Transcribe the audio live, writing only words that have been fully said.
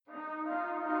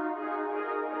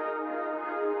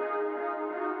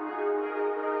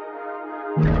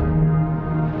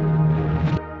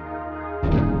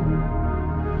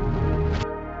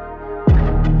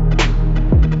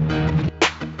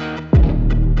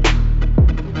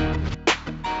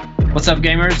What's up,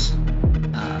 gamers?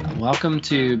 Welcome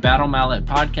to Battle Mallet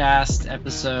Podcast,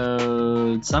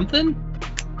 episode something.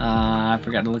 I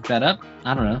forgot to look that up.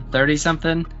 I don't know, 30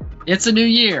 something. It's a new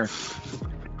year.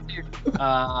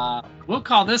 We'll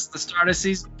call this the start of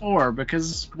season 4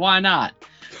 because why not?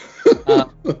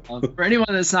 For anyone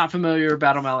that's not familiar,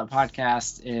 Battle Mallet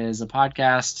Podcast is a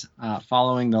podcast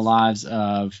following the lives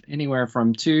of anywhere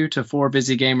from 2 to 4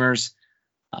 busy gamers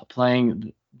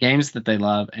playing games that they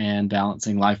love and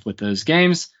balancing life with those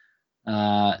games.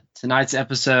 Tonight's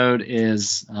episode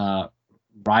is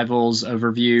Rivals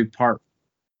Overview Part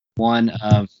 1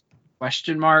 of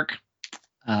Question Mark.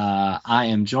 I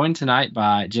am joined tonight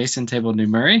by Jason Table New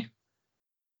Murray.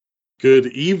 Good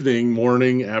evening,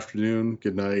 morning, afternoon,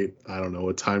 good night. I don't know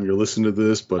what time you're listening to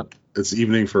this, but it's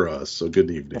evening for us, so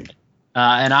good evening.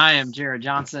 And I am Jared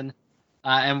Johnson.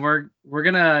 And we're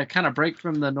going to kind of break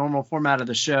from the normal format of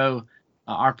the show.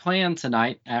 Our plan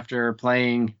tonight, after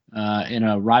playing in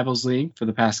a Rivals League for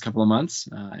the past couple of months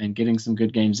and getting some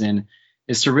good games in,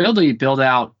 is to really build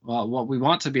out what we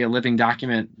want to be a living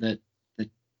document that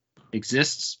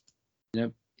exists,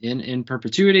 in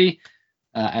perpetuity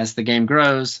as the game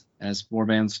grows, as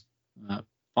warbands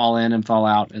fall in and fall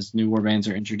out, as new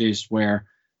warbands are introduced, where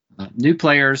new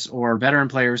players or veteran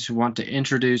players who want to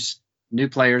introduce new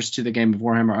players to the game of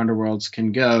Warhammer Underworlds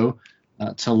can go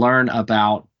to learn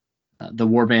about the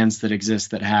warbands that exist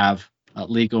that have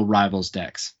legal Rivals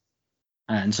decks.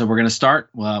 And so we're going to start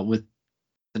with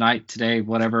today,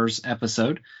 whatever's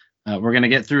episode. We're going to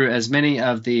get through as many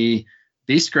of the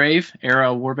Beastgrave era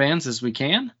warbands as we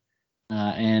can.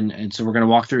 And so we're going to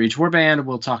walk through each warband.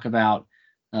 We'll talk about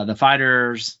the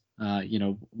fighters,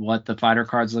 what the fighter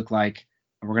cards look like.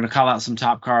 We're going to call out some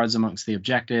top cards amongst the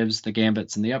objectives, the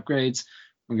gambits, and the upgrades.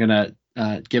 We're going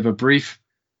to give a brief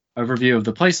overview of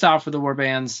the playstyle for the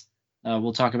warbands.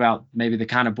 We'll talk about maybe the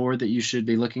kind of board that you should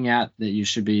be looking at, that you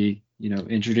should be,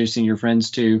 introducing your friends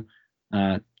to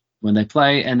when they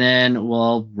play. And then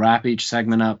we'll wrap each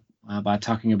segment up by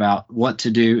talking about what to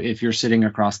do if you're sitting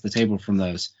across the table from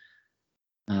those.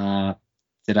 Is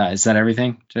that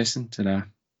everything, Jason? Did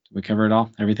we cover it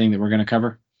all? Everything that we're going to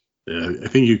cover? Yeah, I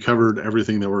think you covered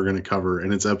everything that we're going to cover,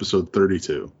 and it's episode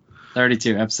 32.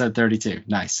 Episode 32.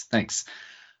 Nice. Thanks.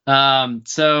 So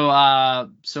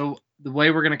the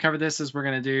way we're going to cover this is we're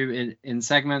going to do in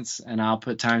segments, and I'll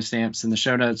put timestamps in the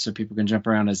show notes so people can jump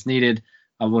around as needed.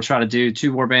 We'll try to do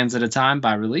 2 warbands at a time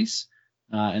by release.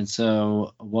 And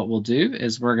so what we'll do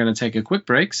is we're going to take a quick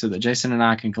break so that Jason and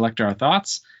I can collect our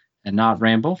thoughts and not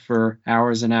ramble for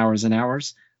hours and hours and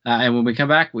hours. And when we come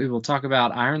back, we will talk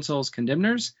about Ironsoul's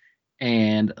Condemners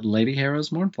and Lady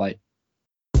Harrow's Mournflight.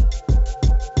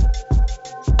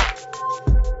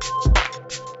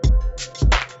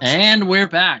 And we're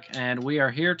back, and we are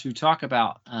here to talk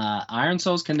about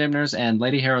Ironsoul's Condemners and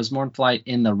Lady Harrow's Mournflight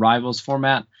in the Rivals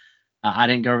format. I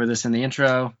didn't go over this in the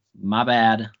intro. My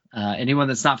bad. Anyone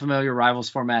that's not familiar, Rivals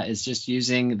format is just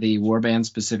using the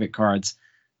warband-specific cards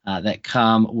that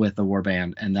come with the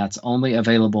warband, and that's only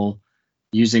available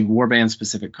using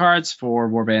warband-specific cards for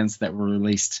warbands that were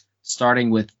released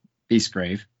starting with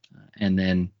Beastgrave and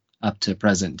then up to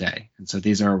present day. And so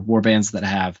these are warbands that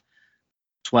have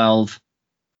 12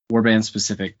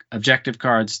 warband-specific objective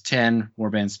cards, 10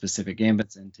 warband-specific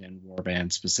gambits, and 10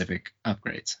 warband-specific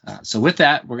upgrades. So with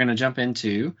that, we're going to jump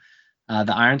into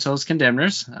the Ironsoul's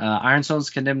Condemners. Ironsoul's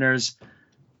Condemners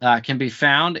can be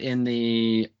found in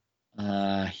the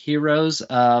Heroes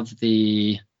of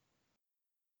the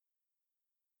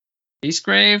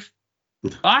Beastgrave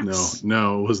box?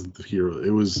 No, it wasn't the Hero. It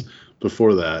was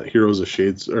before that. Heroes of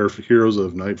Shades or Heroes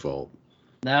of Nightfall.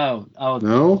 No. Oh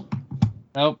no.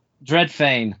 Nope.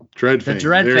 Dreadfane. The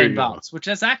Dreadfane box, which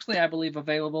is actually, I believe,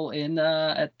 available in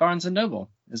at Barnes and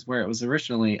Noble, is where it was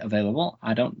originally available.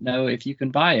 I don't know if you can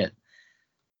buy it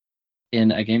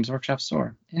in a Games Workshop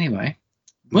store. Anyway,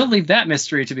 we'll leave that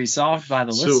mystery to be solved by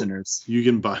the listeners. You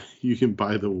can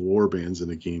buy the warbands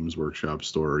in a Games Workshop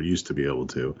store, or used to be able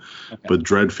to, okay. But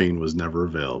Dreadfane was never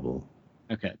available.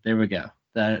 Okay, there we go.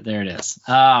 There it is.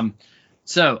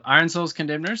 So Ironsoul's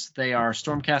Condemners, they are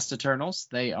Stormcast Eternals.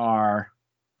 They are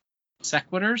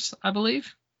Sequitors, I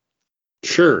believe.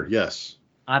 Sure. Yes.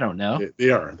 I don't know.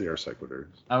 They are Sequitors.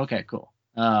 Okay. Cool.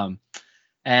 So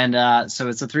it's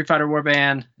a 3-fighter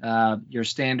warband. Your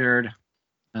standard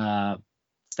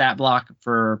stat block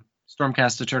for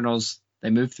Stormcast Eternals. They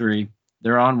move 3.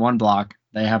 They're on 1 block.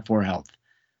 They have 4 health.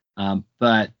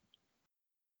 But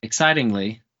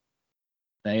excitingly,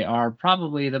 they are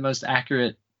probably the most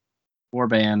accurate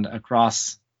warband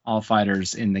across all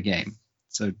fighters in the game.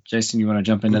 So, Jason, you want to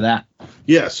jump into that?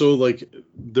 Yeah, so,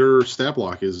 their stat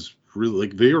block is really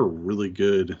they are really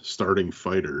good starting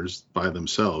fighters by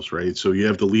themselves, right? So you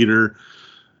have the leader,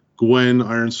 Gwen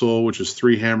Iron Soul, which is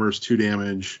 3 hammers, 2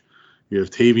 damage. You have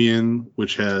Tavian,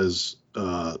 which has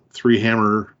 3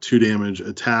 hammer, 2 damage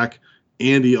attack.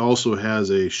 And he also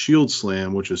has a shield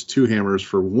slam, which is 2 hammers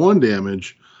for 1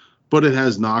 damage, but it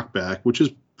has knockback, which is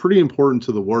pretty important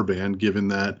to the warband, given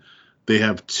that they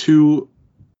have 2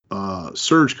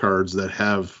 surge cards that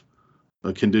have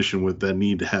a condition with that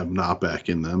need to have knockback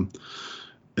in them.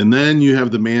 And then you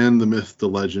have the man, the myth, the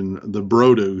legend, the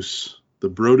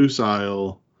Brodus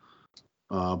Isle,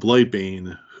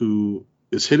 Blightbane, who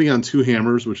is hitting on 2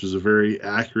 hammers, which is a very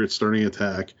accurate starting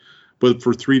attack, but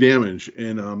for 3 damage.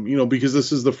 And, because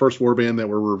this is the first warband that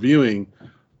we're reviewing,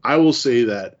 I will say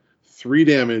that 3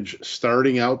 damage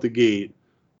starting out the gate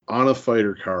on a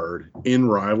fighter card in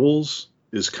Rivals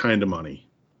is kind of money.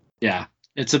 Yeah,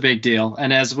 it's a big deal.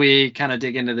 And as we kind of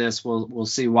dig into this, we'll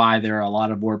see why there are a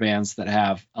lot of warbands that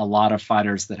have a lot of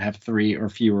fighters that have 3 or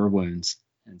fewer wounds.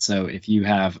 And so if you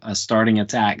have a starting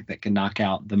attack that can knock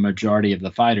out the majority of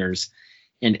the fighters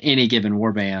in any given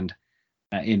warband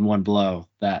in one blow,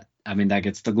 that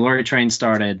gets the glory train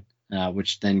started,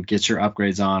 which then gets your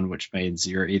upgrades on, which means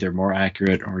you're either more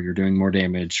accurate or you're doing more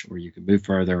damage or you can move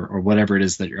further or whatever it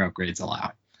is that your upgrades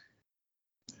allow.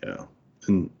 Yeah.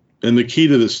 And the key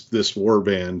to this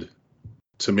warband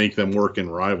to make them work in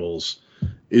Rivals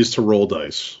is to roll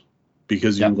dice,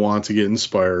 because you want to get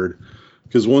inspired.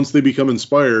 Because once they become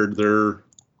inspired, they're,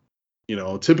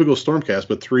 a typical Stormcast,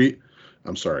 but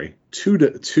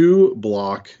 2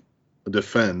 block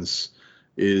defense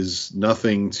is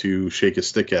nothing to shake a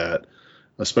stick at,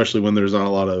 especially when there's not a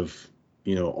lot of,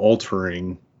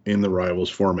 altering in the Rivals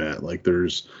format. Like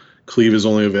there's cleave is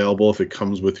only available if it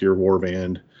comes with your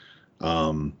warband.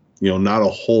 Not a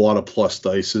whole lot of plus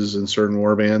dices in certain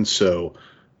warbands, so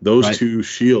those 2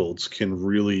 shields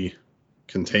can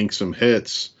tank some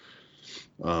hits,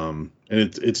 and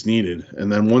it's needed.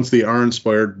 And then once they are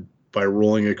inspired by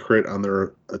rolling a crit on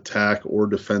their attack or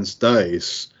defense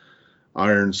dice,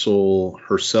 Iron Soul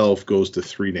herself goes to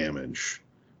 3 damage,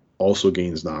 also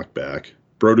gains knockback.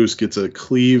 Brodus gets a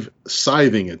cleave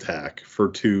scything attack for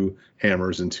 2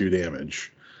 hammers and 2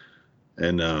 damage,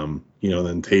 and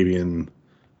then Tavian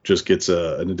just gets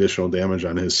an additional damage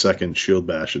on his second shield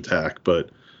bash attack. But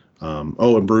and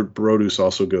Brodus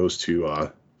also goes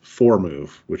to 4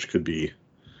 move, which could be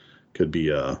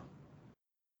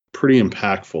pretty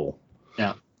impactful.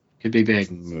 Yeah, could be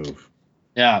big move.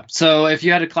 Yeah. So if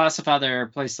you had to classify their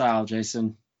play style,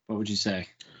 Jason, what would you say?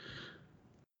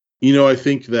 I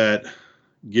think that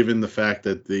given the fact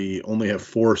that they only have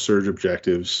 4 surge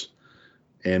objectives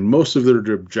and most of their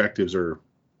objectives are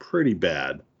pretty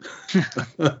bad,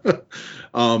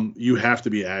 you have to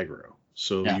be aggro.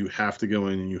 So you have to go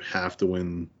in and you have to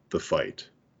win the fight.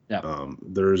 Yeah.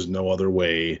 There's no other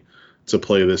way to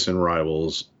play this in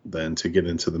Rivals than to get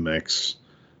into the mix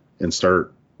and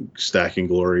start stacking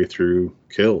glory through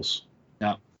kills.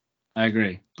 Yeah, I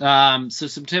agree. So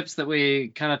some tips that we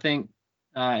kind of think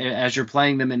as you're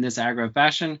playing them in this aggro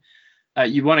fashion,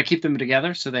 you want to keep them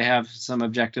together so they have some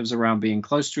objectives around being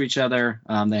close to each other.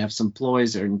 They have some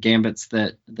ploys or gambits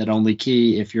that only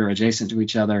key if you're adjacent to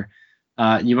each other.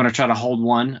 You want to try to hold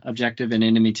one objective in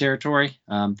enemy territory.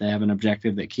 They have an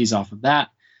objective that keys off of that.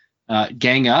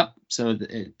 Gang up, so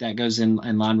that goes in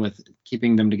line with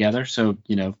keeping them together. So,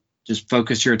 just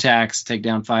focus your attacks, take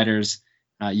down fighters.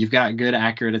 You've got good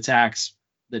accurate attacks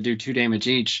that do 2 damage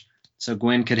each. So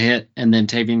Gwen could hit and then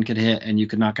Tavian could hit and you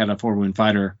could knock out a 4-wound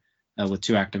fighter with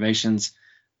 2 activations.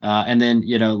 And then,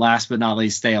 last but not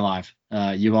least, stay alive.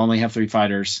 You only have 3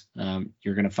 fighters.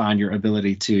 You're going to find your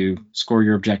ability to score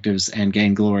your objectives and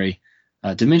gain glory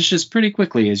diminishes pretty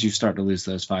quickly as you start to lose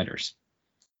those fighters.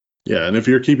 Yeah, and if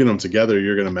you're keeping them together,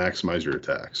 you're going to maximize your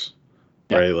attacks,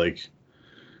 right? Like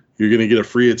you're going to get a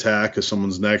free attack if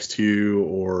someone's next to you,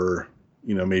 or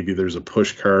maybe there's a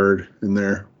push card in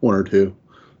there, 1 or 2.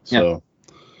 So,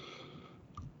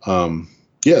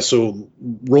 so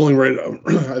rolling right,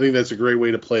 I think that's a great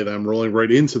way to play them, rolling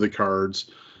right into the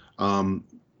cards. I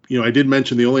did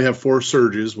mention they only have 4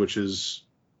 surges, which is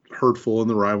hurtful in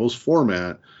the Rivals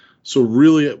format. So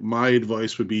really my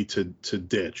advice would be to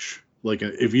ditch. Like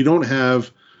if you don't have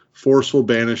forceful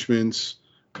banishments,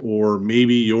 or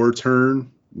maybe your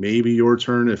turn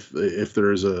if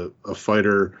there's a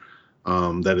fighter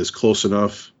that is close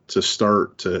enough to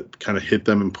start to kind of hit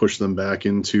them and push them back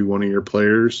into one of your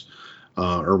players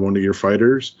or one of your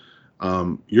fighters,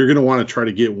 you're going to want to try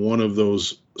to get one of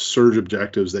those surge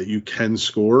objectives that you can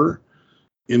score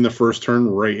in the first turn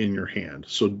right in your hand.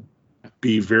 So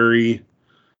be very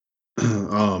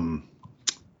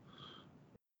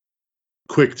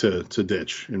quick to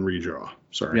ditch and redraw.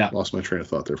 Sorry, Yeah. Lost my train of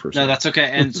thought there for a No, second. that's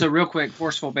okay. And so real quick,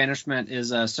 Forceful Banishment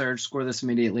is a surge. Score this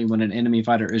immediately when an enemy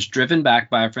fighter is driven back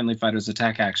by a friendly fighter's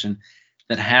attack action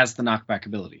that has the knockback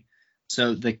ability.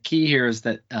 So the key here is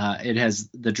that it has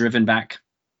the driven back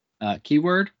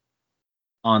keyword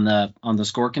on the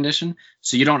score condition.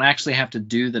 So you don't actually have to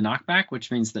do the knockback,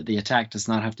 which means that the attack does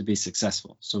not have to be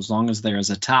successful. So as long as there is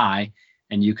a tie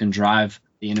and you can drive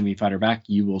the enemy fighter back,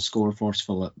 you will score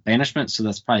Forceful Banishment. So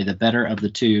that's probably the better of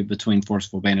the two between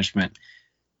Forceful Banishment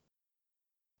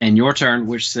and your turn,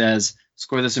 which says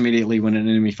score this immediately when an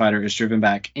enemy fighter is driven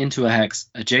back into a hex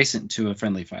adjacent to a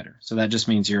friendly fighter. So that just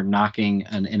means you're knocking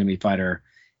an enemy fighter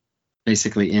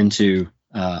basically into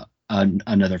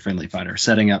another friendly fighter,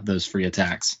 setting up those free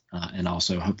attacks and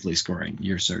also hopefully scoring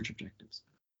your surge objectives.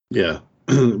 Yeah,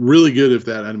 really good if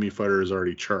that enemy fighter is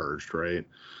already charged, right?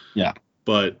 Yeah.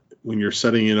 But when you're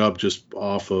setting it up just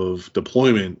off of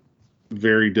deployment,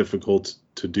 very difficult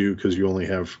to do because you only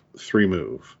have 3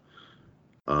 move.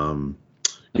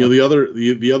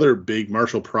 The other big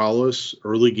Martial Prowess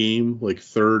early game, like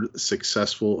third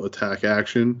successful attack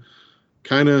action,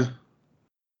 kind of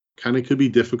could be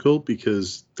difficult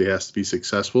because they has to be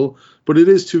successful, but it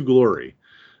is 2 glory.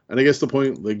 And I guess the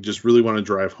point, like, just really want to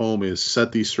drive home is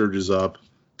set these surges up.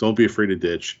 Don't be afraid to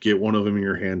ditch. Get one of them in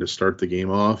your hand to start the game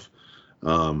off.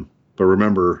 But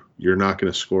remember, you're not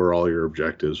going to score all your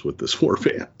objectives with this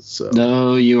warband. So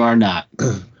no, you are not.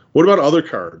 What about other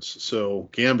cards? So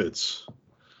Gambits.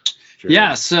 Jared.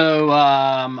 Yeah, so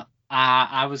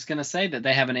I was going to say that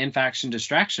they have an in-faction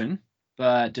distraction,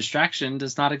 but distraction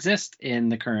does not exist in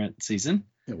the current season.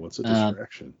 Yeah, what's a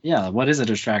distraction? What is a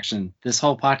distraction? This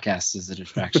whole podcast is a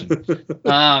distraction.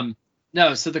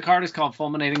 No, so the card is called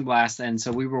Fulminating Blast, and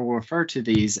so we will refer to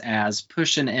these as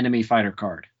push an enemy fighter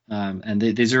card. And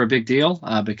these are a big deal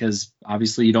because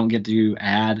obviously you don't get to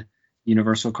add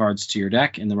universal cards to your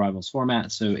deck in the Rivals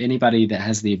format. So anybody that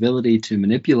has the ability to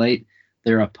manipulate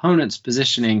their opponent's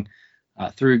positioning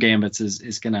through Gambits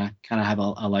is going to kind of have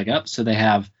a leg up. So they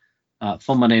have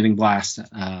Fulminating Blast,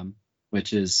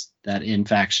 which is that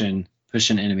in-faction push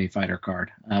an enemy fighter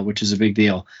card, which is a big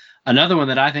deal. Another one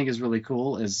that I think is really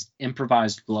cool is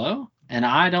Improvised Blow. And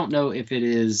I don't know if it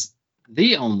is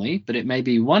the only, but it may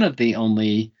be one of the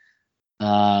only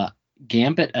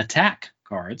Gambit attack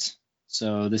cards.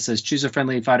 So this says choose a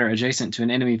friendly fighter adjacent to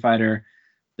an enemy fighter.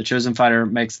 The chosen fighter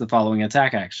makes the following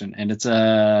attack action. And it's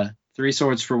a 3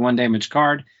 swords for 1 damage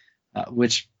card,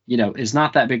 which, is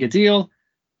not that big a deal,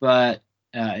 but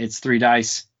it's 3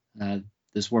 dice.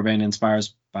 This warband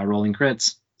inspires by rolling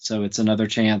crits. So it's another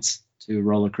chance to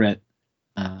roll a crit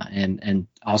and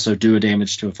also do a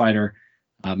damage to a fighter,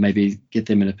 maybe get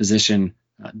them in a position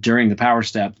during the power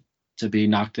step to be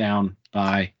knocked down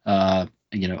by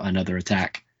another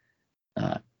attack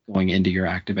going into your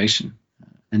activation.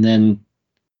 And then,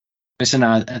 Mason,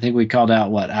 I think we called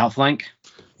out Outflank?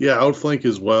 Yeah, Outflank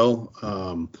as well.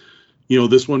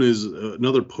 This one is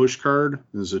another push card.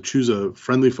 Is choose a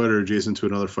friendly fighter adjacent to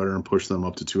another fighter and push them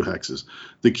up to 2 hexes.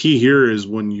 The key here is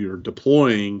when you're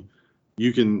deploying,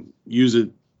 you can use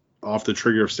it off the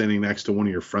trigger of standing next to one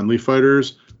of your friendly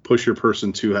fighters, push your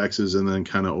person 2 hexes, and then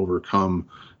kind of overcome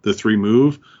the 3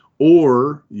 move.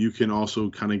 Or you can also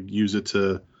kind of use it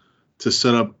to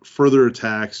set up further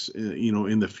attacks,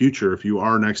 in the future. If you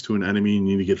are next to an enemy and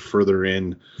you need to get further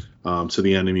in to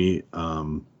the enemy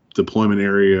deployment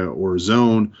area or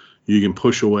zone, you can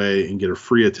push away and get a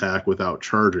free attack without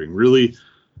charging. Really,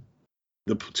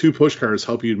 the 2 push cards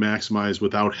help you maximize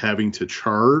without having to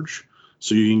charge,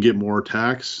 so you can get more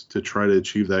attacks to try to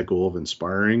achieve that goal of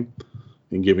inspiring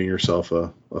and giving yourself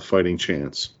a fighting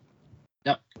chance.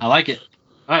 Yep, I like it.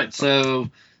 All right, so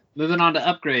moving on to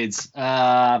upgrades.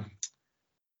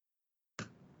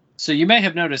 So you may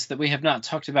have noticed that we have not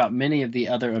talked about many of the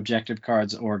other objective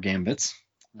cards or gambits.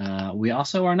 We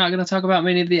also are not going to talk about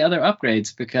many of the other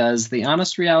upgrades because the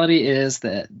honest reality is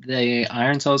that the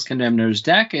Iron Souls Condemners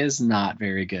deck is not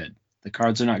very good. The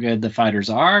cards are not good. The fighters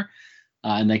are,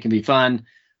 and they can be fun.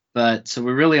 But so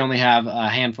we really only have a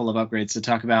handful of upgrades to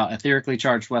talk about. Etherically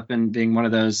Charged Weapon being one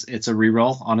of those. It's a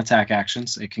reroll on attack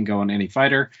actions. It can go on any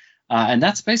fighter. And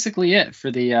that's basically it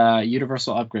for the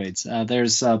universal upgrades.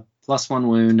 There's a +1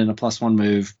 wound and a +1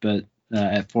 move, but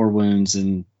at 4 wounds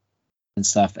and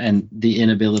stuff, and the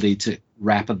inability to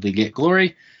rapidly get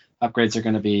glory, upgrades are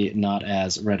going to be not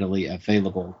as readily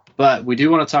available. But we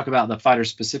do want to talk about the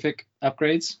fighter-specific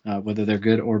upgrades, whether they're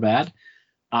good or bad.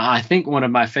 I think one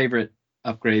of my favorite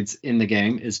upgrades in the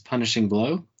game is Punishing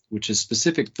Blow, which is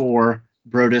specific for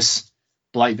Brodus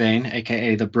Blightbane,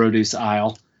 aka the Brodus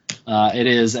Isle. It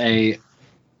is a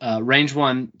range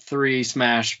 1 3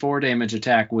 smash 4 damage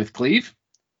attack with cleave.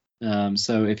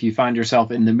 So if you find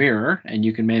yourself in the mirror and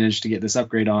you can manage to get this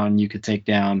upgrade on, you could take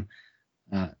down,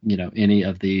 any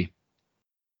of the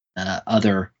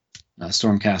other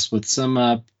Stormcast with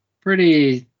some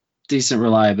pretty decent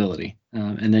reliability.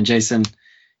 And then Jason,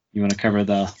 you want to cover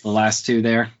the last two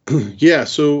there? Yeah,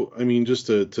 so I mean, just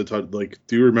to talk, like,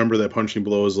 do you remember that punching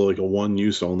blow is like a one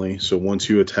use only? So once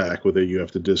you attack with it, you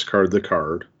have to discard the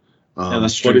card. Yeah,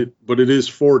 that's true. But it is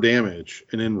 4 damage,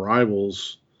 and in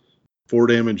Rivals, 4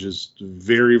 damage is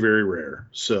very, very rare.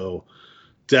 So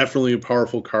definitely a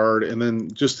powerful card. And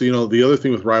then just, the other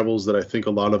thing with Rivals that I think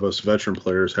a lot of us veteran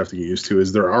players have to get used to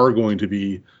is there are going to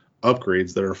be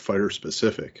upgrades that are fighter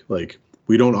specific. Like,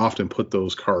 we don't often put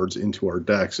those cards into our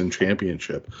decks in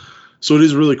Championship. So it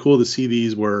is really cool to see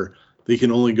these where they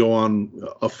can only go on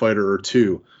a fighter or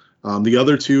 2. The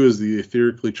other 2 is the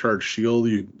Etherically Charged Shield.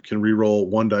 You can reroll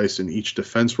 1 dice in each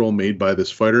defense roll made by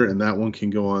this fighter, and that one can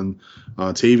go on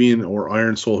Tavian or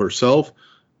Iron Soul herself.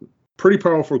 Pretty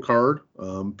powerful card,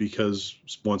 because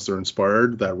once they're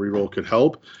inspired, that reroll could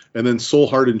help. And then Soul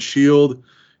Hardened Shield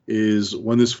is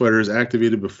when this fighter is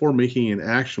activated, before making an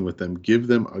action with them, give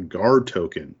them a guard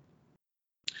token.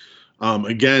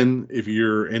 Again, if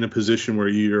you're in a position where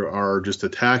you are just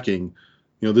attacking,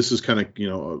 this is kind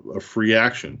of, a free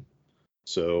action.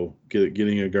 So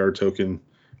getting a guard token,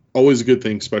 always a good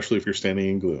thing, especially if you're standing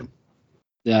in gloom.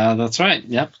 Yeah, that's right.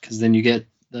 Yep, because then you get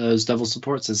those double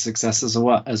supports as successes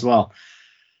as well.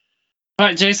 All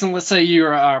right, Jason, let's say you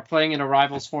are playing in a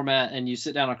Rivals format and you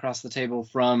sit down across the table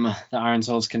from the Iron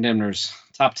Souls Condemners.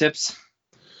 Top tips?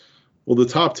 Well, the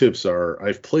top tips are,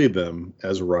 I've played them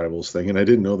as a Rivals thing, and I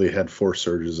didn't know they had Force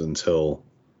Surges until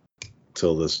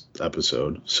this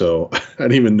episode. So I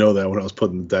didn't even know that when I was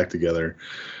putting the deck together.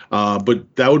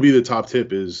 But that would be the top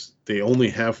tip, is they only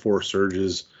have 4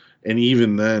 Surges. And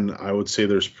even then, I would say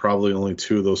there's probably only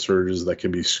 2 of those Surges that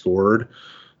can be scored.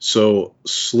 So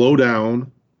slow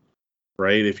down,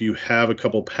 right? If you have a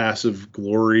couple passive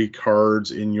glory cards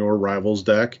in your Rivals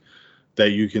deck that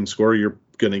you can score, you're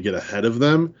going to get ahead of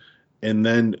them. And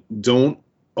then don't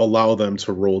allow them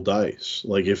to roll dice.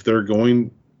 Like, if you're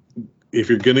going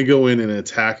to go in and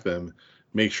attack them,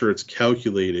 make sure it's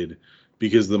calculated,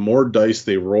 because the more dice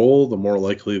they roll, the more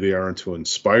likely they are to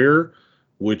inspire,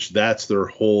 which that's their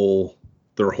whole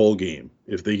game.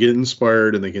 If they get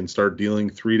inspired and they can start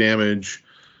dealing 3 damage,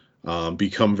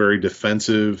 become very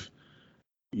defensive,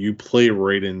 you play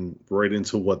right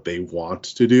into what they want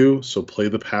to do. So play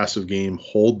the passive game,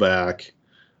 hold back,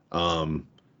 and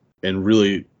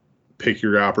really pick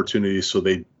your opportunities so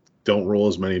they don't roll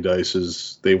as many dice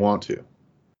as they want to.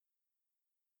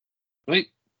 Wait,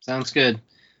 sounds good.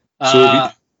 So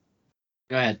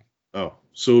go ahead. Oh,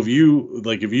 so if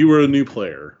you were a new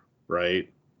player, right?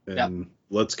 And Yep.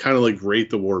 Let's kind of like rate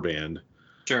the Warband.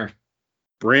 Sure.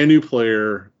 Brand new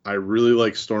player, I really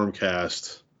like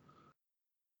Stormcast.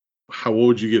 What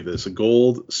would you give this? A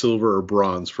gold, silver, or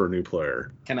bronze for a new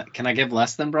player? Can I give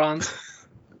less than bronze?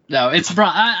 No, it's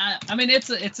bronze. I mean, it's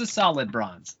a solid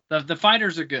bronze. The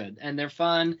fighters are good and they're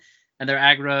fun and they're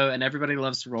aggro and everybody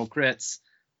loves to roll crits.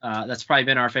 That's probably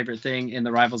been our favorite thing in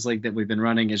the Rivals League that we've been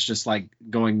running, is just like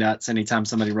going nuts anytime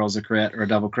somebody rolls a crit or a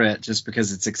double crit, just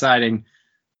because it's exciting.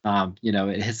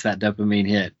 It hits that dopamine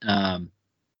hit.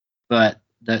 But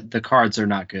the cards are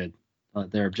not good.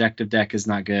 Their objective deck is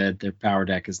not good. Their power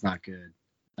deck is not good.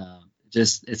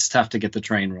 It's tough to get the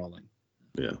train rolling.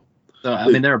 Yeah. So I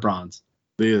mean, they're a bronze.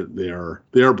 They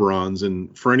are bronze,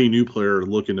 and for any new player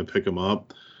looking to pick them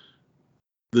up,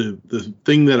 the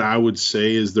thing that I would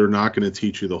say is they're not going to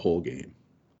teach you the whole game.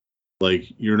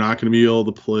 Like, you're not going to be able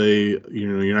to play,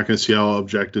 you're not going to see how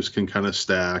objectives can kind of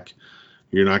stack.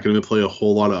 You're not going to play a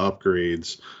whole lot of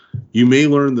upgrades. You may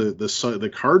learn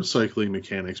the card cycling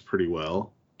mechanics pretty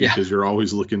well, because you're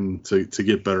always looking to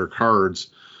get better cards.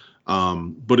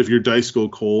 But if your dice go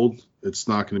cold, it's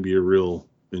not going to be a real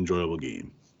enjoyable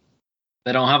game.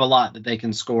 They don't have a lot that they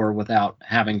can score without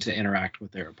having to interact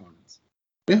with their opponents.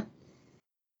 Yeah.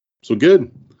 So good.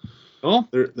 Cool.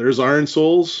 There's Iron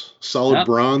Souls, solid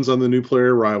bronze on the new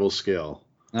player rival scale.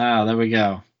 Oh, there we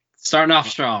go. Starting off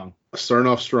strong.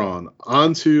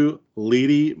 On to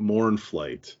Lady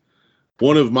Mournflight.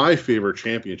 One of my favorite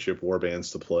Championship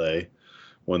warbands to play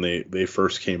when they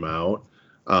first came out.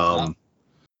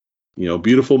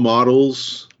 Beautiful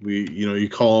models. You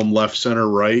call them left, center,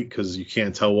 right, because you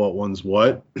can't tell what one's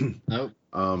what. Nope.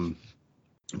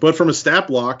 But from a stat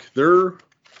block, they're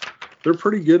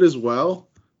pretty good as well.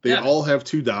 They all have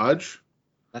 2 dodge.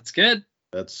 That's good.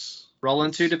 That's rolling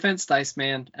 2 defense dice,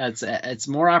 man. It's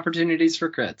more opportunities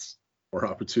for crits.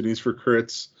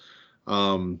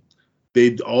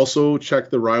 They also check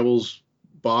the Rivals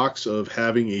box of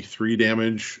having a 3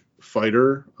 damage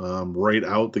fighter right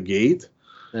out the gate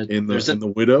in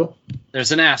the Widow.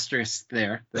 There's an asterisk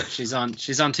there. She's on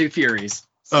 2 Furies.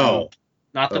 So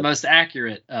not the most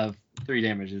accurate of 3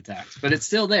 damage attacks, but it's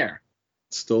still there.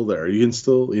 It's still there. You can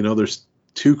still, there's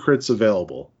 2 crits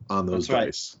available on those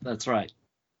dice. That's right.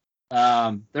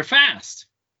 They're fast.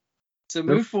 So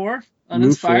move 4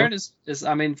 uninspired is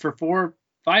for 4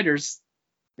 fighters.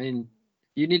 I mean,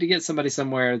 you need to get somebody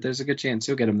somewhere. There's a good chance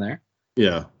you'll get them there.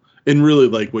 Yeah. And really,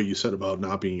 like what you said about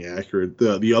not being accurate,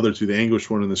 the other 2, the Anguished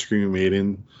One and the Screaming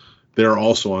Maiden, they're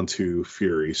also on 2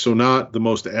 Fury. So not the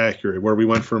most accurate. Where we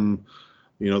went from,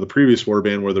 the previous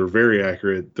warband where they're very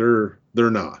accurate, they're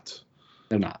not.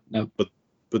 They're not. Nope.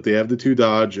 But they have the 2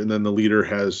 dodge, and then the leader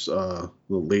has the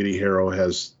Lady Harrow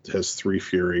has 3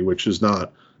 Fury, which is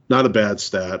not a bad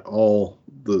stat. All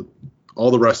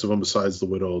the rest of them besides the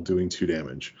Widow doing 2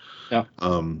 damage. Yeah.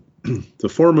 The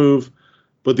 4 move,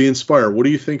 but the Inspire. What do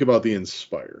you think about the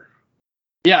Inspire?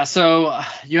 Yeah, so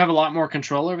you have a lot more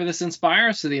control over this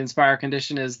Inspire. So the Inspire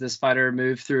condition is this fighter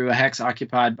move through a hex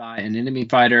occupied by an enemy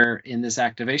fighter in this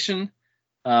activation.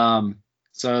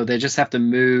 So they just have to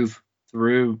move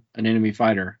through an enemy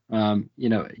fighter.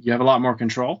 You have a lot more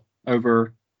control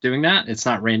over doing that. It's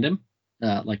not random,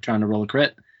 like trying to roll a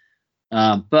crit.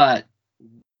 But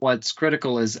what's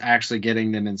critical is actually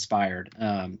getting them inspired.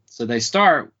 So they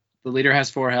start, the leader has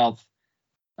 4 health.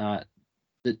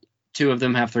 The 2 of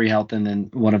them have 3 health, and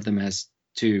then one of them has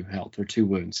 2 health or 2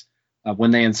 wounds.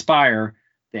 When they inspire,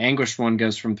 the Anguished One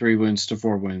goes from 3 wounds to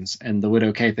 4 wounds, and the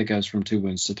Widow Kaitha goes from 2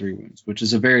 wounds to 3 wounds, which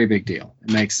is a very big deal.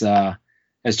 It makes,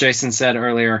 as Jason said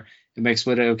earlier, it makes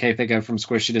Widow Kaitha go from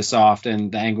squishy to soft,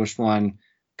 and the Anguished One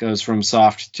goes from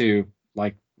soft to,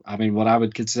 what I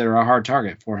would consider a hard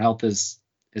target. 4 health is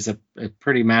a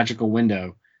pretty magical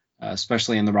window,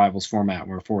 especially in the Rivals format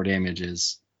where 4 damage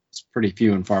is pretty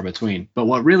few and far between. But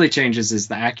what really changes is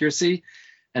the accuracy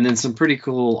and then some pretty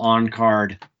cool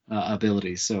on-card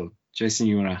abilities. So, Jason,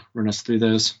 you want to run us through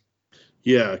those?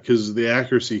 Yeah, because the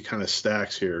accuracy kind of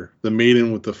stacks here. The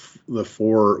Maiden with the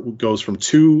 4 goes from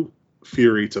 2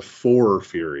 Fury to 4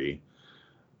 Fury,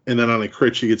 and then on a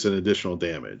crit she gets an additional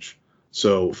damage.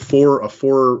 So a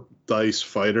 4 dice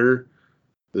fighter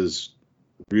is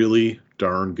really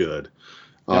darn good.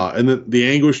 Yep. And then the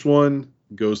Anguished One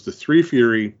goes to 3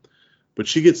 Fury, but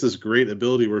she gets this great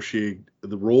ability where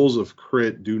the rolls of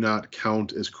crit do not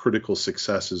count as critical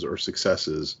successes or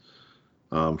successes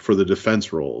for the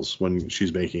defense rolls when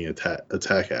she's making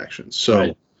attack actions.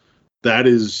 So That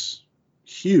is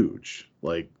huge.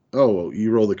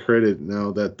 You roll the credit,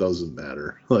 now that doesn't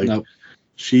matter. Nope.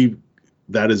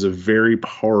 That is a very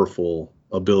powerful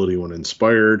ability when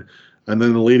inspired. And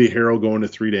then the Lady Harrow going to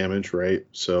 3 damage, right?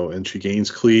 So, and she gains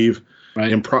cleave.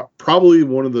 Right. And probably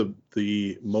one of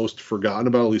the most forgotten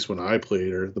about, at least when I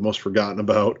played her, the most forgotten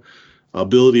about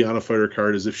ability on a fighter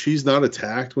card is if she's not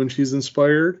attacked when she's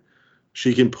inspired,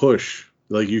 she can push.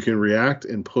 You can react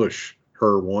and push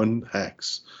her 1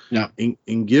 hex. Yeah.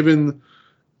 And given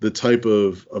the type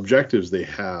of objectives they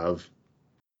have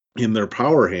in their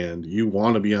power hand, you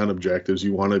want to be on objectives.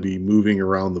 You want to be moving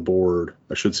around the board.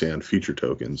 I should say on feature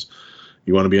tokens.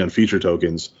 You want to be on feature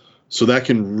tokens. So that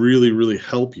can really, really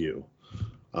help you.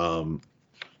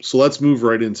 So let's move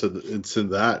right into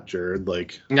that, Jared.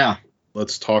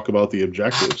 Let's talk about the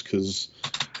objectives, because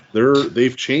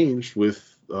they've changed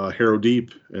with Harrow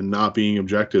Deep and not being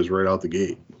objectives right out the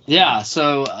gate. Yeah,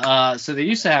 so they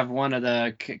used to have one of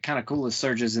the kind of coolest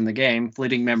surges in the game,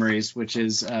 Fleeting Memories, which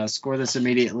is score this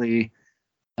immediately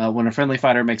when a friendly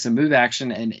fighter makes a move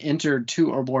action and enter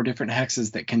 2 or more different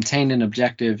hexes that contain an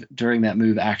objective during that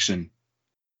move action.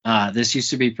 This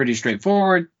used to be pretty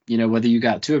straightforward, whether you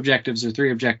got 2 objectives or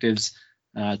 3 objectives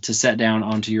to set down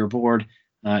onto your board.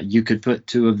 You could put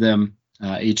 2 of them,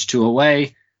 each 2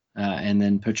 away, and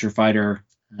then put your fighter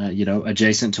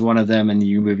adjacent to one of them, and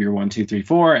you move your 1, 2, 3,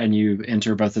 4, and you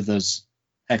enter both of those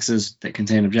hexes that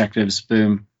contain objectives.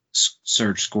 Boom,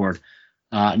 surge scored.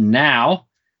 Now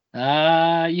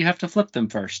you have to flip them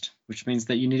first, which means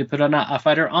that you need to put a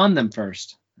fighter on them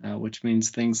first, which means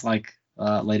things like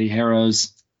Lady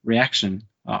Harrow's reaction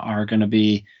are going to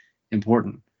be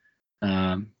important.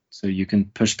 So you can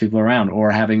push people around,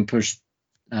 or having pushed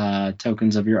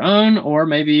tokens of your own, or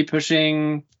maybe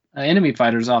pushing enemy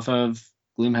fighters off of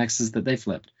gloom hexes that they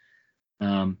flipped.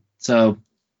 So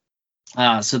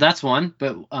that's one.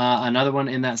 But another one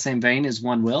in that same vein is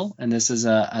One Will, and this is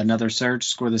another surge.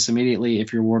 Score this immediately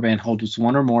if your warband holds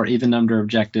 1 or more even number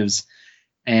objectives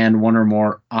and 1 or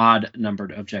more odd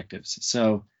numbered objectives.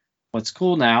 So what's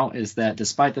cool now is that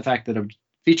despite the fact that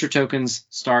feature tokens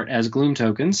start as gloom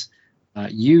tokens,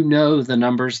 the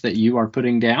numbers that you are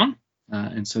putting down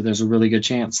And so there's a really good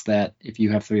chance that if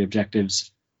you have 3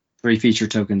 objectives, 3 feature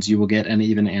tokens, you will get an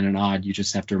even and an odd. You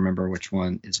just have to remember which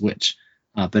one is which.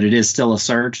 But it is still a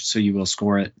surge, so you will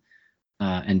score it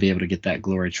and be able to get that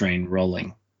glory train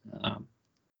rolling.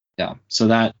 So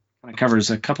that covers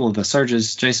a couple of the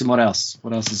surges. Jason, what else?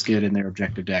 What else is good in their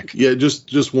objective deck? Yeah,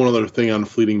 just one other thing on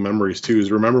fleeting memories too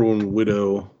is remember when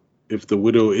Widow, if the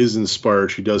Widow is inspired,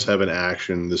 she does have an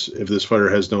action. If this fighter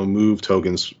has no move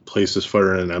tokens, place this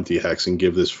fighter in an empty hex and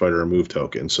give this fighter a move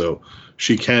token. So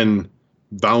she can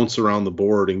bounce around the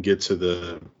board and get to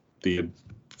the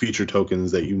feature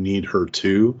tokens that you need her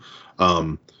to.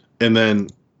 And then,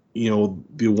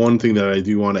 the one thing that I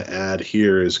do want to add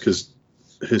here is because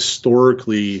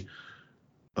historically,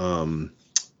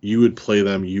 you would play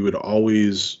them, you would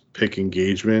always pick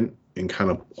engagement and kind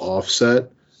of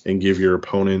offset and give your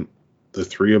opponent the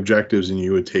 3 objectives and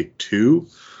you would take 2.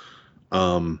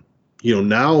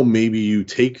 Now maybe you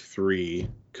take 3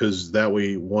 because that way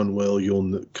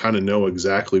you'll kind of know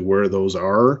exactly where those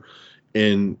are,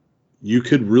 and you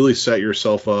could really set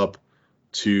yourself up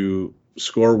to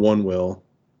score 1 will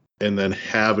and then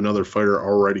have another fighter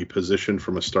already positioned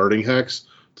from a starting hex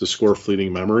to score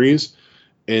fleeting memories.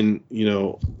 And,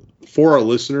 for our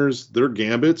listeners, their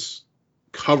gambits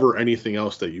cover anything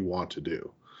else that you want to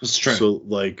do. That's true.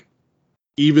 So,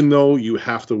 even though you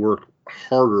have to work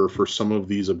harder for some of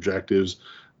these objectives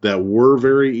that were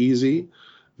very easy,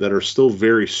 that are still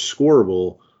very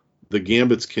scoreable, the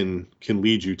gambits can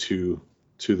lead you to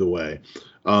the way.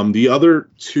 The other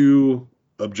 2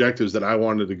 objectives that I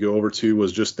wanted to go over to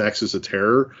was just Nexus of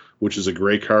Terror, which is a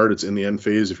gray card. It's in the end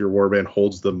phase if your warband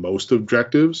holds the most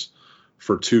objectives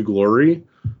for 2 glory.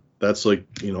 That's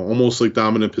almost like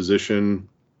dominant position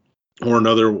or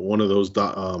another one of those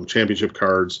championship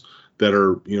cards that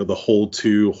are, the hold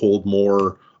 2, hold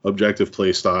more objective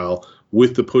play style.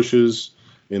 With the pushes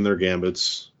in their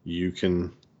gambits, you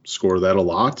can score that a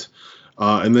lot.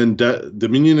 And then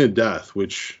Dominion of Death,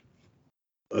 which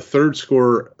a 3rd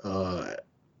score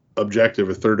objective,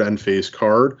 a 3rd end phase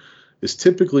card, is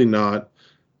typically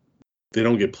they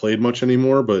don't get played much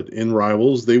anymore, but in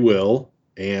Rivals they will.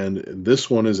 And this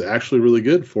one is actually really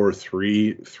good for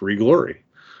 3 glory.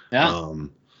 Yeah.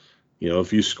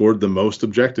 If you scored the most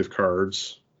objective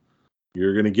cards,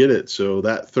 you're going to get it. So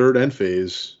that 3rd end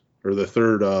phase, or the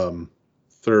third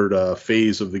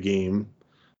phase of the game,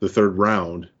 the 3rd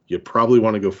round, you probably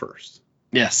want to go first.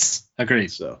 Yes,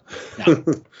 agreed. So, yeah.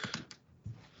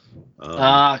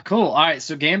 Cool. All right,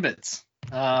 so gambits.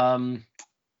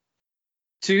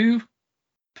 2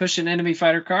 push an enemy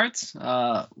fighter cards.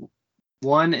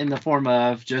 1 in the form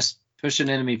of just push an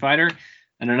enemy fighter,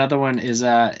 and another one is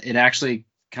it actually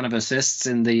kind of assists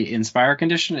in the inspire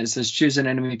condition. It says choose an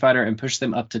enemy fighter and push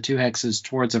them up to 2 hexes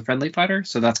towards a friendly fighter.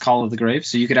 So that's Call of the Grave.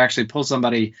 So you could actually pull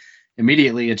somebody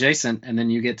immediately adjacent, and then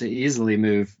you get to easily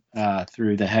move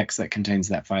through the hex that contains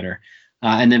that fighter.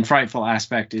 And then Frightful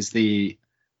Aspect is the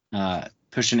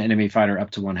push an enemy fighter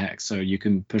up to 1 hex. So you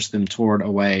can push them toward,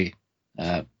 away,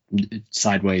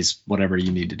 sideways, whatever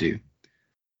you need to do.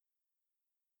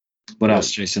 What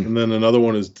else, Jason? And then another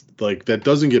one is that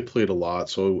doesn't get played a lot.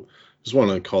 So just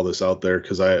want to call this out there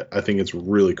because I think it's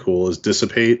really cool, is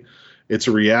Dissipate. It's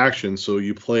a reaction, so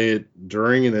you play it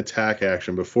during an attack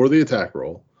action before the attack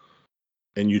roll,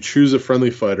 and you choose a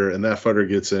friendly fighter, and that fighter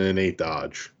gets an innate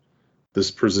dodge. This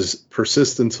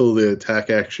persists until the attack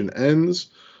action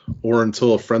ends or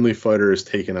until a friendly fighter is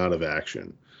taken out of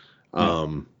action.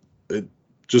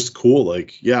 Just cool. I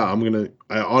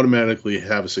automatically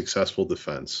have a successful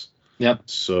defense. Yep.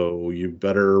 So you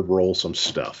better roll some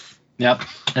stuff. Yep.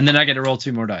 And then I get to roll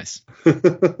 2 more dice.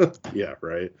 Yeah,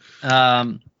 right.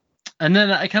 And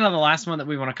then kind of the last one that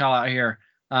we want to call out here.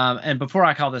 And before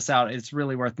I call this out, it's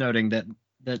really worth noting that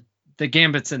the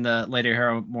gambits in the Lady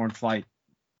Hero Mournflight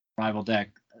rival deck,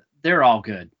 they're all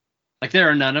good. There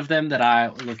are none of them that I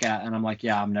look at and I'm like,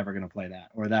 yeah, I'm never going to play that,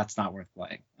 or that's not worth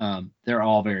playing. They're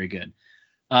all very good.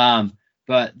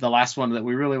 But the last one that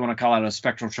we really want to call out is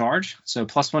Spectral Charge. So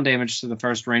 +1 damage to the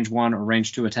first range 1 or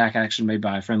range 2 attack action made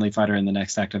by a friendly fighter in the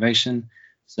next activation.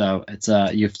 So it's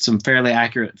you have some fairly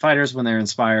accurate fighters when they're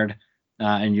inspired,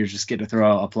 and you just get to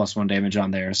throw a +1 damage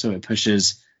on there. So it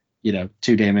pushes,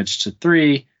 2 damage to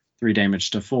 3, 3 damage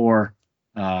to 4.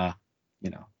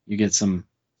 You get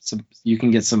you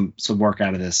can get some work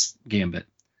out of this gambit.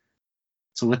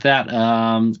 So with that,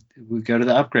 we go to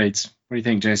the upgrades. What do you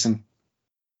think, Jason?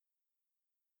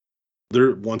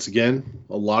 There, once again,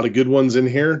 a lot of good ones in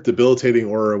here. Debilitating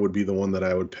Aura would be the one that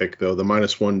I would pick, though. The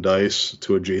 -1 dice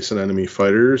to adjacent enemy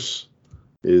fighters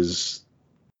is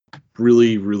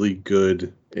really, really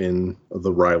good in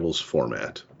the Rivals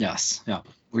format. Yes, yeah.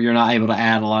 where you're not able to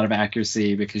add a lot of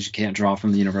accuracy because you can't draw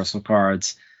from the universal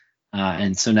cards.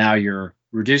 And so now you're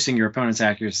reducing your opponent's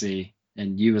accuracy,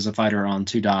 and you as a fighter are on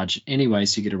 2 dodge anyway,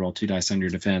 so you get to roll 2 dice on your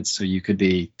defense. So you could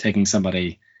be taking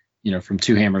somebody, from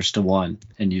 2 hammers to 1,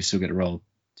 and you still get to roll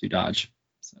 2 dodge.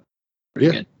 So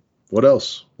pretty good. What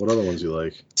else? What other ones you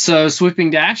like? So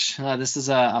Sweeping Dash, this is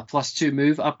a +2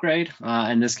 move upgrade,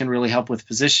 and this can really help with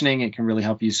positioning. It can really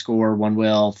help you score One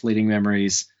Will, Fleeting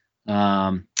Memories.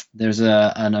 There's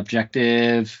an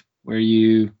objective where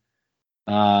you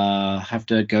have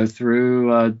to go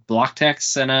through block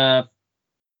text and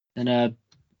an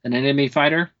enemy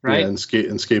fighter, right? Yeah,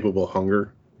 Inescapable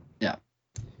Hunger.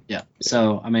 Yeah.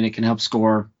 So, it can help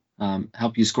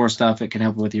help you score stuff. It can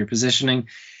help with your positioning.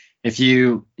 If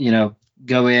you,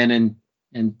 go in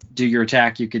and do your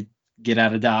attack, you could get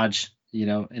out of dodge, in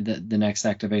the next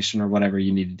activation or whatever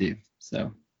you need to do.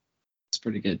 So it's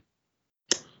pretty good.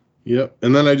 Yep.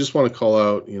 And then I just want to call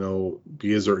out,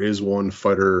 because there is one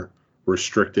fighter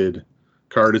restricted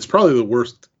card. It's probably the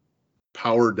worst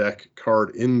power deck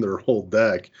card in their whole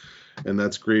deck. And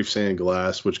that's Gravesand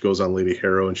Glass, which goes on Lady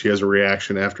Harrow, and she has a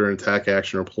reaction after an attack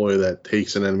action or ploy that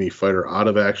takes an enemy fighter out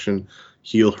of action,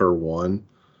 heal her 1.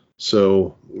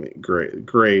 So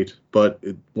great. But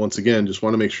once again, just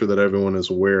want to make sure that everyone is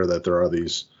aware that there are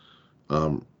these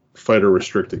fighter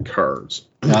restricted cards.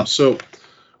 Yeah. So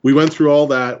we went through all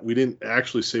that. We didn't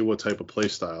actually say what type of play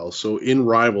style. So in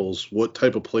Rivals, what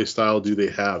type of play style do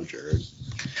they have, Jared?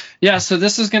 Yeah, so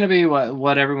this is going to be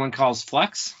what everyone calls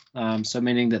flex. So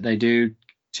meaning that they do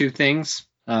 2 things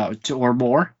or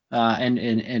more,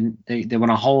 and they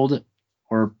want to hold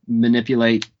or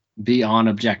manipulate beyond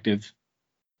objective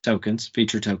tokens,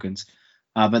 feature tokens,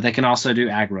 but they can also do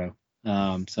aggro.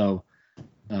 So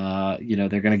they're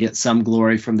going to get some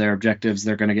glory from their objectives.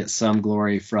 They're going to get some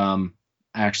glory from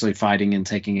actually fighting and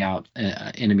taking out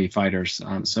enemy fighters.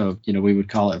 So we would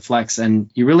call it flex,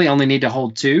 and you really only need to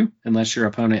hold 2 unless your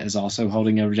opponent is also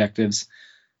holding objectives.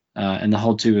 And the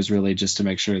hold 2 is really just to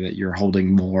make sure that you're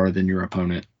holding more than your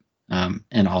opponent,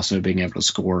 and also being able to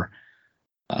score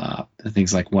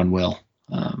things like One Will.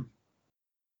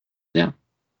 Yeah.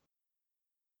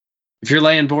 If you're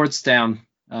laying boards down,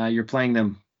 you're playing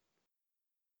them,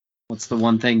 what's the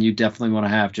one thing you definitely want to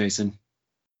have, Jason?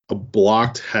 A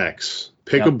blocked hex.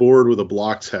 Pick a board with a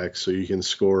blocked hex so you can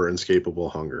score Inescapable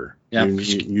Hunger. Yep.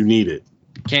 You need it.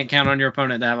 Can't count on your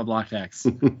opponent to have a blocked hex.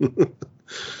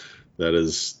 That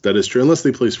is true. Unless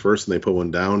they place first and they put one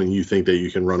down and you think that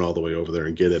you can run all the way over there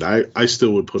and get it. I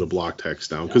still would put a blocked hex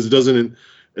down because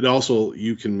it also,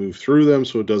 you can move through them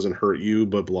so it doesn't hurt you,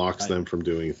 but blocks them from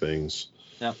doing things.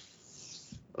 Yep.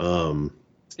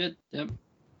 It's good. Yep.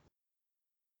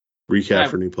 Recap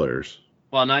for new players.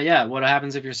 Well, not yet. What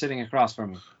happens if you're sitting across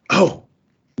from me? Oh,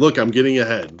 look, I'm getting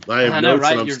ahead. I have notes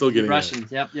and I'm still getting rushing.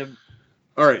 ahead. Yep.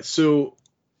 All right, so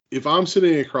if I'm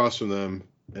sitting across from them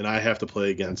and I have to play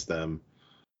against them,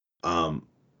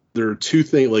 there are 2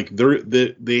 things. Like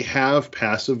they have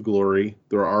passive glory.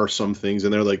 There are some things,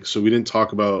 and they're like, so we didn't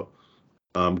talk about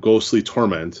Ghostly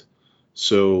Torment.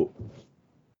 So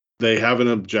they have an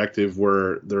objective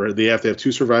where they have to have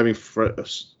 2 surviving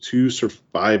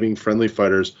friendly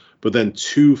fighters, but then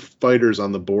 2 fighters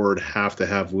on the board have to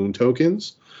have wound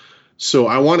tokens. So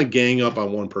I want to gang up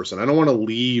on one person. I don't want to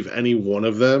leave any one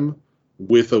of them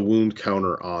with a wound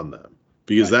counter on them,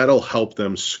 because that'll help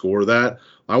them score that.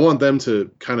 I want them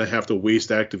to kind of have to waste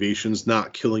activations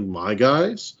not killing my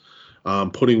guys,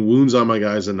 putting wounds on my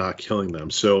guys and not killing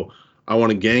them. So I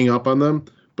want to gang up on them,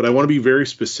 but I want to be very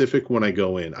specific when I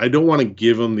go in. I don't want to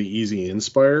give them the easy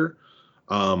inspire,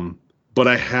 but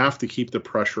I have to keep the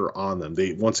pressure on them.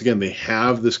 They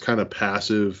have this kind of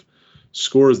passive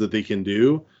scores that they can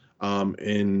do,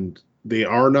 and they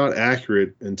are not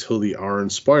accurate until they are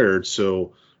inspired.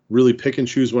 So really pick and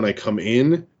choose when I come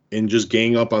in and just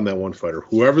gang up on that one fighter,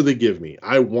 whoever they give me.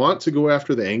 I want to go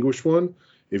after the Anguish one.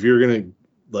 If you're going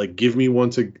to give me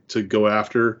one to go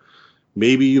after,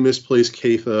 maybe you misplace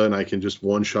Katha and I can just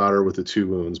one-shot her with the 2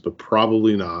 wounds, but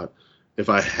probably not. If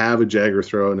I have a Jagger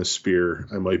Throw and a Spear,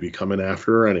 I might be coming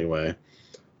after her anyway.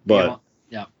 But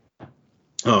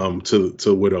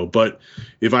to Widow. But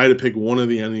if I had to pick one of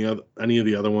any of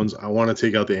the other ones, I want to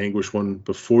take out the Anguish one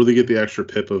before they get the extra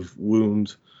pip of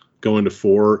wound going to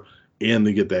 4, and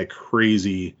they get that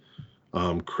crazy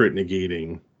crit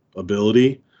negating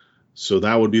ability. So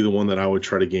that would be the one that I would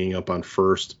try to gang up on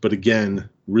first. But again,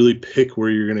 really pick where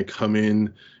you're going to come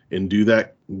in and do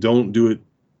that. Don't do it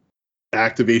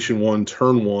activation 1,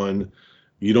 turn 1.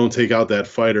 You don't take out that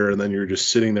fighter, and then you're just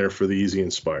sitting there for the easy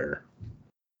inspire.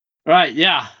 Right.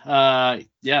 Yeah.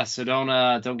 So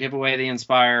don't give away the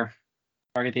inspire.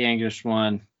 Target the Anguish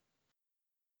one.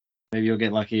 Maybe you'll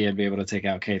get lucky and be able to take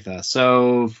out Katha.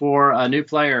 So for a new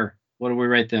player, what do we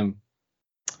rate them?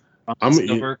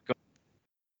 Silver,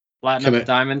 platinum,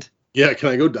 diamond? Yeah, can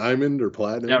I go diamond or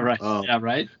platinum? Yeah, right. Yeah,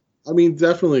 right. I mean,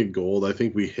 definitely gold. I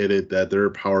think we hit it that their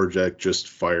power deck just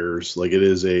fires. Like it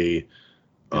is it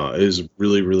is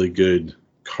really, really good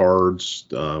cards,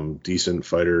 decent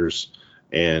fighters.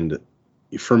 And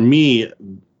for me,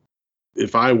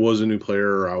 if I was a new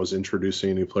player or I was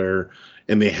introducing a new player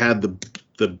and they had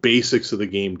the basics of the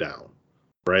game down,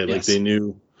 right? Like they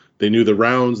knew the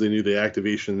rounds, they knew the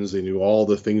activations, they knew all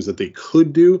the things that they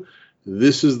could do.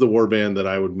 This is the warband that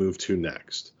I would move to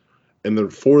next.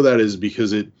 And for that is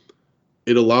because it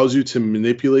allows you to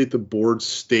manipulate the board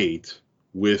state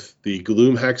with the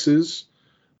gloom hexes,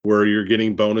 where you're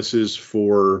getting bonuses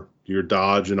for your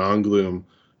dodge and on gloom.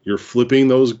 You're flipping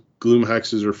those gloom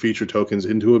hexes or feature tokens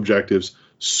into objectives,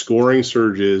 scoring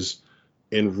surges,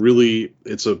 and really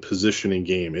it's a positioning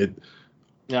game.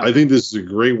 I think this is a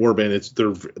great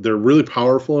warband. They're really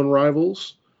powerful in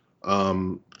Rivals,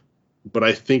 but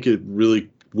I think it really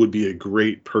would be a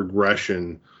great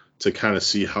progression to kind of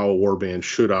see how a warband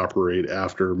should operate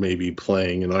after maybe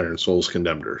playing in Iron Souls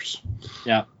Condemners.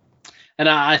 Yeah. And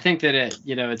I think that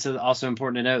it's also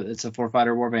important to note it's a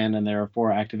 4-fighter warband and there are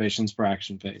 4 activations per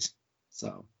action phase.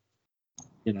 So,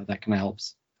 that kind of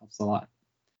helps a lot.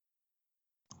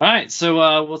 All right,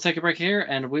 so we'll take a break here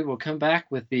and we will come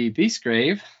back with the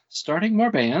Beastgrave starting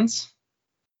warbands,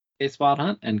 Skaith's Wild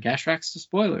Hunt, and Gashrax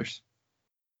Despoilers.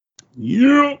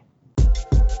 Yeah.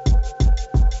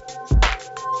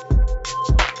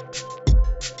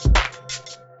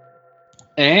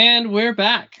 And we're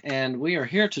back, and we are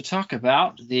here to talk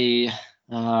about the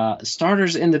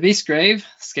starters in the Beastgrave,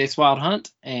 Skaith's Wild Hunt,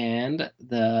 and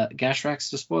the Gashrax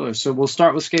Despoilers. So we'll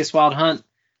start with Skaith's Wild Hunt,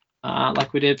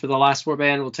 like we did for the last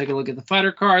warband. We'll take a look at the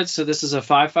fighter cards. So this is a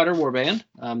 5-fighter warband.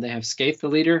 They have Skaith, the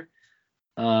leader.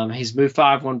 He's move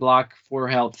 5, 1 block, 4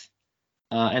 health.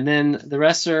 And then the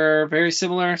rest are very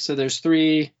similar. So there's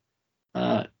 3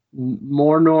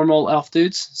 more normal elf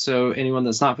dudes. So anyone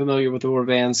that's not familiar with the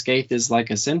warband, Skaith is like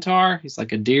a centaur. He's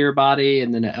like a deer body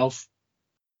and then an elf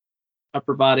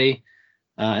upper body.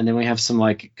 And then we have some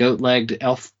like goat-legged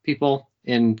elf people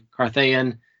in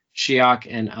Carthaeon, Shiok,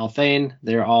 and Althane.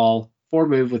 They're all 4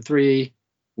 move with 3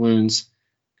 wounds.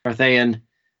 Carthaeon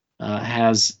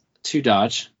has 2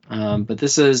 dodge. But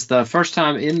this is the first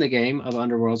time in the game of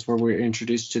Underworlds where we're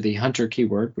introduced to the Hunter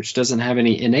keyword, which doesn't have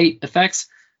any innate effects,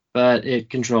 but it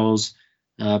controls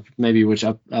maybe which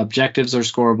objectives are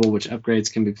scoreable, which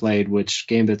upgrades can be played, which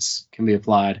gambits can be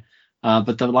applied.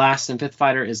 But the last and 5th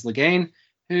fighter is Legane,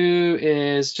 who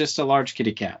is just a large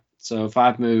kitty cat. So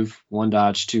 5 move, 1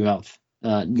 dodge, 2 health.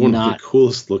 One of the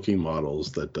coolest looking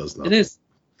models that does nothing. It is.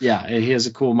 Yeah, he has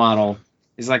a cool model.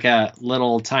 He's like a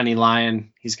little tiny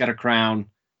lion. He's got a crown,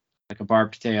 like a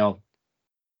barbed tail.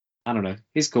 I don't know.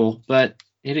 He's cool, but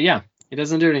he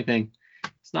doesn't do anything.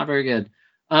 It's not very good.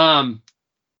 Skaith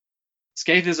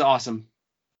is awesome.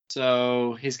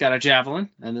 So he's got a javelin,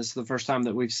 and this is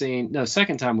the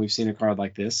second time we've seen a card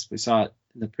like this. We saw it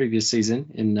in the previous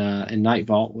season in Night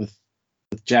Vault with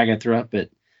Jagged Thrupp. But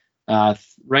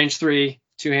range 3,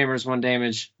 2 hammers, 1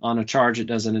 damage. On a charge, it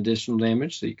does an additional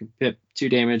damage, so you can pip 2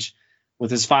 damage.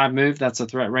 With his 5 move, that's a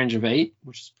threat range of 8,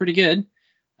 which is pretty good.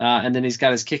 And then he's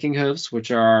got his kicking hooves,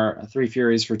 which are 3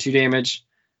 furies for 2 damage.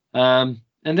 And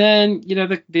then,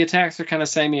 the attacks are kind of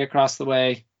samey across the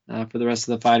way for the rest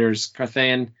of the fighters.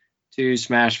 Carthaeon, 2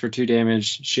 smash for 2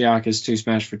 damage. Shiok is 2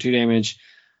 smash for 2 damage.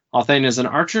 Althane is an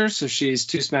archer, so she's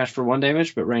 2 smash for 1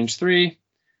 damage, but range 3.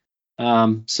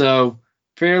 So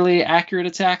fairly accurate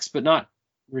attacks, but not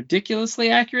ridiculously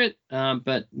accurate,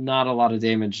 but not a lot of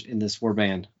damage in this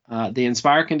warband. The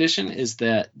Inspire condition is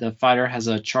that the fighter has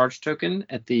a charge token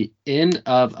at the end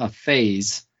of a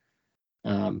phase.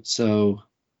 So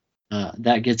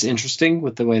that gets interesting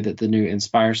with the way that the new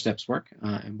Inspire steps work,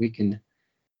 and we can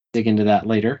dig into that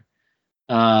later.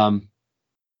 We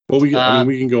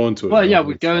can go into it. Well, yeah,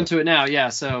 we go into it now. Yeah,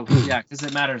 so yeah, because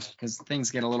it matters, because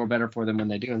things get a little better for them when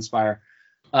they do Inspire.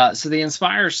 So the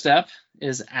Inspire step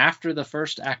is after the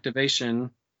first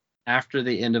activation, after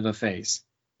the end of a phase.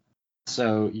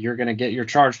 So you're going to get your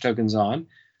charge tokens on,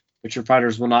 but your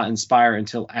fighters will not Inspire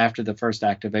until after the first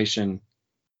activation,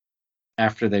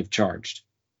 after they've charged.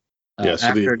 So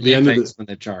after the end phase when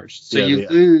they've charged. So you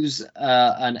lose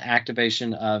an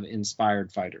activation of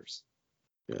Inspired fighters.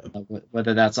 Yeah.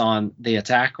 Whether that's on the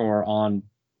attack or on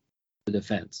the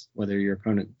defense, whether your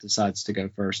opponent decides to go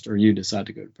first or you decide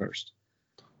to go first.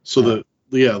 So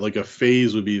like a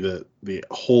phase would be the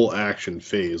whole action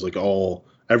phase, like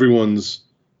everyone's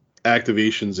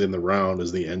activations in the round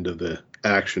is the end of the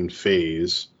action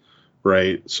phase,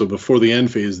 right? So before the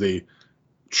end phase, they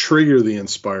trigger the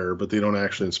Inspire, but they don't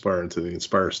actually inspire into the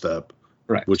Inspire step,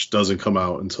 Correct. which doesn't come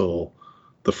out until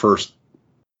the first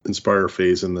Inspire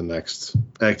phase in the next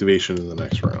activation in the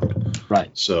next round. Right.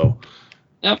 So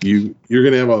yep. you're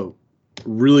going to have a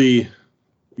really,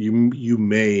 you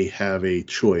may have a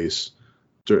choice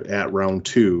at round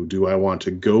 2. Do I want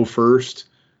to go first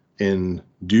and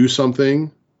do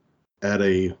something at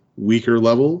a weaker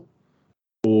level,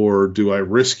 or do I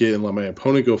risk it and let my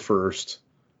opponent go first,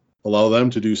 allow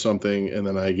them to do something, and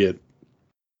then I get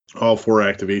all 4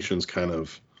 activations kind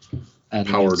of at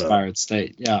an powered inspired up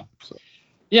state?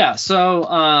 Yeah.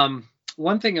 So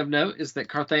one thing of note is that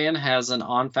Carthaeon has an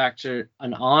on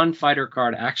fighter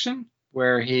card action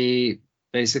where he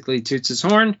basically toots his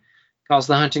horn, calls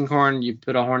the hunting horn. You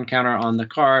put a horn counter on the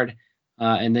card,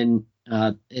 and then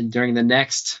during the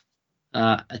next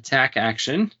attack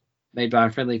action made by a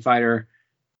friendly fighter,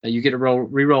 you get to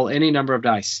re-roll any number of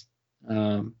dice.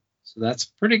 So that's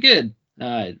pretty good.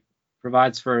 It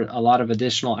provides for a lot of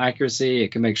additional accuracy.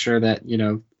 It can make sure that,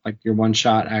 like your one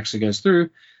shot actually goes through,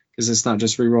 because it's not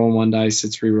just re-roll 1 dice,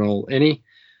 it's re-roll any.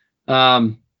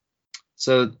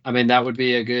 So, I mean, that would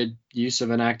be a good use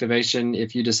of an activation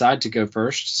if you decide to go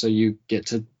first. So you get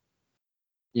to,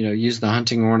 use the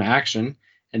hunting horn action,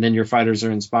 and then your fighters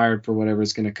are inspired for whatever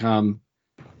is going to come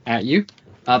at you.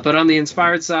 But on the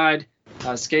inspired side,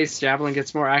 Skaith's Javelin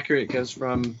gets more accurate. It goes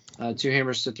from 2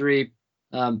 hammers to 3.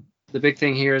 The big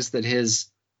thing here is that his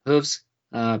hooves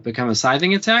become a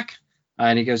scything attack,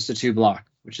 and he goes to 2 block,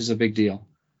 which is a big deal.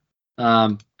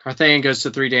 Carthaeon goes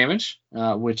to 3 damage,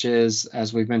 which is,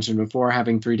 as we've mentioned before,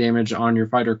 having 3 damage on your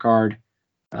fighter card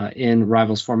in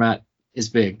Rivals format is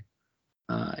big.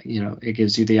 It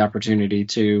gives you the opportunity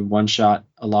to one-shot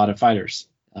a lot of fighters,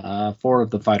 4 of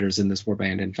the fighters in this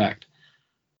warband, in fact.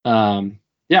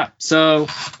 So,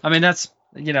 I mean, that's,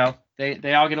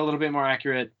 they all get a little bit more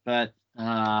accurate, but,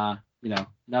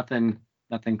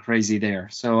 nothing crazy there.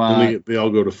 So they all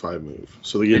go to 5 move.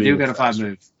 So they do go to 5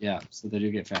 move. Yeah, so they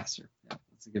do get faster. Yeah,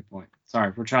 that's a good point.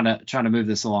 Sorry, we're trying to move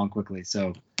this along quickly,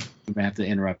 so we may have to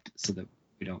interrupt so that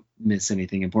we don't miss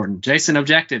anything important. Jason,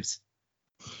 objectives.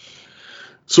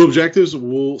 So objectives,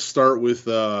 we'll start with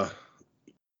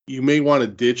you may want to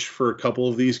ditch for a couple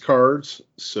of these cards.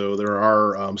 So there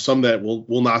are some that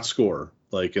will not score,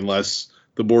 like unless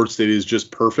the board state is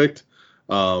just perfect.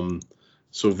 So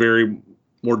very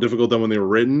more difficult than when they were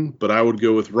written. But I would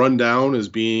go with Rundown as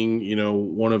being,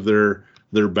 one of their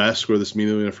best, where this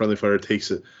immediately a friendly fighter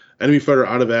takes an enemy fighter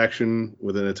out of action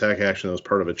with an attack action that was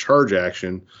part of a charge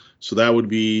action. So that would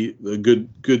be a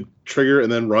good trigger, and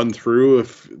then Run Through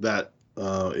if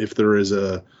there is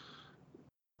a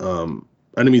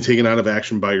enemy taken out of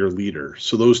action by your leader.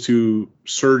 So those 2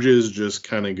 surges just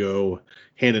kind of go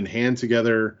hand in hand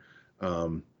together,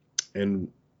 and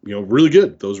really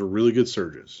good. Those are really good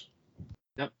surges.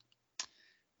 Yep.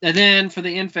 And then for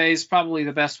the end phase, probably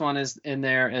the best one is in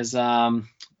there is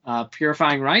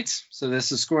Purifying Rites. So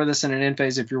this is score this in an end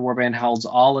phase if your warband holds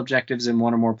all objectives in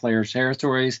 1 or more players'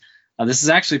 territories. This is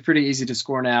actually pretty easy to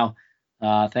score now,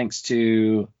 thanks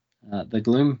to the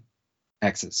Gloom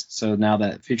hexes. So now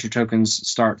that feature tokens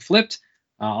start flipped,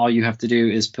 all you have to do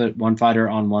is put 1 fighter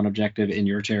on 1 objective in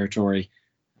your territory,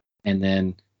 and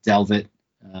then delve it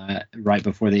right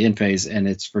before the end phase, and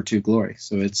it's for 2 glory.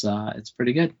 So it's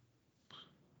pretty good.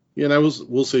 Yeah, and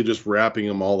we'll say, just wrapping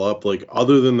them all up, like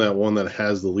other than that one that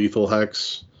has the lethal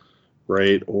hex,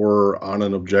 right, or on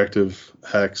an objective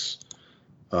hex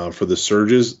for the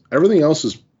surges, everything else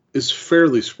is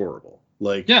fairly scoreable.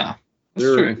 Like, yeah,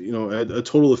 they're at a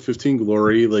total of 15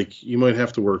 glory. Like, you might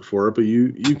have to work for it, but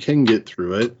you can get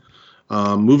through it.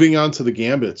 Moving on to the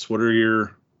gambits, what are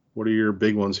your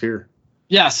big ones here?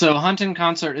 Yeah, so Hunt in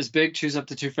Concert is big. Choose up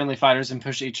to 2 friendly fighters and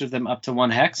push each of them up to 1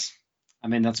 hex. I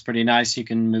mean, that's pretty nice. You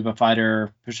can move a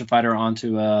fighter, push a fighter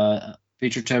onto a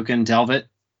feature token, delve it,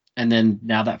 and then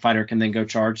now that fighter can then go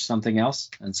charge something else.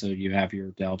 And so you have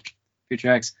your delved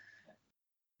feature hex.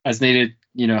 As needed,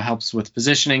 helps with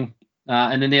positioning.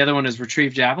 And then the other one is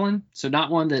Retrieve Javelin. So not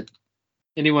one that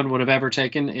anyone would have ever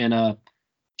taken in a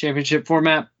championship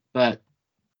format, but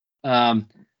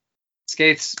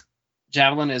Skaith's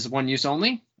Javelin is 1 use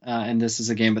only, and this is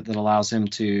a gambit that allows him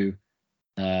to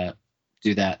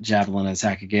do that Javelin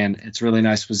attack again. It's really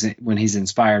nice when he's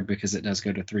inspired, because it does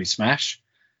go to 3 smash.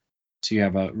 So you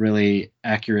have a really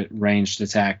accurate ranged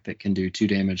attack that can do 2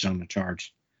 damage on the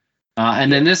charge.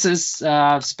 And then this is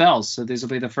spells. So these will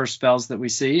be the first spells that we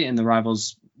see in the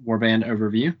Rivals Warband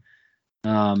overview.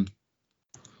 And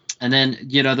then,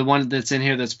 the one that's in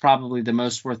here that's probably the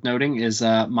most worth noting is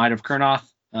Might of Kurnoth.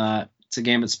 It's a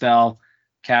gambit spell,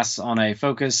 casts on a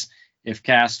focus. If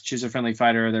cast, choose a friendly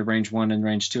fighter. Their range 1 and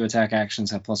range 2 attack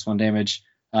actions have +1 damage.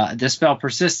 This spell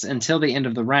persists until the end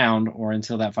of the round or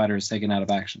until that fighter is taken out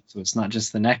of action. So it's not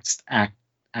just the next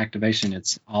activation,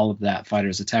 it's all of that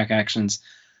fighter's attack actions.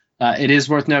 It is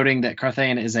worth noting that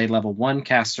Carthaean is a level 1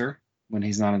 caster when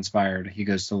he's not inspired. He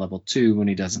goes to level 2 when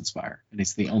he does inspire, and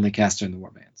he's the only caster in the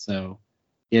warband. So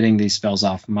getting these spells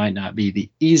off might not be the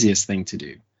easiest thing to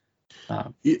do.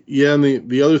 Yeah, and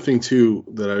the other thing, too,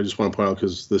 that I just want to point out,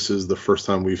 because this is the first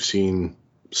time we've seen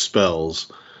spells,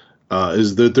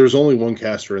 is that there's only one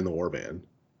caster in the warband,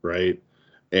 right?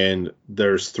 And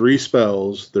there's 3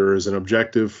 spells. There is an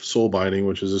objective soul binding,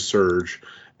 which is a surge,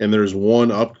 and there's one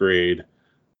upgrade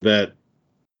that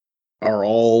are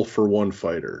all for one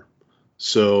fighter.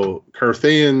 So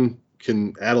Carthaean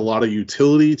can add a lot of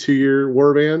utility to your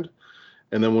warband,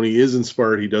 and then when he is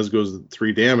inspired, he does go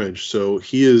 3 damage. So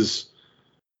he is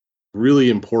really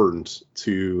important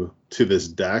to this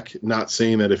deck. Not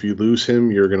saying that if you lose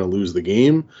him, you're going to lose the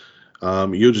game.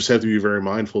 You'll just have to be very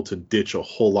mindful to ditch a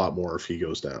whole lot more if he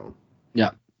goes down.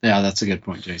 Yeah, that's a good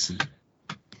point, Jason.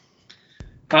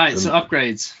 All right, so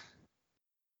upgrades.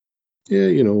 Yeah,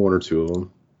 1 or 2 of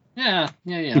them. Yeah.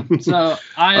 So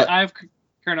I've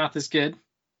Kurnoth is good.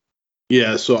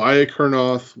 Yeah, so Aya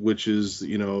Kurnoth, which is,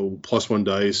 +1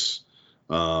 dice.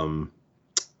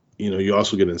 You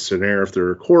also get Incineroar if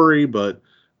they're a quarry, but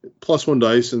 +1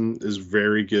 dice and is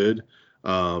very good.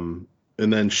 And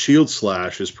then Shield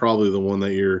Slash is probably the one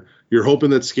that you're hoping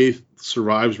that Skaith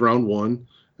survives round 1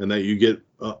 and that you get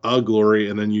a glory,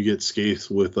 and then you get Skaith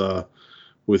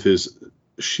with his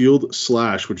Shield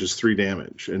Slash, which is 3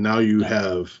 damage. And now you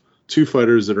have 2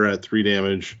 fighters that are at 3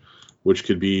 damage, which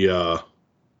could be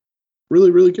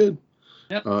really, really good.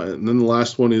 Yep. And then the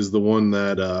last one is the one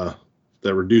that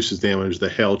reduces damage, the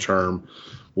Hail Charm,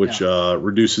 which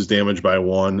reduces damage by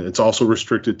 1. It's also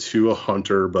restricted to a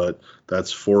hunter, but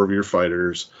that's 4 of your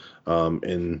fighters.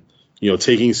 And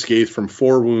taking Skaith from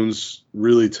 4 wounds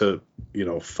really to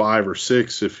 5 or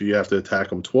 6 if you have to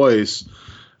attack him twice.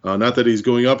 Not that he's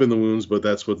going up in the wounds, but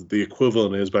that's what the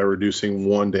equivalent is by reducing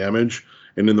 1 damage.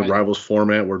 And in the Rivals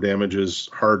format, where damage is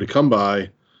hard to come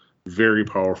by, very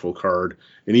powerful card.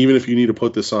 And even if you need to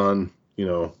put this on,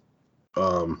 what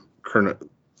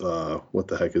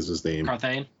the heck is his name?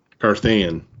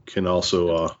 Carthaean can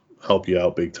also help you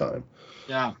out big time.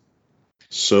 Yeah.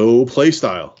 So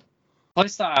playstyle.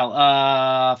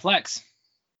 Flex.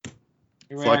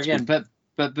 Here we are again, but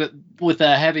with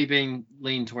a heavy being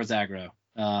lean towards aggro.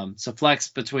 So flex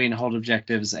between hold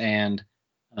objectives and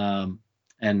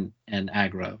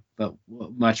aggro, but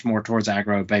much more towards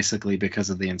aggro, basically because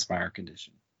of the inspire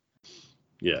condition.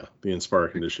 Yeah, the inspire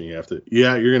condition you're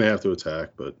going to have to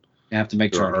attack, but you have to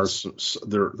make charges.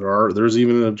 There's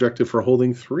even an objective for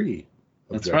holding 3.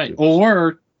 That's right.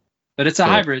 But it's a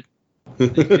hybrid. You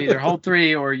can either hold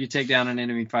 3 or you take down an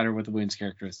enemy fighter with a wounds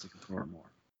characteristic of 4 or more.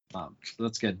 So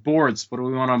that's good. Boards. What do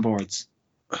we want on boards?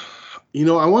 I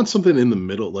want something in the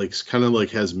middle, kind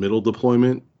of has middle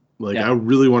deployment. I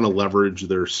really want to leverage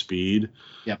their speed.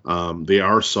 Yep. They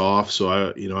are soft, so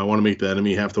I want to make the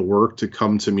enemy have to work to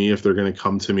come to me if they're going to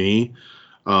come to me.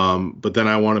 But then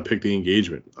I want to pick the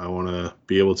engagement. I want to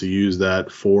be able to use that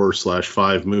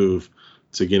 4/5 move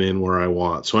to get in where I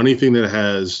want. So anything that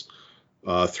has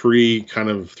 3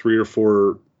 or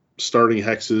 4 starting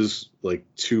hexes,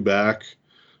 2 back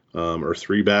or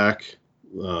 3 back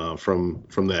from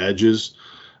the edges,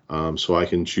 so I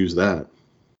can choose that.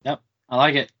 Yep, I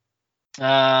like it.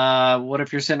 What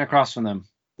if you're sitting across from them?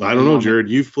 I don't know, Jared.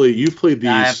 You've played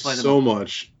these so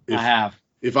much. I have.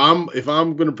 If I'm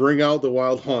going to bring out the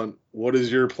Wild Hunt, what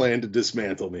is your plan to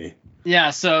dismantle me? Yeah,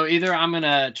 so either I'm going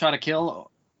to try to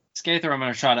kill Skaith or I'm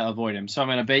going to try to avoid him. So I'm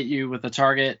going to bait you with a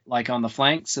target on the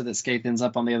flank so that Skaith ends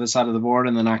up on the other side of the board,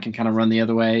 and then I can kind of run the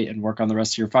other way and work on the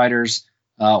rest of your fighters.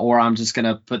 Or I'm just going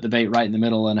to put the bait right in the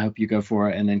middle and hope you go for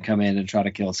it and then come in and try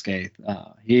to kill Skaith.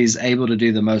 He's able to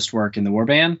do the most work in the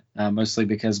warband, mostly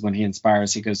because when he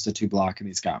inspires, he goes to 2 block and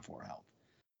he's got 4 health.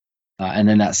 And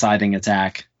then that siding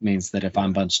attack means that if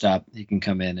I'm bunched up, he can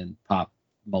come in and pop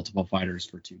multiple fighters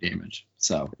for 2 damage.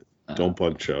 So don't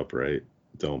bunch up, right?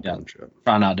 Don't bunch up.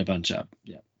 Try not to bunch up.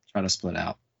 Yeah, try to split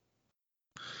out.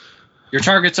 Your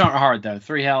targets aren't hard, though.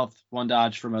 3 health, 1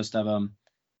 dodge for most of them.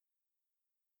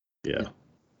 Yeah.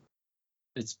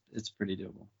 It's pretty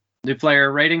doable. New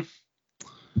player rating?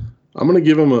 I'm gonna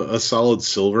give him a solid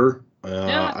silver.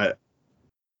 They're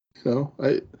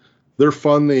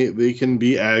fun. They can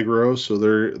be aggro, so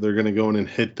they're gonna go in and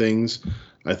hit things.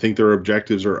 I think their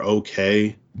objectives are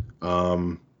okay.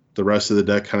 The rest of the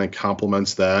deck kind of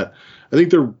complements that. I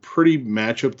think they're pretty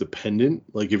matchup dependent.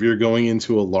 If you're going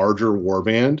into a larger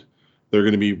warband they're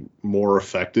going to be more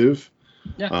effective.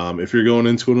 Yeah. If you're going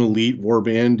into an elite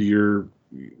warband, you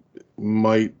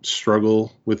might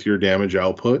struggle with your damage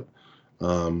output.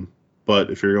 But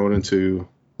if you're going into,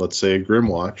 let's say, a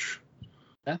Grimwatch,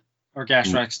 or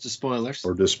Gashrack's Despoilers,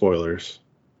 or Despoilers,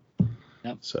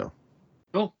 yep. So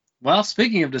cool. Well,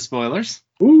 speaking of Despoilers,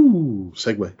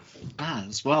 segue.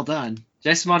 That's well done,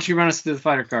 Jason. Why don't you run us through the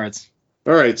fighter cards?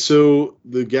 All right, so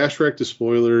the Gashrack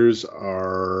Despoilers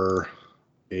are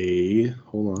a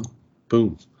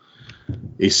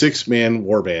 6-man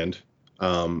warband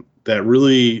that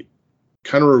really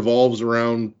kind of revolves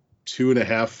around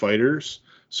 2.5 fighters.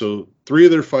 So 3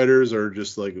 of their fighters are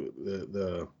just like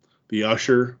the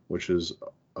Usher, which is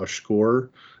Ushkor,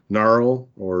 Gnarl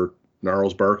or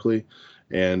Gnarls Barkley,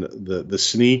 and the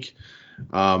Sneak.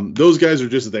 Those guys are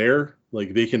just there.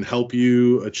 Like, they can help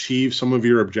you achieve some of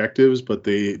your objectives, but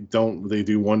they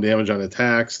do 1 damage on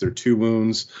attacks. They're 2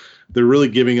 wounds. They're really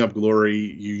giving up glory.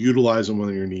 You utilize them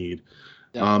when you need.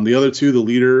 Yeah. The other 2, the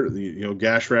leader,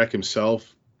 Gashrack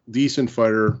himself, decent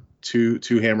fighter, 2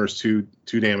 hammers, 2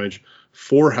 damage,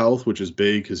 4 health, which is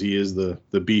big because he is the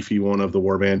beefy one of the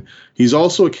warband. He's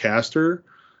also a caster,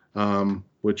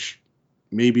 which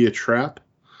may be a trap.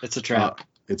 It's a trap.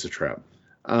 It's a trap.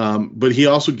 But he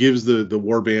also gives the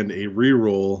warband a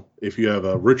reroll if you have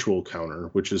a ritual counter,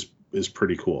 which is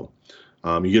pretty cool.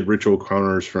 You get ritual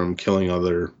counters from killing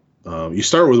other. You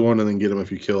start with 1 and then get them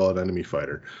if you kill an enemy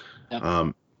fighter.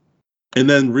 Yep. And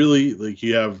then really, like,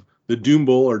 you have the Doom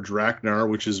Bull or Draknar,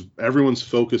 which is everyone's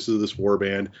focus of this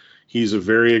warband. He's a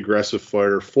very aggressive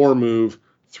fighter, 4 move,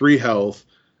 3 health,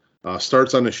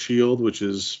 starts on a shield, which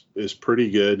is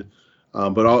pretty good.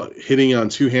 But hitting on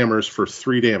 2 hammers for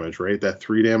 3 damage, right? That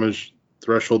 3 damage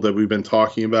threshold that we've been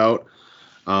talking about.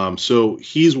 So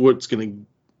he's what's going to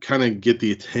kind of get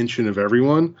the attention of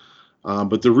everyone.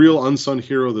 But the real unsung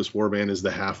hero of this warband is the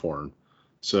Halfhorn.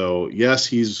 So yes,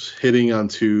 he's hitting on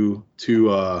 2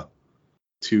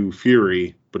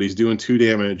 Fury, but he's doing 2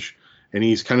 damage, and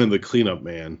he's kind of the cleanup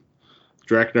man.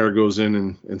 Draknar goes in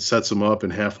and sets him up,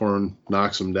 and Halfhorn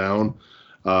knocks him down.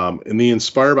 And they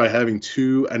inspire by having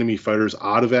 2 enemy fighters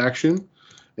out of action.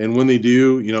 And when they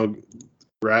do,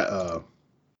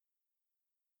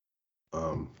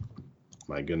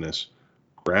 my goodness,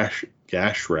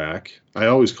 Gashrack. I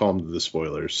always call him the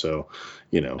Despoilers. So,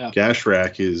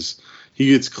 Gashrack he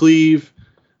gets cleave,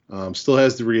 still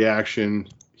has the reaction.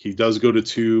 He does go to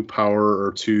 2 power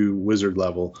or 2 wizard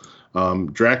level.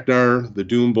 Draknar, the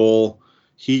Doom Bull,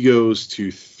 he goes to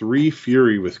 3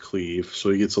 Fury with cleave, so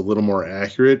he gets a little more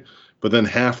accurate. But then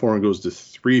Halfhorn goes to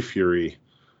 3 Fury,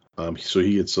 so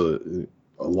he gets a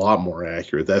lot more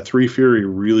accurate. That 3 Fury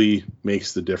really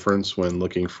makes the difference when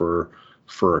looking for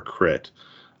a crit.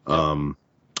 So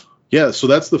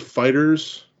that's the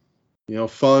fighters.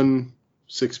 Fun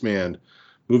 6-man.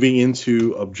 Moving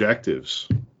into objectives,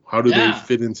 how do they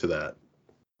fit into that?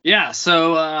 Yeah,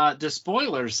 so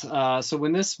Despoilers. So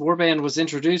when this warband was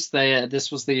introduced,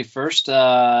 this was the first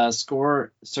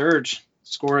score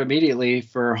immediately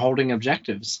for holding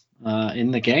objectives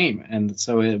in the game, and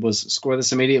so it was score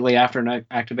this immediately after an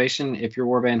activation if your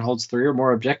warband holds 3 or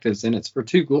more objectives, and it's for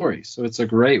 2 glory. So it's a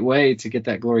great way to get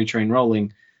that glory train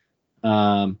rolling.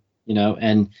 And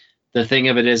the thing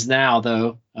of it is now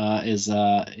though is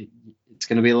it's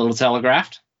going to be a little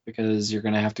telegraphed because you're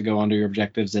going to have to go onto your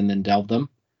objectives and then delve them.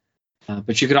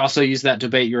 But you could also use that to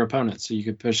bait your opponent. So you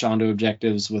could push onto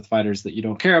objectives with fighters that you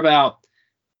don't care about,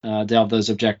 delve those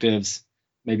objectives,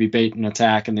 maybe bait an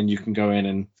attack, and then you can go in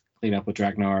and clean up with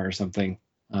Draknar or something.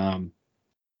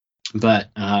 But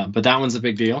that one's a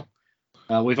big deal.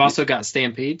 We've also got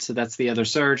Stampede, so that's the other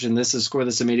surge, and this is score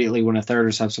this immediately when a 3rd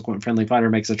or subsequent friendly fighter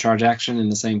makes a charge action in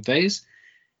the same phase.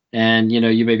 And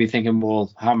you may be thinking,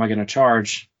 well, how am I going to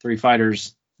charge 3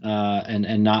 fighters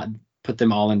and not put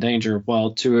them all in danger?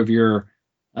 Well, 2 of your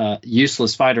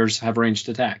useless fighters have ranged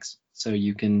attacks, so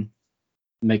you can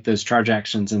make those charge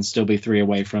actions and still be 3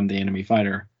 away from the enemy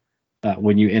fighter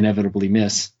when you inevitably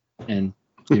miss and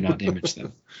do not damage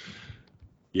them.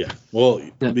 Yeah, well,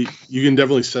 you can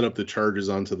definitely set up the charges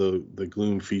onto the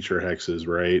Gloom feature hexes,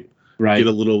 right? Right. Get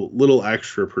a little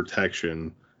extra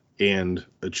protection and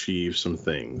achieve some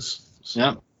things. So. Yeah.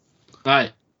 All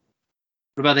right.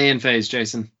 What about the end phase,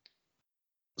 Jason?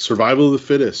 Survival of the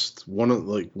Fittest. One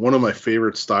of my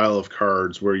favorite style of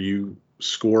cards where you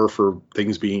score for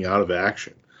things being out of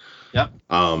action. Yep.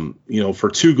 For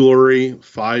 2 glory,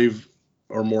 5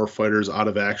 or more fighters out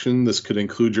of action. This could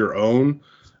include your own.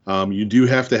 You do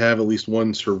have to have at least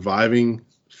 1 surviving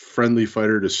friendly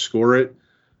fighter to score it.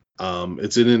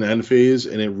 It's in an end phase,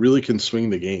 and it really can swing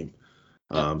the game.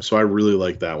 So I really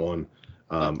like that one.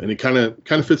 And it kind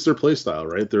of fits their play style,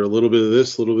 right? They're a little bit of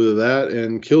this, a little bit of that,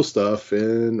 and kill stuff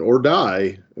or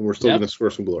die, and we're still going to score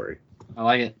some glory. I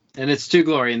like it. And it's 2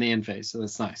 glory in the end phase, so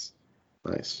that's nice.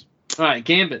 Nice. All right,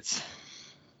 gambits.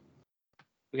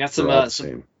 We got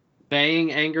some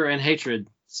Baying, Anger, and Hatred.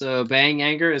 So Baying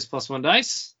Anger is +1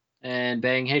 dice, and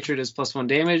Baying Hatred is +1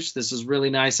 damage. This is really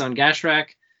nice on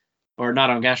Gashrak, or not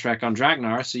on Gashrak, on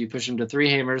Dragnar. So you push him to 3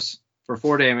 hammers for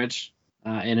 4 damage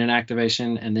in an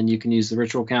activation, and then you can use the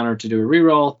ritual counter to do a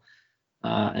reroll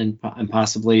and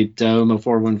possibly dome a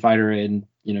 4-wound fighter in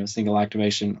single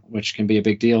activation, which can be a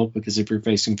big deal because if you're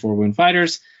facing 4-wound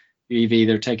fighters, you've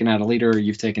either taken out a leader or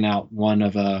you've taken out one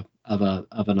of an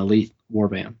elite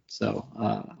warband. So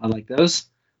I like those.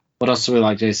 What else do we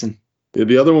like, Jason? Yeah,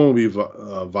 the other one will be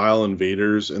Vile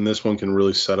Invaders, and this one can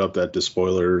really set up that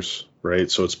Despoilers,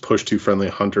 right? So it's push 2 friendly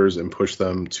hunters and push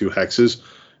them 2 hexes.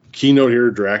 Keynote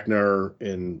here, Draknar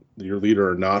and your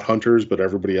leader are not hunters, but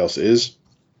everybody else is.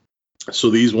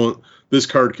 So this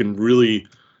card can really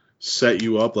set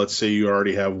you up. Let's say you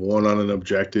already have 1 on an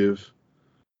objective,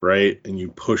 right? And you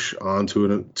push on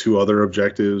to 2 other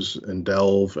objectives and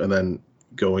delve, and then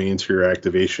going into your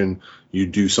activation, you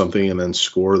do something and then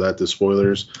score that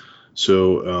Despoilers.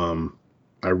 So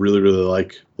I really,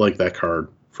 really like that card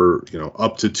for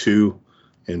up to 2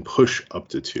 and push up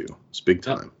to 2. It's big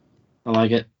time. I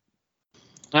like it.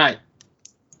 All right,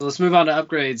 so let's move on to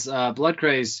upgrades. Blood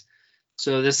Craze.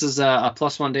 So this is a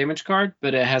 +1 damage card,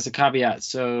 but it has a caveat.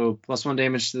 So +1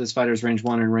 damage to this fighter's range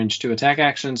 1 and range 2 attack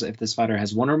actions if this fighter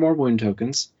has 1 or more wound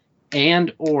tokens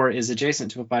and or is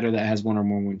adjacent to a fighter that has 1 or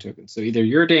more wound tokens. So either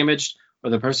you're damaged or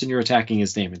the person you're attacking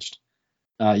is damaged.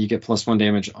 You get +1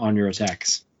 damage on your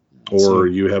attacks. Or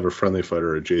you have a friendly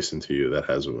fighter adjacent to you that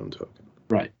has a wound token.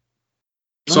 Right.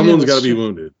 Someone's got to be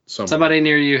wounded. Somebody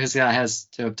near you has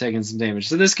to have taken some damage.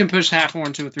 So this can push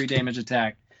Halfhorn to a 3 damage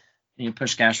attack. And you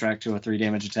push Gashrak to a 3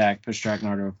 damage attack, push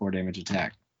Draknar to a 4 damage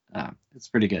attack. It's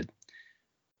pretty good.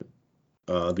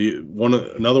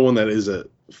 Another one that is a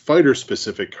fighter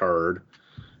specific card,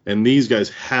 and these guys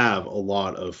have a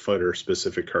lot of fighter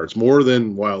specific cards, more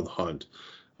than Wild Hunt.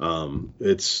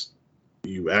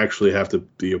 You actually have to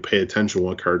pay attention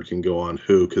what card can go on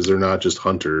who, because they're not just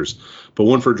hunters. But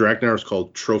one for Draknar is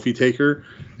called Trophy Taker,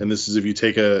 and this is if you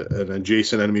take an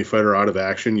adjacent enemy fighter out of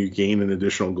action, you gain an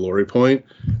additional glory point.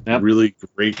 Yep. Really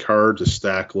great card to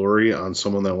stack glory on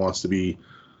someone that wants to be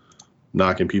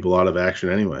knocking people out of action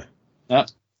anyway. Yep.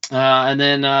 And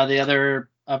then the other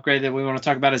upgrade that we want to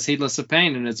talk about is Heedless of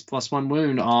Pain, and it's +1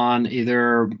 wound on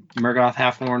either Murgoth,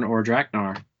 Halfhorn, or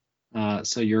Draknar.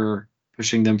 So you're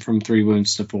pushing them from 3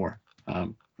 wounds to 4,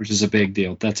 which is a big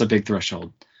deal. That's a big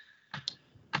threshold.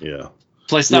 Yeah.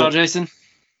 Playstyle, Jason?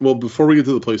 Well, before we get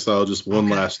to the playstyle, just one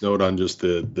last note on just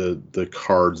the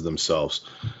cards themselves.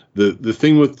 The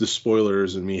thing with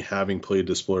Despoilers and me having played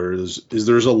Despoilers is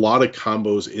there's a lot of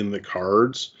combos in the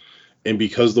cards, and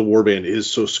because the warband is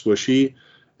so squishy,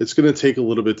 it's going to take a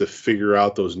little bit to figure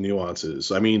out those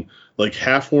nuances. I mean, like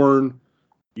Halfhorn,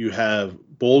 you have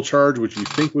Bowl Charge, which you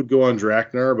think would go on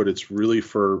Draknar, but it's really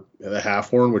for the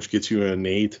Halfhorn, which gets you an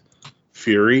innate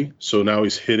Fury. So now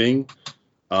he's hitting.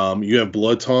 You have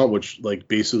Blood Taunt, which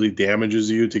basically damages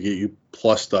you to get you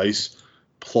plus dice.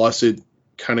 Plus it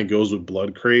kind of goes with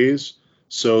Blood Craze.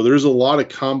 So there's a lot of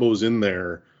combos in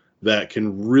there that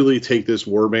can really take this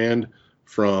warband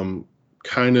from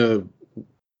kind of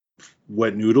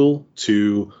wet noodle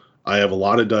to I have a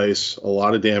lot of dice, a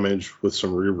lot of damage with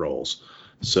some rerolls.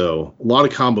 So a lot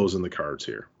of combos in the cards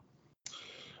here.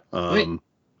 And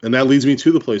that leads me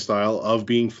to the playstyle of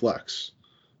being flex.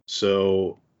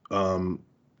 So,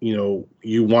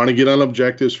 you want to get on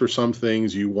objectives for some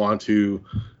things. You want to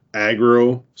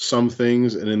aggro some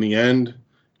things. And in the end,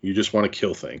 you just want to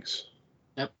kill things.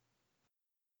 Yep.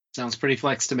 Sounds pretty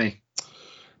flex to me.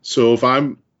 So if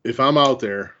I'm out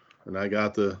there and I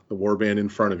got the warband in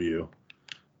front of you,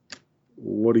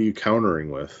 what are you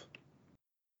countering with?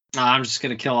 I'm just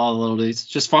going to kill all the little dudes.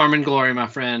 Just farming glory, my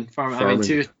friend. I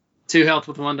mean, two health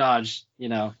with 1 dodge.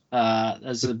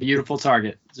 That's a beautiful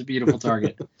target. It's a beautiful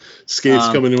target. Skate's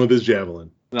coming in with his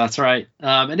javelin. That's right.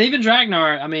 And even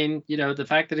Dragnar, I mean, the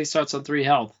fact that he starts on 3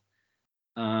 health,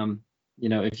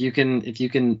 if you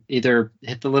can either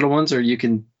hit the little ones or you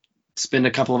can spend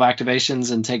a couple of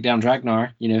activations and take down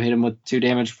Dragnar, hit him with 2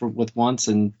 damage with once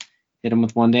and hit him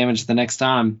with 1 damage the next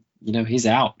time, he's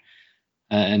out.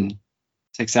 And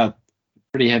takes out a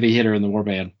pretty heavy hitter in the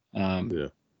warband. Yeah.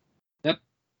 Yep.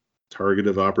 Target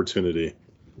of opportunity.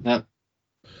 Yep.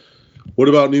 What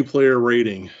about new player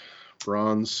rating?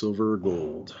 Bronze, silver,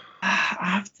 gold.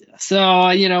 So,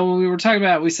 when we were talking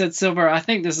about, we said silver. I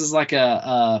think this is like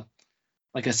a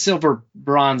like a silver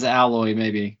bronze alloy,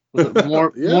 maybe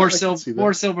more Yeah, more I can see that.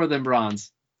 more silver than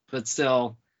bronze, but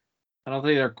still, I don't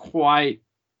think they're quite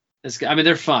as good. I mean,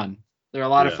 they're fun. They're a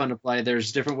lot of Yeah. fun to play.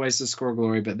 There's different ways to score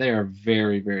glory, but they are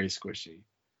very, very squishy.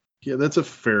 Yeah, that's a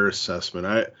fair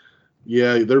assessment.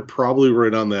 They're probably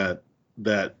right on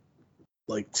that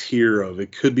like tier of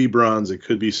it could be bronze, it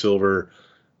could be silver,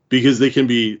 because they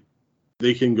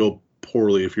can go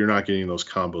poorly if you're not getting those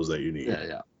combos that you need.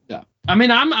 Yeah. I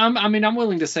mean, I'm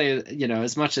willing to say,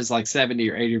 as much as like 70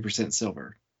 or 80%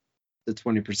 silver, to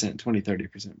 20%,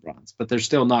 30% bronze, but they're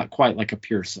still not quite like a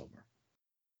pure silver.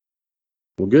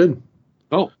 Well, good.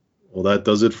 Oh, well, that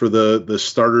does it for the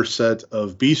starter set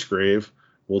of Beastgrave.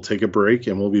 We'll take a break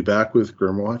and we'll be back with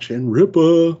Grimwatch and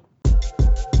Rippa.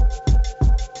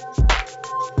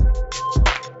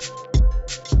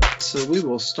 So we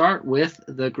will start with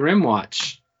the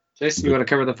Grimwatch. Jason, you want to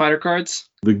cover the fighter cards?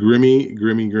 The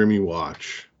Grimmy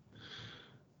Watch.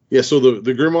 Yeah, so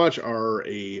the Grimwatch are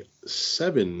a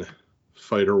 7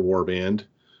 fighter warband,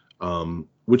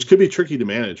 which could be tricky to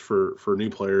manage for new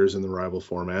players in the rival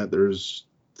format. There's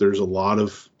a lot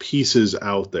of pieces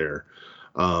out there.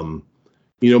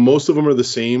 Most of them are the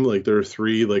same. Like there are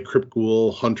 3 like Crypt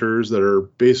Ghoul hunters that are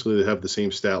basically they have the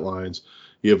same stat lines.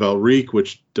 You have Elric,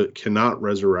 which cannot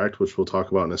resurrect, which we'll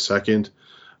talk about in a second.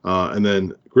 And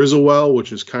then Grizzlewell,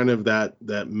 which is kind of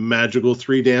that magical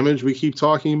 3 damage we keep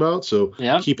talking about. So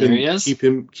keep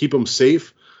him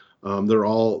safe. They're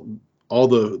all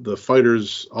the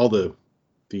fighters, all the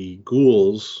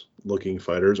ghouls looking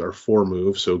fighters are 4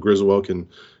 moves. So Grizzlewell can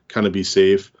kind of be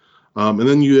safe. And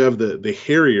then you have the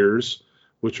Harriers,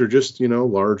 which are just,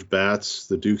 large bats,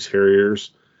 the Duke's Harriers.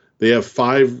 They have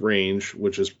 5 range,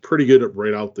 which is pretty good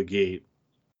right out the gate.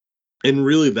 And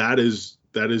really that is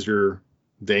your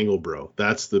dangle bro.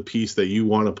 That's the piece that you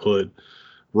want to put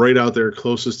right out there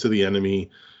closest to the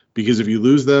enemy, because if you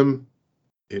lose them,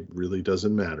 it really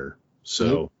doesn't matter.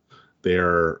 So they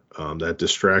are that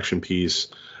distraction piece.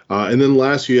 And then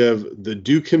last you have the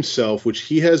Duke himself, which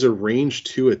he has a range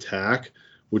 2 attack,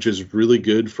 which is really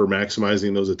good for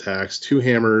maximizing those attacks. 2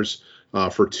 hammers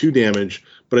for 2 damage.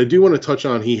 But I do want to touch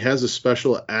on he has a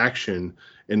special action,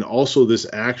 and also this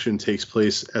action takes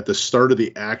place at the start of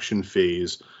the action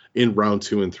phase in round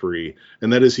 2 and 3.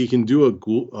 And that is he can do a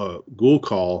ghoul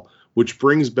call, which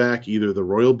brings back either the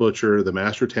Royal Butcher, the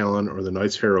Master Talon, or the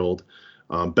Knight's Herald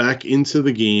back into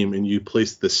the game, and you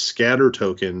place the scatter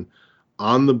token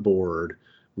on the board,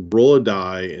 roll a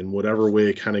die, and whatever way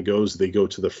it kind of goes, they go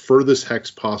to the furthest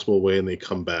hex possible way and they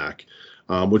come back,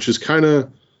 which is kind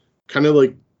of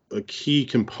like a key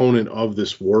component of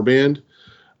this warband.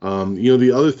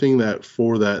 The other thing that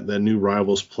for that new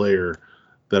Rivals player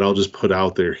that I'll just put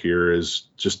out there here is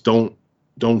just don't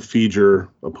feed your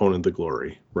opponent the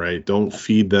glory, right? Don't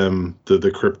feed them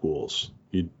the Crypt Ghouls.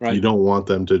 You don't want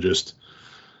them to just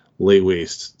lay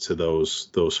waste to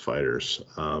those fighters.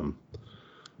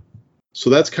 So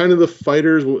that's kind of the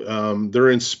fighters. Their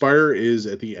Inspire is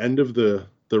at the end of the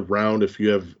round if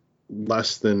you have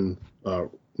less than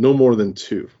no more than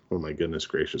 2. Oh my goodness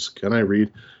gracious. Can I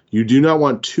read? You do not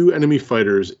want 2 enemy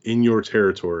fighters in your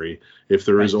territory. If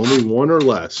there is only 1 or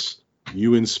less,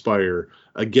 you Inspire.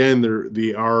 Again,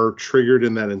 they are triggered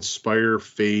in that Inspire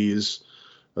phase,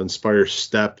 Inspire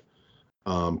step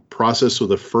process. So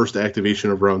the first activation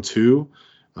of round 2,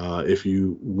 if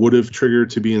you would have triggered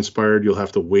to be inspired, you'll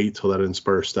have to wait till that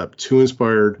Inspire step to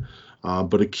inspired.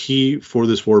 But a key for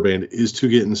this warband is to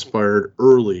get inspired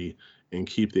early and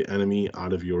keep the enemy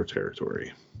out of your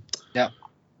territory. Yep.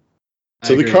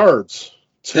 To the cards.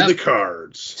 To the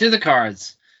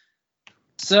cards.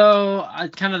 So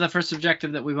kind of the first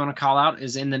objective that we want to call out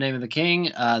is In the Name of the King.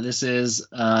 This is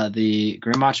the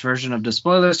Grimwatch version of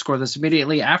Despoiler. Score this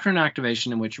immediately after an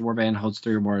activation in which your warband holds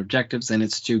 3 or more objectives, and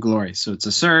it's 2 glory. So it's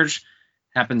a surge.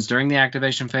 Happens during the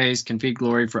activation phase. Can feed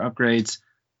glory for upgrades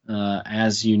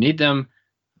as you need them.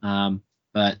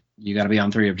 But you got to be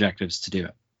on 3 objectives to do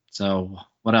it. So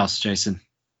what else, Jason?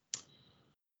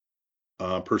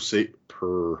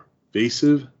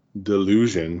 Pervasive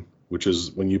Delusion, which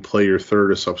is when you play your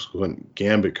 3rd or subsequent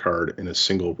Gambit card in a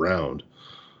single round.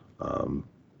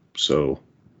 Simple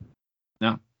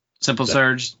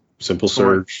surge. Simple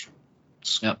surge.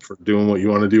 Yep. For doing what you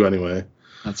want to do anyway.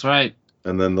 That's right.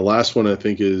 And then the last one I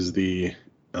think is the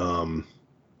oh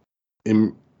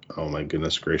my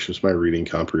goodness gracious, my reading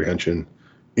comprehension.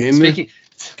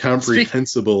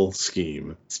 Incomprehensible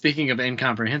scheme. Speaking of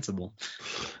incomprehensible.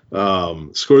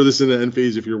 Score this in the end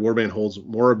phase if your warband holds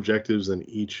more objectives than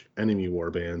each enemy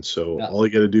warband. So all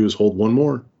you got to do is hold 1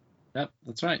 more. Yep,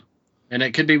 that's right. And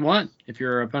it could be 1 if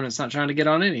your opponent's not trying to get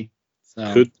on any.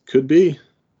 So could be.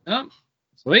 Yep.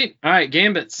 Sweet. All right,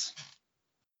 gambits.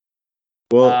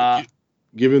 Well,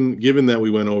 given that we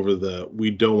went over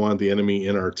we don't want the enemy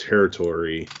in our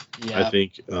territory, I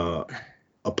think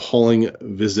appalling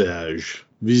visage.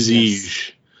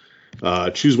 Yes.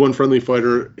 Choose one friendly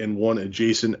fighter and one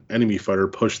adjacent enemy fighter.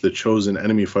 Push the chosen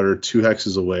enemy fighter 2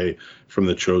 hexes away from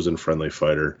the chosen friendly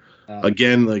fighter.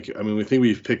 Again, we think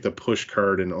we've picked a push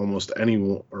card in almost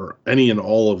any and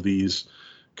all of these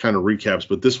kind of recaps,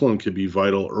 but this one could be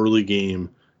vital early game,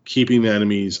 keeping the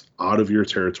enemies out of your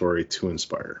territory to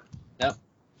inspire. Yep.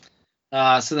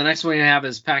 So the next one you have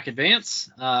is Pack Advance.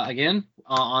 Again,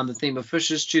 on the theme of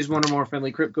pushes, choose one or more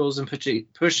friendly crypt ghouls and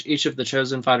push each of the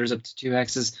chosen fighters up to 2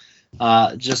 hexes.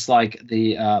 Just like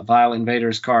the Vile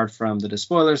Invaders card from the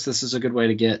Despoilers, this is a good way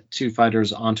to get 2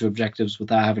 fighters onto objectives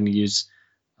without having to use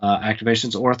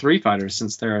activations, or 3 fighters,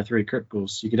 since there are 3 crypt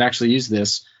ghouls. You could actually use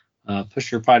this,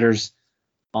 push your fighters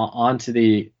onto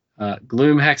the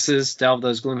gloom hexes, delve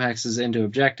those gloom hexes into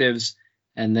objectives,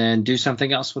 and then do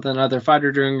something else with another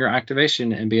fighter during your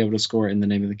activation and be able to score in the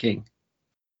name of the king.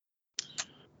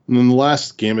 And then the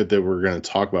last gambit that we're going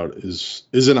to talk about is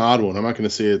an odd one. I'm not going to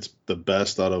say it's the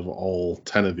best out of all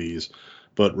 10 of these,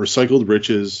 but Recycled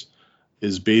Riches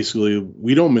is basically,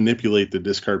 we don't manipulate the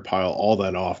discard pile all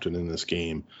that often in this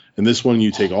game. In this one,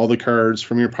 you take all the cards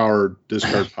from your power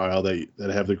discard pile that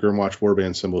have the Grimwatch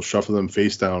Warband symbol, shuffle them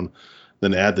face down,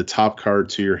 then add the top card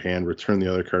to your hand, return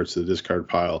the other cards to the discard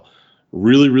pile.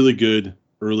 Really, really good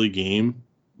early game,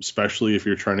 especially if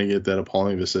you're trying to get that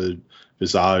Appalling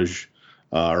Visage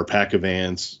or Pack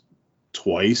Advance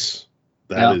twice.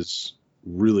 That is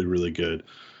really, really good.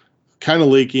 Kind of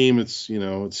late game, it's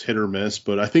hit or miss,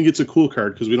 but I think it's a cool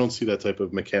card because we don't see that type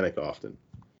of mechanic often.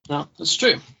 No, that's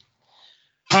true.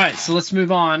 All right, so let's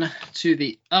move on to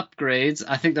the upgrades.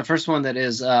 I think the first one that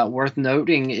is worth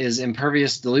noting is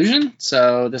Impervious Delusion.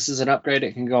 So this is an upgrade.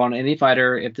 It can go on any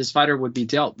fighter. If this fighter would be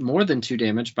dealt more than 2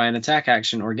 damage by an attack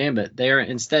action or gambit, they are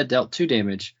instead dealt 2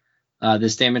 damage.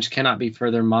 This damage cannot be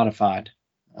further modified.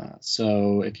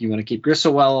 So if you want to keep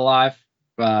Gristlewell alive,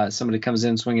 somebody comes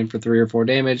in swinging for 3 or 4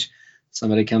 damage.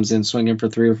 Somebody comes in swinging for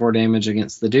 3 or 4 damage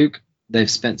against the Duke.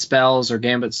 They've spent spells or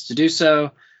gambits to do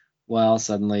so. Well,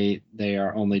 suddenly they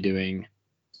are only doing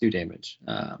 2 damage.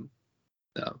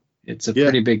 So it's a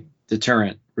pretty big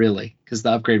deterrent, really, because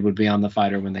the upgrade would be on the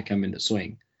fighter when they come into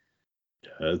swing.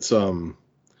 Yeah,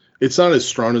 it's not as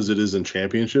strong as it is in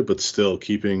Championship, but still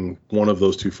keeping one of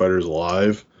those 2 fighters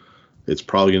alive, it's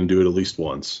probably going to do it at least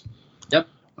once. Yep.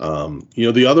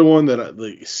 The other one that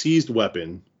the Seized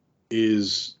Weapon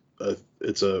is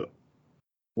it's a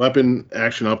weapon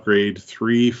action upgrade,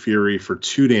 3 Fury for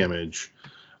 2 damage.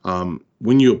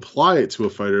 When you apply it to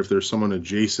a fighter, if there's someone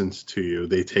adjacent to you,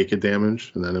 they take a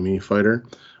damage, an enemy fighter,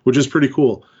 which is pretty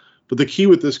cool. But the key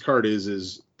with this card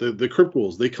is the Crypt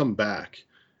Ghouls, they come back.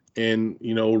 And,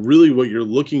 really what you're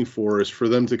looking for is for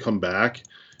them to come back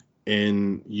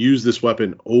and use this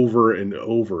weapon over and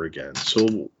over again.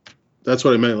 So that's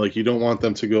what I meant. Like, you don't want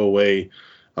them to go away,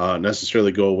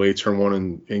 necessarily go away turn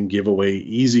 1 and give away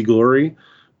easy glory.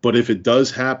 But if it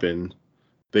does happen,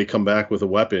 they come back with a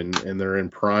weapon and they're in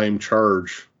prime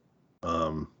charge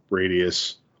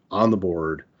radius on the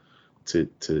board to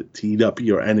eat up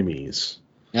your enemies.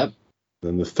 Yep.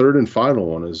 Then the third and final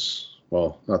one is,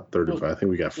 well, not third and final. I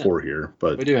think we got 4 here,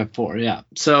 but we do have 4. Yeah.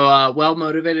 So Well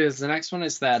Motivated is the next one.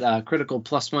 Is that critical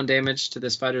 +1 damage to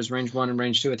this fighter's range 1 and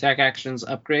range 2 attack actions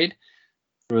upgrade.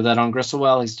 Throw that on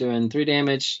Gristlewell. He's doing 3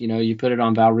 damage. You put it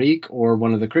on Valrique or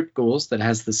one of the Crypt Ghouls that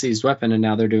has the seized weapon, and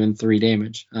now they're doing 3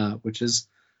 damage, which is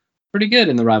pretty good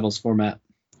in the Rivals format.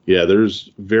 Yeah,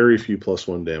 there's very few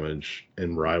 +1 damage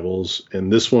in Rivals,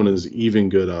 and this one is even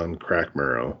good on Crack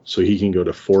Marrow, so he can go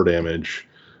to 4 damage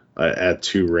at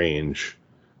 2 range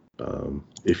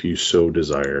if you so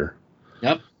desire.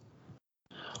 Yep.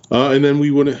 And then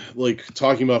we would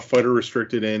talking about Fighter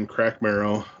Restricted and Crack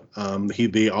Marrow.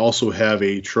 They also have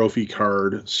a trophy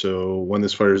card, so when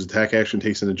this fighter's attack action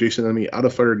takes an adjacent enemy out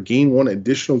of fighter, gain 1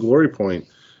 additional glory point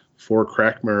for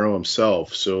Crack Marrow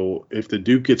himself. So if the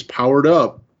Duke gets powered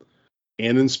up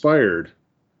and inspired,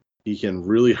 he can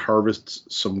really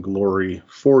harvest some glory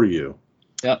for you.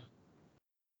 Yep.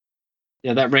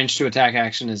 Yeah, that range 2 attack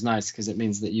action is nice because it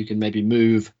means that you can maybe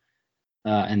move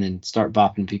and then start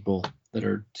bopping people that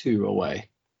are 2 away.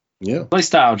 Yeah. Play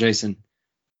style, Jason.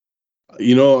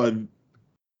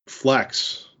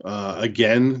 Flex.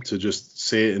 Again, to just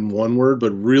say it in one word,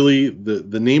 but really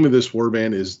the name of this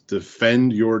warband is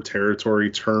Defend Your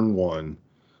Territory turn 1,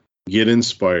 get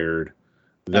inspired,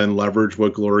 then leverage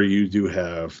what glory you do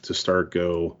have to start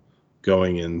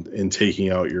going and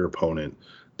taking out your opponent.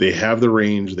 They have the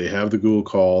range, they have the Ghoul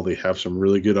Call, they have some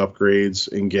really good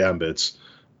upgrades and gambits.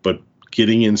 but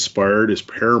getting inspired is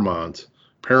paramount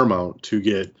to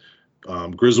get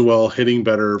Griswold hitting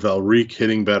better, Valric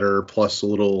hitting better, plus a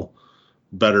little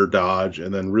better dodge,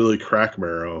 and then really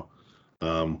Crackmarrow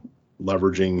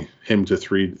leveraging him to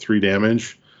three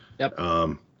damage. Yep.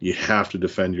 You have to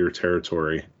defend your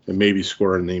territory and maybe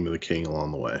score a Name of the King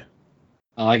along the way.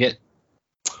 I like it.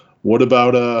 What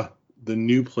about the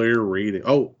new player rating?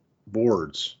 Oh,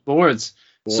 boards.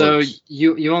 So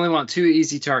you only want 2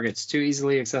 easy targets, 2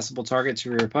 easily accessible targets for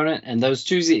your opponent, and those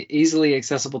 2 easily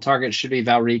accessible targets should be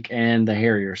Valric and the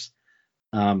Harriers,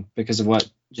 because of what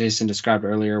Jason described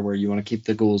earlier, where you want to keep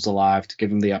the ghouls alive to give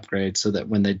them the upgrade so that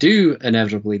when they do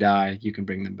inevitably die, you can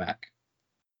bring them back.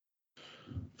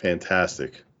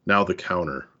 Fantastic. Now the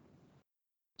counter.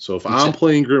 So if I'm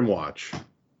playing Grimwatch,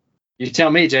 you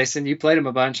tell me, Jason. You played him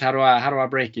a bunch. How do I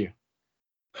break you?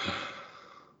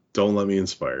 Don't let me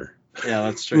inspire. Yeah,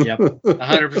 that's true. Yep,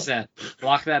 100%.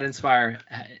 Block that inspire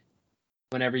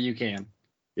whenever you can.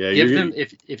 Yeah, give them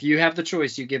if you have the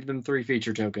choice, you give them 3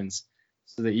 feature tokens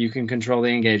so that you can control the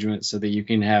engagement, so that you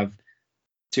can have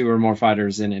 2 or more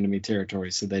fighters in enemy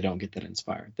territory, so they don't get that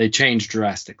inspire. They change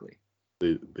drastically.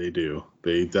 They do.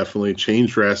 They definitely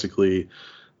change drastically.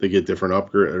 They get different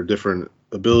upgrade or different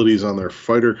abilities on their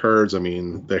fighter cards. I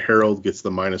mean, the Herald gets the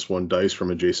 -1 dice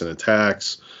from adjacent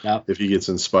attacks. Yep. If he gets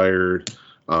inspired.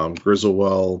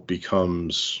 Griswold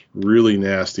becomes really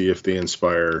nasty if they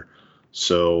inspire.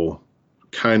 So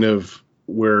kind of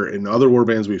where in other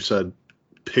warbands we've said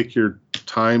pick your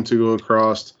time to go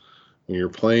across. When you're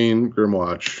playing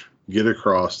Grimwatch, get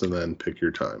across and then pick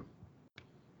your time.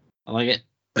 I like it.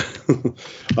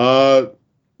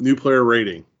 New player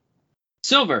rating.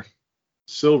 Silver.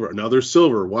 Another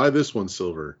silver. Why this one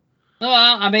silver? Well,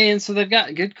 I mean, so they've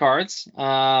got good cards,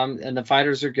 and the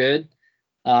fighters are good.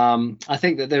 I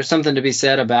think that there's something to be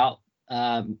said about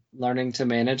learning to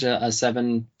manage a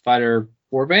 7-fighter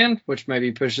warband, which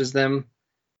maybe pushes them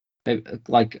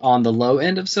like on the low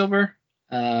end of silver.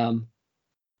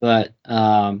 But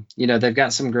they've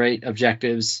got some great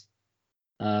objectives,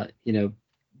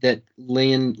 that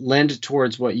lend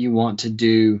towards what you want to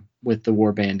do with the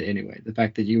warband anyway. The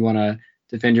fact that you want to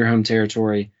defend your home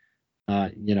territory,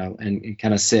 and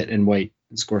kind of sit and wait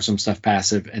and score some stuff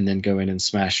passive and then go in and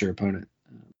smash your opponent.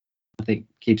 I think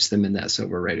keeps them in that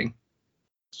silver rating.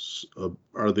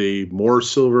 Are they more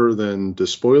silver than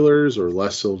Despoilers or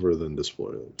less silver than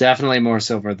Despoilers? Definitely more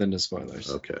silver than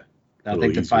Despoilers. Okay. I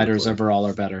think the fighters overall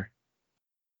are better.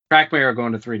 Crackbear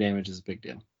going to 3 damage is a big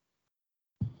deal.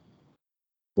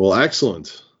 Well,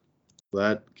 excellent.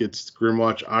 That gets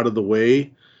Grimwatch out of the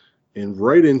way and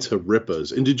right into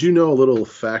Rippas. And did you know, a little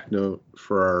fact note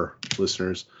for our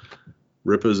listeners,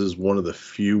 Rippas is one of the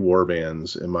few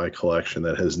warbands in my collection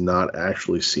that has not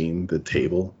actually seen the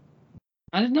table.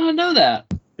 I did not know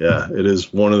that. Yeah, it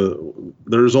is one of the...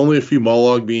 There's only a few,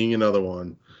 Mollog being another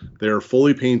one. They are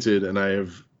fully painted, and I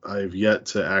have yet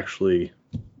to actually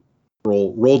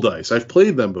roll dice. I've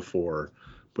played them before,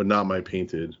 but not my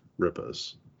painted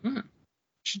Rippas.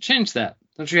 Should change that.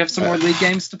 Don't you have some more league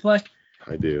games to play?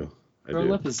 I do. Throw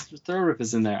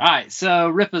Rippas in there. All right,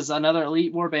 so Rippas, another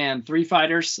elite warband, 3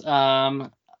 fighters, 4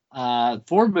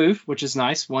 move, which is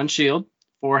nice, 1 shield,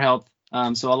 4 health,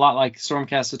 so a lot like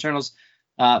Stormcast Eternals,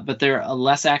 but they're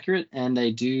less accurate and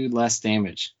they do less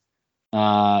damage.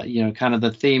 Kind of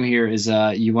the theme here is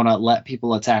you want to let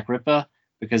people attack Rippa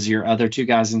because your other 2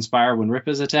 guys inspire when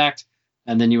Rippa's attacked,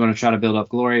 and then you want to try to build up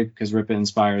glory because Rippa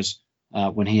inspires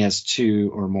when he has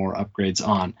 2 or more upgrades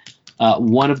on.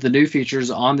 One of the new features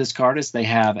on this card is they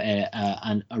have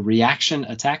a reaction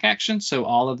attack action. So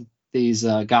all of these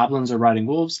goblins are riding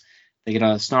wolves. They get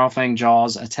a Snarlfang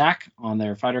Jaws attack on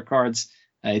their fighter cards.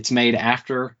 It's made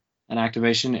after an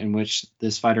activation in which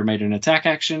this fighter made an attack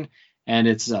action. And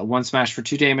it's 1 smash for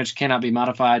 2 damage, cannot be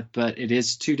modified, but it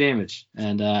is 2 damage.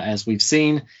 And as we've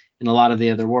seen in a lot of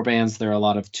the other warbands, there are a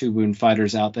lot of 2-wound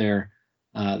fighters out there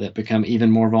that become even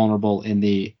more vulnerable in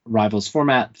the Rivals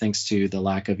format thanks to the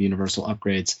lack of universal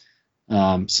upgrades.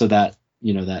 So that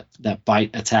that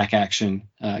bite attack action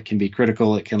can be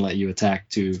critical. It can let you attack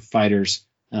 2 fighters.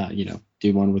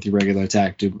 Do one with your regular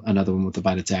attack, do another one with the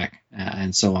bite attack,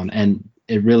 and so on. And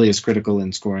it really is critical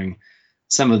in scoring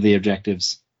some of the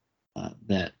objectives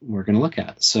that we're going to look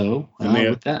at. So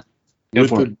with that,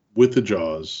 with the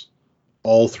Jaws,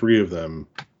 all 3 of them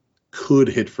could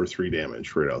hit for 3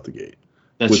 damage right out the gate.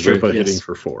 That's with true. Rippa hitting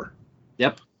for 4.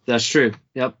 Yep, that's true.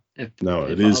 Yep. It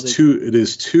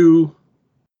is two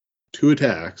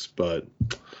attacks, but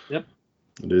yep,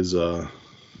 it is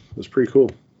it's pretty cool.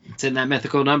 It's in that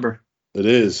mythical number. It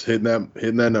is hitting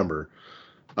that number.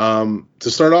 To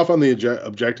start off on the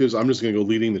objectives, I'm just going to go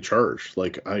leading the charge.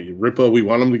 Like Ripa, we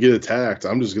want him to get attacked.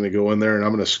 I'm just going to go in there and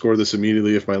I'm going to score this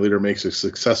immediately if my leader makes a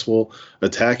successful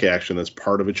attack action that's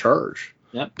part of a charge.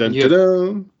 Yep. Dun,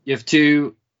 You have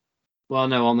two. Well,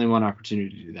 no, only one opportunity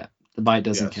to do that. The bite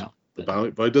doesn't count. The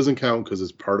bite doesn't count because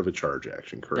it's part of a charge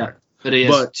action, correct? Yeah, but he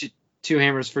has two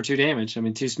hammers for 2 damage. I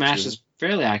mean, 2 smash is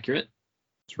fairly accurate.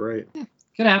 That's right. Yeah,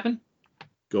 could happen.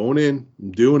 Going in.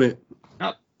 I'm doing it.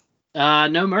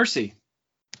 No mercy.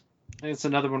 I think it's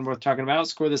another one worth talking about.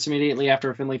 Score this immediately after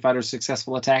a friendly fighter's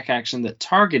successful attack action that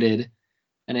targeted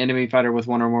an enemy fighter with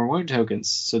 1 or more wound tokens.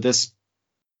 So this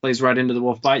plays right into the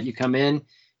wolf bite. You come in,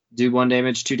 do 1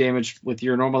 damage, 2 damage with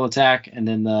your normal attack, and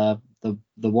then the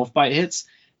wolf bite hits.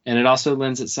 And it also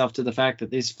lends itself to the fact that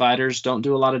these fighters don't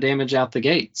do a lot of damage out the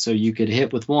gate. So you could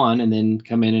hit with 1 and then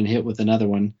come in and hit with another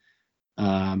one.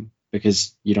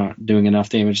 Because you're not doing enough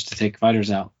damage to take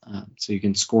fighters out. So you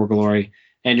can score glory,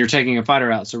 and you're taking a fighter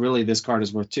out. So really, this card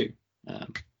is worth 2.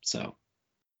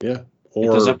 Yeah,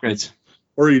 or those upgrades.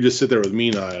 Or you just sit there with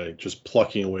Mean Eye, just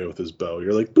plucking away with his bow.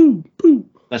 You're like, boo, boo.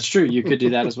 That's true. You could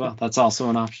do that as well. That's also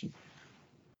an option.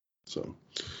 So,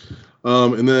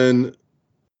 and then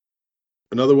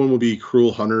another one would be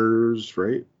Cruel Hunters,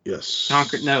 right? Yes.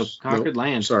 Conquered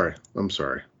Land. I'm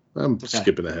sorry. I'm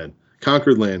skipping ahead.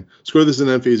 Conquered Land. Score this in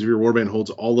end phase if your warband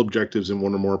holds all objectives in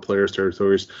 1 or more players'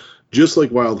 territories. Just like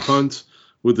Wild Hunt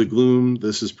with the Gloom,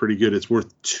 this is pretty good. It's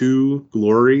worth 2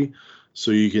 glory,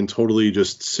 so you can totally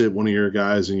just sit one of your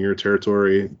guys in your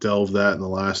territory, delve that in the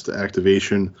last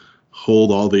activation,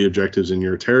 hold all the objectives in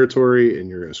your territory, and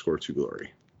you're going to score 2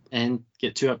 glory. And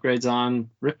get 2 upgrades on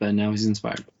Ripa, and now he's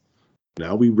inspired.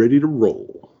 Now we ready to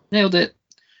roll. Nailed it.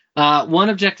 One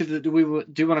objective that we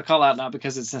do want to call out, not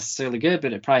because it's necessarily good,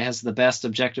 but it probably has the best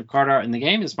objective card art in the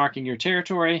game, is marking your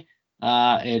territory.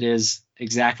 It is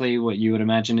exactly what you would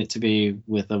imagine it to be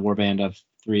with a warband of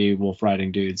 3 wolf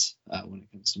riding dudes when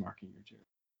it comes to marking your territory.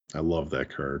 I love that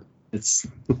card. It's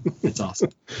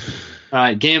awesome. All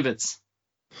right, Gambits.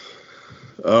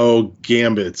 Oh,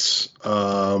 Gambits.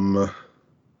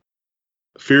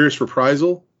 Furious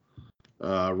Reprisal.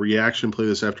 Reaction, play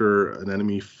this after an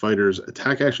enemy fighter's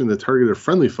attack action that targeted a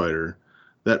friendly fighter.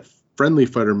 That friendly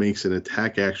fighter makes an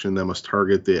attack action that must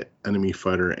target the enemy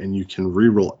fighter, and you can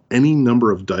reroll any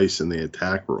number of dice in the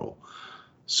attack roll.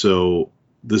 So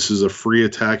this is a free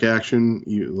attack action.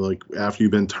 After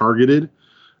you've been targeted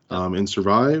and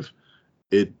survive,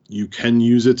 you can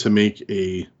use it to make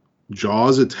a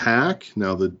Jaws attack.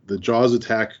 Now the Jaws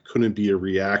attack couldn't be a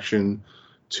reaction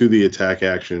to the attack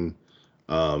action.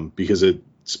 Because it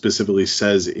specifically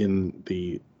says in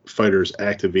the fighter's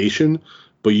activation,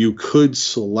 but you could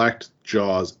select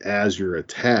Jaws as your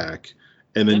attack,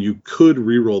 and then you could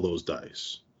reroll those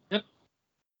dice. Yep.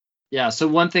 Yeah, so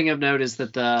one thing of note is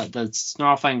that the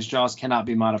Snarlfang's Jaws cannot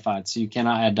be modified, so you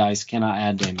cannot add dice, cannot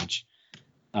add damage.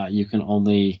 You can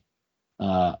only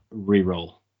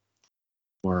reroll.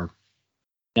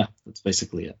 That's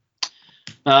basically it.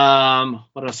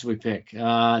 What else did we pick?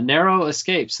 Narrow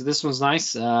Escape. So this one's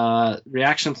nice.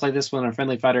 Reaction, play this when a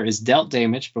friendly fighter is dealt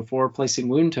damage before placing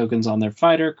wound tokens on their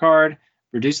fighter card.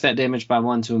 Reduce that damage by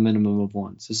 1 to a minimum of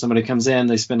 1. So somebody comes in,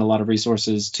 they spend a lot of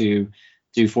resources to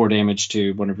do 4 damage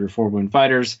to one of your 4 wound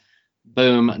fighters.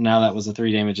 Boom, now that was a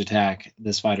 3 damage attack.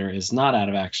 This fighter is not out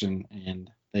of action,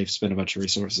 and they've spent a bunch of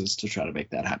resources to try to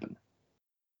make that happen.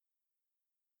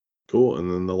 Cool, and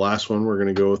then the last one, we're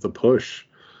going to go with a push.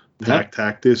 Pack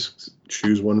Tactics,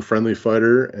 choose 1 friendly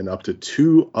fighter and up to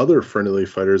 2 other friendly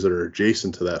fighters that are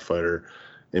adjacent to that fighter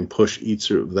and push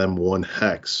each of them 1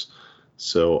 hex.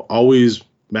 So always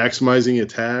maximizing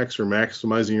attacks or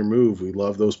maximizing your move. We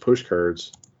love those push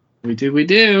cards. We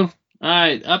do. All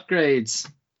right, upgrades.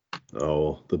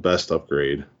 Oh, the best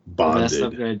upgrade.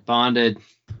 Bonded. Bonded.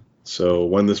 So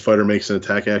when this fighter makes an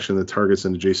attack action that targets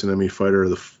an adjacent enemy fighter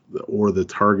or the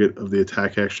target of the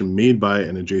attack action made by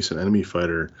an adjacent enemy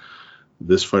fighter,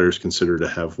 this fighter is considered to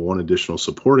have 1 additional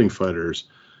supporting fighters.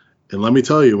 And let me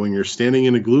tell you, when you're standing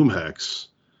in a Gloom Hex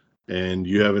and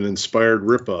you have an inspired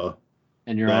Ripa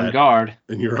and you're on guard,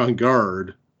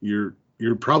 you're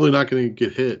probably not going to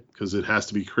get hit because it has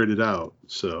to be critted out.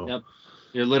 So yep.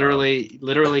 You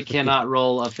literally cannot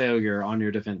roll a failure on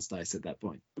your defense dice at that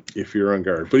point. If you're on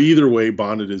guard. But either way,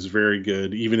 Bonded is very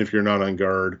good, even if you're not on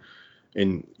guard,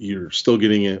 and you're still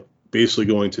getting it, basically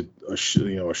going to a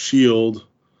shield.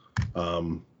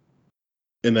 And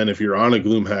then if you're on a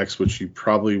Gloom Hex, which you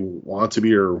probably want to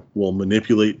be or will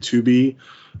manipulate to be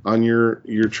on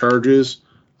your charges,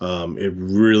 it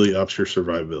really ups your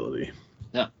survivability.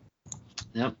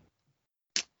 Yep.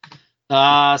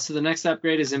 So the next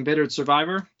upgrade is Embittered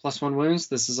Survivor, +1 wounds.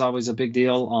 This is always a big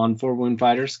deal on 4 wound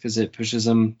fighters because it pushes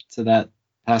them to that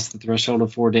past the threshold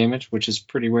of 4 damage, which is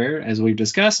pretty rare, as we've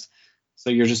discussed. So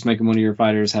you're just making one of your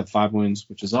fighters have 5 wounds,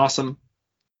 which is awesome.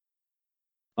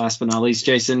 Last but not least,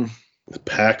 Jason. The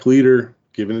pack leader,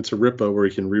 giving it to Ripa, where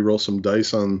he can reroll some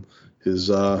dice on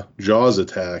his Jaws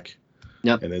attack.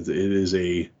 Yep. And it is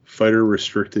a fighter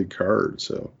restricted card,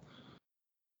 so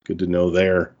good to know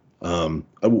there.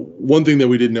 One thing that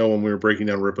we didn't know when we were breaking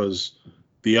down Ripa's,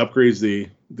 the upgrades,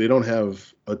 they don't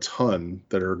have a ton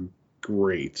that are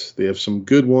great. They have some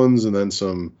good ones and then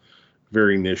some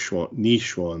very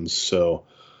niche ones. So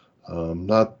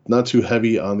not too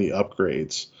heavy on the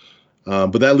upgrades.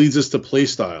 But that leads us to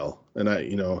playstyle. And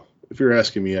if you're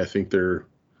asking me, I think they're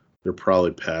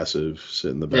probably passive, sit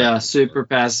in the back. Yeah, super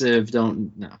passive.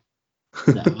 No,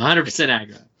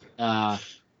 100% aggro.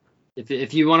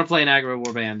 If you want to play an aggro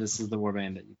warband, this is the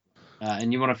warband that you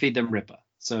and you want to feed them Ripa.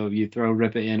 So you throw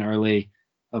Ripa in early.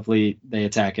 Hopefully they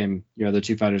attack him. Your other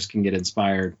 2 fighters can get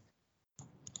inspired.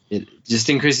 It just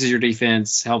increases your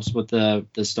defense, helps with the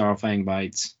Starfang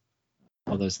bites,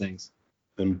 all those things.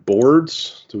 And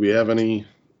boards? Do we have any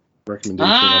recommendation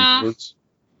on boards?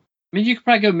 I mean, you could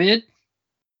probably go mid.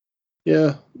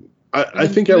 Yeah, I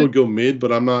think I would go mid,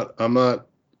 but I'm not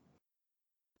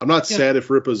sad if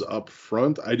Ripa's up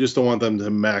front. I just don't want them to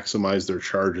maximize their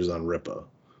charges on Ripa.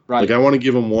 Right. Like I want to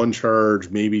give them 1 charge,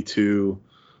 maybe 2.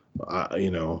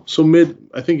 So mid,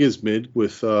 I think is mid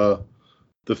with the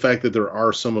fact that there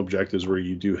are some objectives where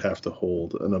you do have to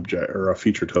hold an object or a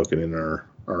feature token in our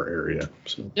area.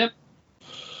 So. Yep.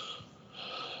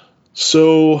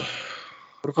 So.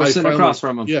 What if we're sitting across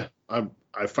from them? Yeah,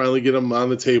 I finally get them on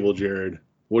the table, Jared.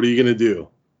 What are you gonna do?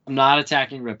 I'm not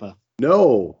attacking Ripa.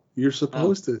 No, you're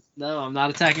supposed to. No, I'm not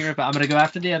attacking Ripa. I'm gonna go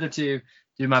after the other 2.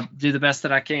 Do the best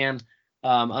that I can.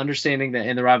 Understanding that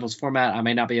in the Rivals format, I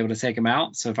may not be able to take them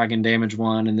out. So if I can damage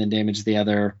one and then damage the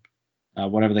other,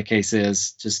 whatever the case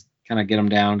is, just kind of get them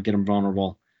down, get them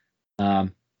vulnerable.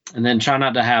 And then try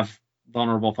not to have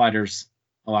vulnerable fighters.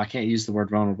 Oh, I can't use the word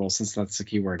vulnerable since that's the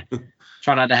keyword.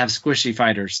 Try not to have squishy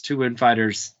fighters, 2 wound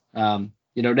fighters,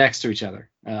 next to each other,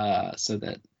 so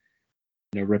that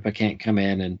Ripa can't come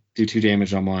in and do 2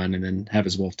 damage on one and then have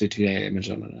his wolf do 2 damage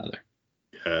on another.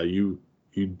 Yeah, you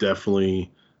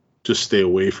definitely just stay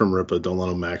away from Ripa. Don't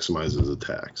let him maximize his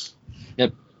attacks.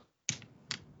 Yep.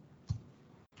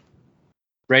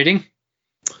 Rating?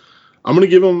 I'm gonna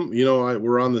give him.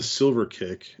 We're on the silver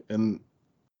kick, and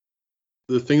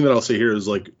the thing that I'll say here is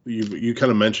like you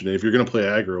kind of mentioned it. If you're gonna play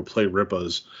aggro, play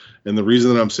Ripas. And the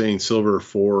reason that I'm saying silver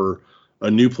for a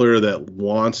new player that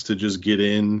wants to just get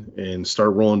in and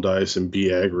start rolling dice and be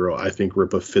aggro, I think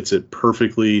Ripa fits it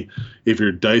perfectly. If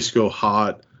your dice go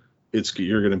hot,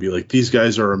 you're going to be like, these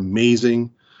guys are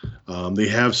amazing. They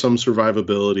have some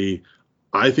survivability.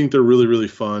 I think they're really, really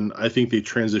fun. I think they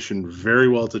transition very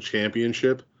well to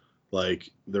championship. Like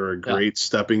they're a great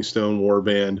stepping stone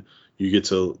warband. You get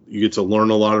to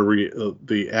learn a lot of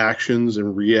the actions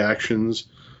and reactions.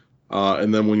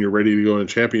 And then when you're ready to go in a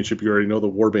championship, you already know the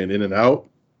warband in and out,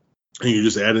 and you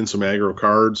just add in some aggro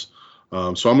cards.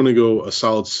 So I'm going to go a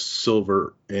solid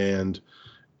silver. And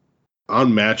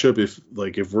on matchup,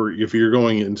 if you're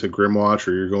going into Grimwatch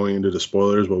or you're going into the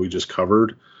spoilers, what we just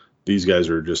covered, these guys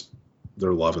are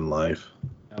they're loving life.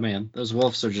 Oh man, those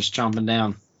wolves are just chomping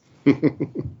down.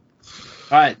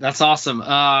 All right, that's awesome.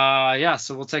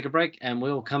 So we'll take a break and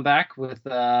we'll come back with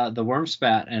the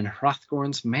Wormspat and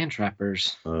Hrothgorn's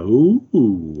Mantrappers.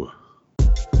 Ooh.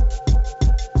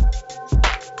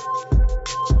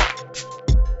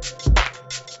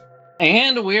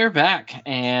 And we're back.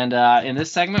 And in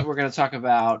this segment, we're going to talk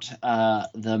about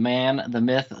the man, the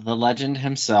myth, the legend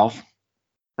himself,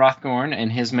 Hrothgorn and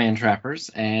his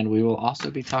Mantrappers. And we will also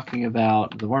be talking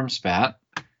about the Wormspat.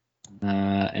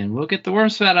 And we'll get the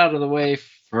Wormspat out of the way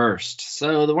first.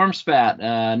 So the Wormspat,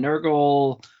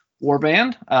 Nurgle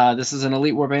warband. This is an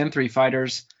elite warband, 3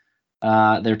 fighters.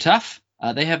 They're tough.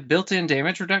 They have built-in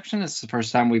damage reduction. It's the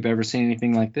first time we've ever seen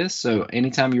anything like this. So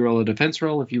anytime you roll a defense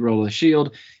roll, if you roll a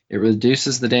shield, it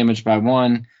reduces the damage by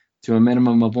 1 to a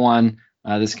minimum of 1.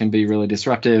 This can be really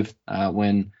disruptive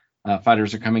when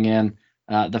fighters are coming in.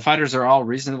 The fighters are all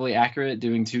reasonably accurate,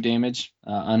 doing 2 damage,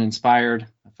 uninspired.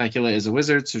 Fecula is a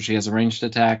wizard, so she has a ranged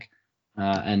attack,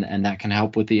 and that can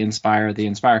help with the Inspire. The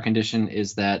Inspire condition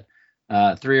is that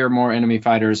 3 or more enemy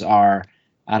fighters are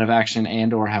out of action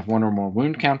and or have 1 or more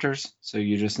wound counters, so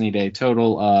you just need a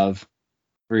total of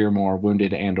 3 or more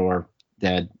wounded and or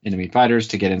dead enemy fighters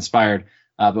to get inspired.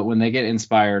 But when they get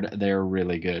inspired, they're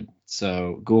really good.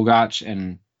 So Gulgach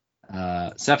and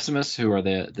Sepsimus, who are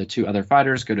the two other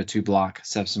fighters, go to 2 block.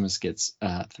 Sepsimus gets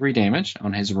 3 damage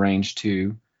on his range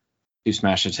 2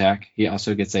 smash attack. He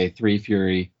also gets a 3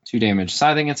 fury 2 damage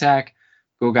scything attack.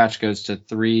 Golgotch goes to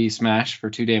 3 smash for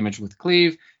 2 damage with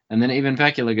cleave, and then even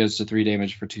Vecula goes to 3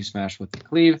 damage for 2 smash with the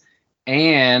cleave,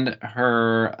 and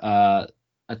her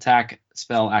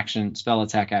spell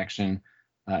attack action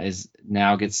is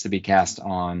now gets to be cast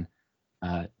on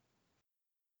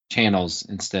channels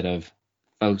instead of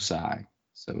foci,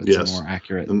 so it's a more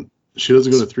accurate. And she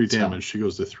doesn't go to 3 damage; she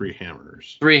goes to 3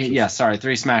 hammers.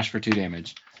 3 smash for 2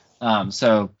 damage.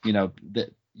 So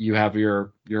you have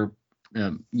your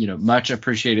much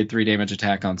appreciated 3 damage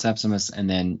attack on Sepsimus, and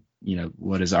then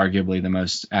what is arguably the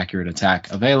most accurate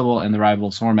attack available in the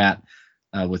Rivals format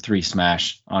with 3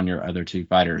 smash on your other 2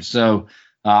 fighters. So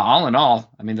all in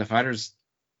all, I mean, the fighters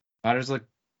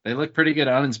look pretty good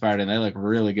uninspired, and they look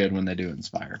really good when they do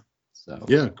inspire. So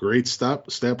yeah, great stat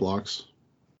blocks.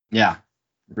 Yeah,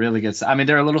 really good. I mean,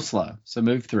 they're a little slow, so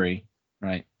move 3,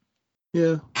 right?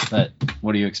 Yeah. But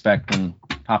what do you expect when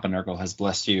Papa Nurgle has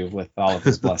blessed you with all of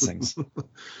his blessings?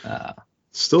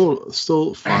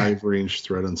 Still 5 range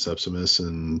threat on Sepsimus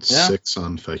and 6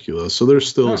 on Fecula, so there's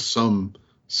still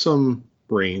some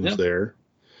range there.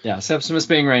 Yeah, Sepsimus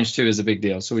being range 2 is a big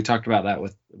deal. So we talked about that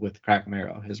with Crack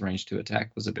Marrow. His range 2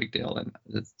 attack was a big deal, and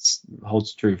it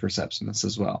holds true for Sepsimus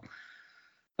as well.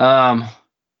 How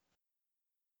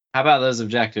about those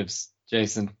objectives,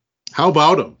 Jason? How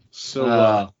about them?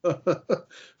 So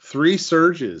 3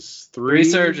 surges. 3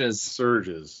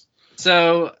 surges.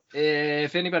 So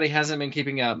if anybody hasn't been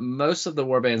keeping up, most of the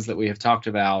warbands that we have talked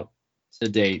about to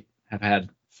date have had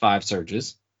 5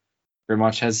 surges.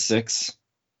 Grimwatch has 6.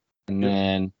 And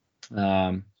then,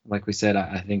 like we said,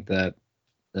 I think that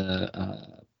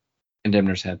the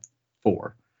Condemners had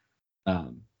 4.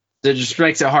 It just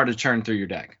makes it hard to churn through your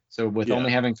deck. So with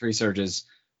only having 3 surges,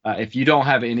 if you don't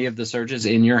have any of the surges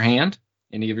in your hand,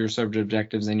 any of your surge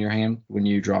objectives in your hand, when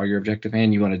you draw your objective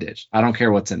hand, you want to ditch. I don't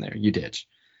care what's in there, you ditch.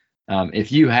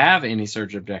 If you have any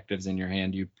surge objectives in your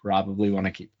hand, you probably want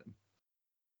to keep them,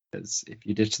 because if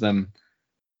you ditch them,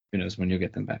 who knows when you'll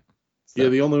get them back. So. Yeah,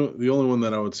 the only one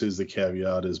that I would say is the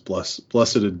caveat is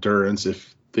Blessed Endurance.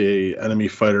 If the enemy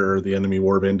fighter or the enemy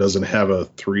warband doesn't have a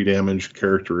 3 damage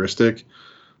characteristic,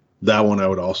 that one I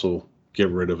would also get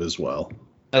rid of as well.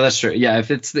 Oh, that's true. Yeah,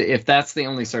 if that's the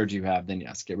only surge you have, then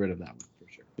yes, get rid of that one for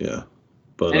sure. Yeah,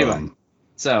 but anyway,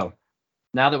 so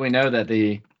now that we know that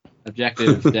the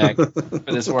objective deck for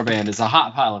this warband is a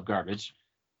hot pile of garbage,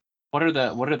 what are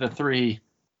the 3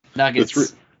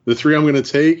 nuggets? The 3 I'm going to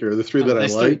take, or the 3 that I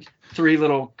like? 3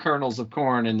 little kernels of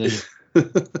corn, and then.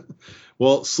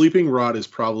 Well, Sleeping Rod is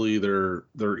probably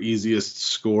their easiest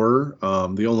score.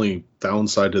 The only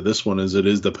downside to this one is it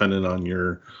is dependent on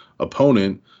your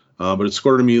opponent. But it's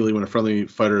scored immediately when a friendly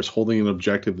fighter is holding an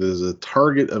objective that is a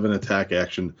target of an attack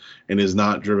action and is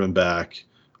not driven back,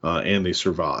 and they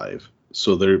survive.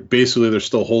 So they're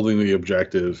still holding the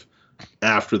objective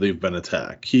after they've been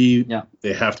attacked.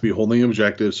 They have to be holding the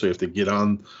objective, so you have to get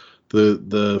on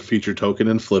the feature token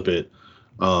and flip it.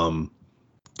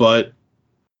 But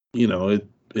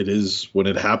it is, when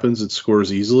it happens, it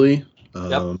scores easily.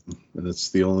 And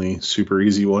it's the only super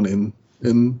easy one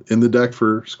in the deck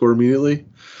for score immediately.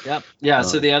 Yep. Yeah.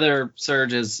 So the other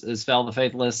surge is Fell the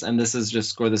Faithless, and this is just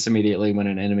score this immediately when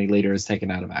an enemy leader is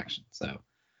taken out of action. So,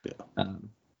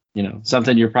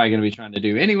 something you're probably going to be trying to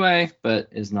do anyway, but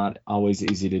is not always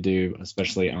easy to do,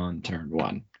 especially on turn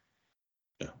 1.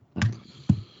 Yeah.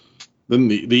 Then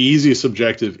the easiest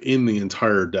objective in the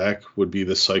entire deck would be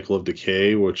the Cycle of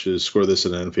Decay, which is score this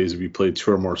in end phase if you play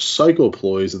 2 or more cycle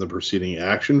ploys in the preceding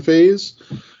action phase.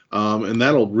 And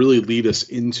that'll really lead us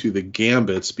into the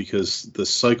gambits, because the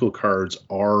cycle cards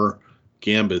are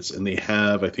gambits, and they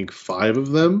have, I think, 5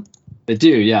 of them. They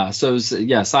do, yeah. So,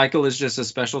 cycle is just a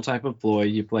special type of ploy.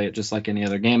 You play it just like any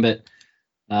other gambit.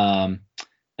 And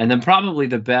then probably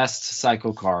the best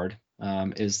cycle card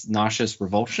is Nauseous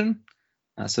Revulsion.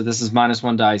 So this is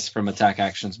 -1 dice from attack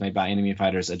actions made by enemy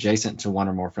fighters adjacent to 1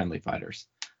 or more friendly fighters.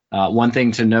 One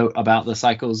thing to note about the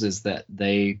cycles is that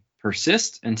they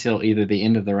persist until either the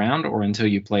end of the round or until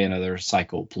you play another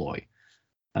cycle ploy.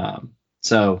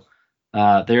 So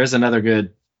there is another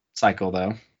good cycle,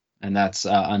 though, and that's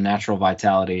Unnatural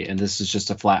Vitality, and this is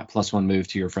just a flat +1 move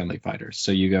to your friendly fighters.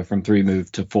 So you go from 3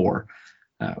 move to 4,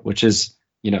 which is,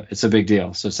 it's a big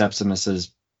deal. So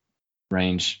Sepsimus's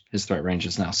range, his threat range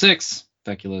is now 6.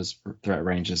 Fecula's threat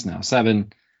range is now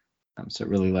 7. So it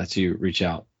really lets you reach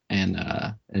out and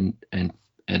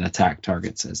attack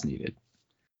targets as needed.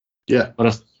 Yeah.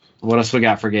 What else we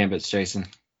got for gambits, Jason?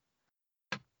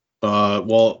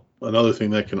 Well, another thing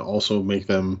that can also make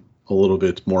them a little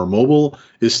bit more mobile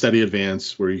is Steady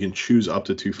Advance, where you can choose up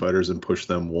to 2 fighters and push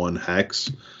them 1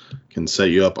 hex. Can set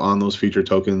you up on those feature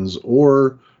tokens,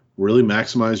 or really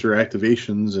maximize your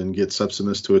activations and get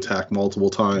Septimus to attack multiple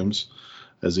times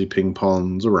as he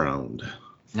ping-pongs around.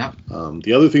 Yeah.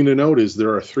 The other thing to note is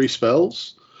there are 3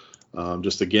 spells.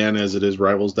 Just again, as it is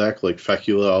Rivals deck, like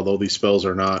Fecula, although these spells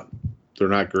are not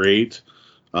great.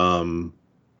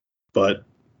 But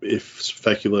if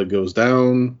Fecula goes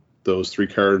down, those 3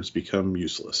 cards become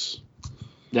useless.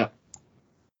 Yeah.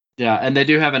 Yeah, and they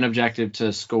do have an objective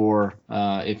to score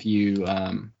if you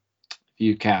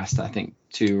cast, I think,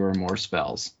 2 or more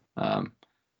spells.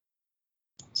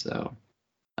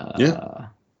 Yeah.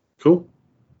 Cool.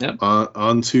 Yep.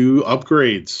 On to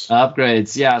upgrades.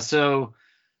 Upgrades. Yeah. So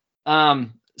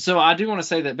I do want to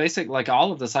say that like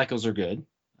all of the cycles are good.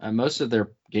 Most of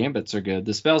their gambits are good.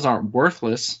 The spells aren't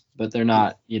worthless, but they're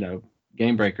not,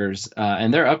 game breakers.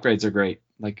 And their upgrades are great.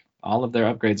 Like all of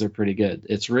their upgrades are pretty good.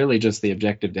 It's really just the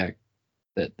objective deck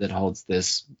that holds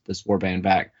this warband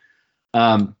back.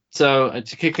 So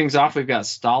to kick things off, we've got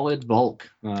Stolid Bulk.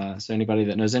 So anybody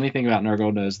that knows anything about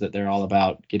Nurgle knows that they're all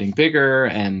about getting bigger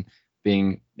and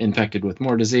being infected with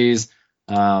more disease.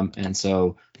 And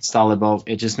so Stolid Bulk,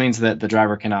 it just means that the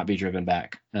driver cannot be driven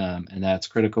back. And that's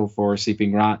critical for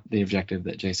Seeping Rot, the objective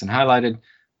that Jason highlighted.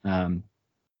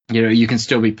 You can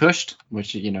still be pushed,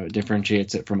 which,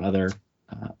 differentiates it from other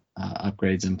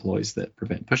upgrades employs that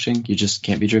prevent pushing. You just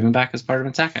can't be driven back as part of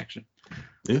an attack action.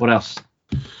 Yeah. What else?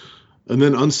 And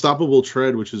then Unstoppable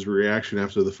Tread, which is a reaction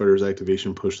after the fighter's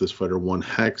activation, push this fighter 1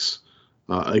 hex.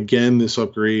 Again, this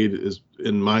upgrade is,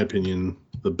 in my opinion,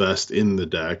 the best in the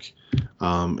deck,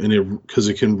 because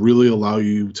it can really allow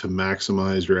you to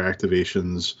maximize your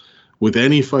activations with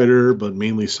any fighter, but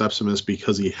mainly Septimus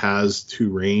because he has 2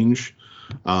 range.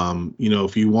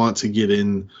 If you want to get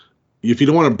in, if you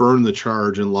don't want to burn the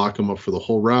charge and lock him up for the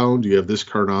whole round, you have this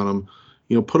card on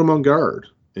him. Put him on guard.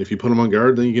 If you put him on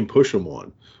guard, then you can push him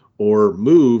 1. Or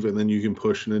move, and then you can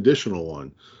push an additional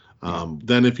 1.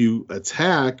 Then if you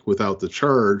attack without the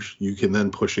charge, you can then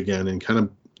push again and kind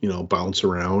of, bounce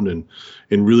around and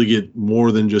really get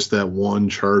more than just that 1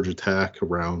 charge attack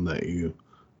around that you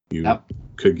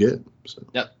could get. So.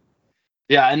 Yep.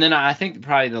 Yeah, and then I think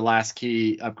probably the last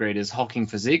key upgrade is Hulking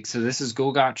Physique. So this is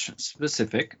Golgotch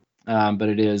specific, but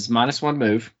it is -1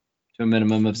 move to a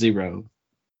minimum of 0.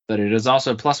 But it is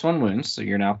also +1 wounds, so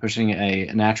you're now pushing a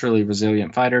naturally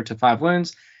resilient fighter to 5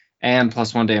 wounds, and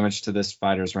 +1 damage to this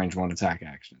fighter's range 1 attack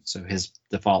action. So his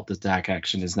default attack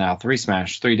action is now 3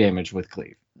 smash, 3 damage with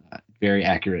cleave. Very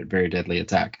accurate, very deadly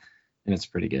attack, and it's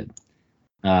pretty good.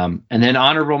 And then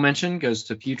honorable mention goes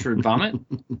to Putrid Vomit.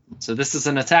 So this is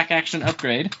an attack action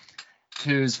upgrade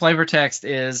whose flavor text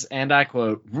is, and I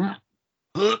quote,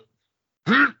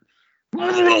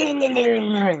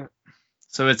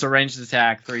 so it's a ranged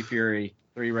attack, 3 fury,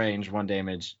 3 range, 1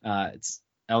 damage. It's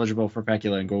eligible for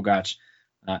Fecula and Golgotch.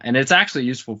 And it's actually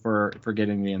useful for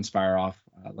getting the Inspire off,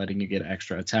 letting you get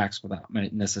extra attacks without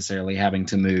necessarily having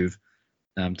to move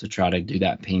to try to do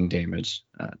that ping damage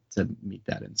to meet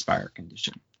that Inspire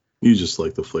condition. You just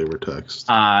like the flavor text.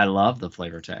 I love the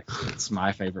flavor text. It's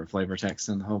my favorite flavor text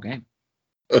in the whole game.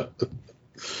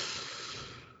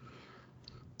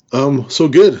 So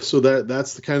good. So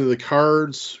that's the kind of the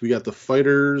cards. We got the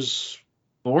fighters.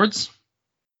 Boards?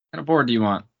 What kind of board do you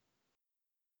want?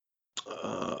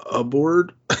 A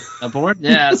board. A board?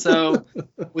 Yeah. So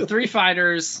with 3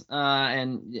 fighters,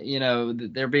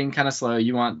 and they're being kind of slow,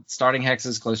 you want starting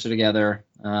hexes closer together.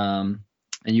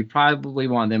 And you probably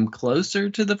want them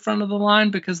closer to the front of the line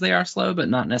because they are slow, but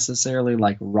not necessarily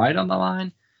like right on the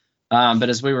line. But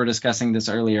as we were discussing this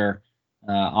earlier,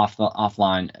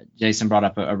 offline, Jason brought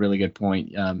up a really good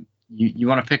point. You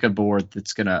want to pick a board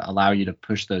that's going to allow you to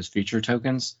push those feature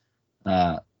tokens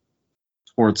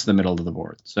towards the middle of the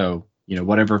board. So,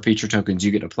 whatever feature tokens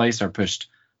you get to place are pushed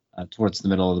towards the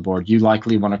middle of the board. You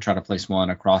likely want to try to place 1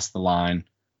 across the line.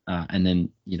 And then,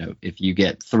 if you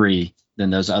get 3, then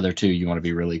those other 2, you want to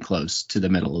be really close to the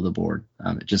middle of the board.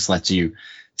 It just lets you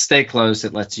stay close.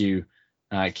 It lets you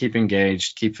keep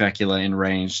engaged, keep Fecula in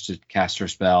range to cast her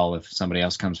spell if somebody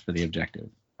else comes for the objective,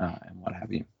 and what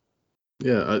have you.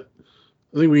 Yeah, I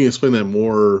think we can explain that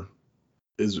more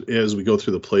as we go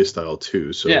through the play style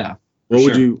too. So yeah, what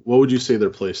would you say their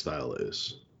play style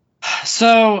is?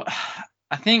 So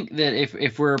I think that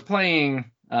if we're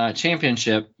playing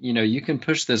championship, you can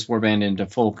push this warband into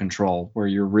full control where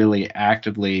you're really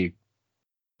actively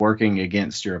working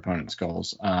against your opponent's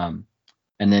goals.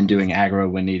 And then doing aggro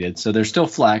when needed. So they're still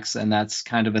flex, and that's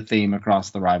kind of a theme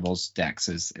across the Rivals decks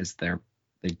is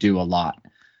they do a lot.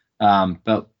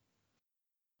 But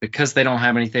because they don't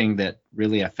have anything that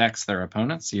really affects their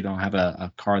opponents. You don't have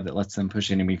a card that lets them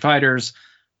push enemy fighters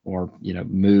or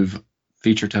move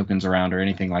feature tokens around or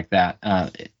anything like that.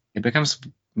 It becomes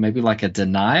maybe like a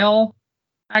denial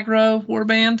aggro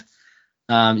warband.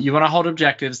 You want to hold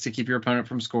objectives to keep your opponent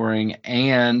from scoring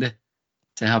and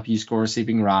to help you score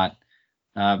Seeping Rot,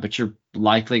 but you're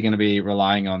likely going to be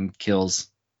relying on kills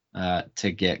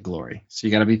to get glory. So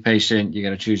you got to be patient. You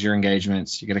got to choose your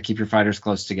engagements. You got to keep your fighters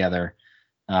close together,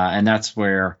 and that's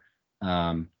where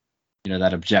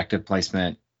that objective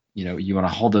placement. You want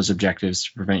to hold those objectives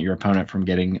to prevent your opponent from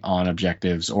getting on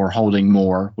objectives or holding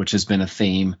more, which has been a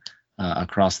theme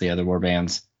across the other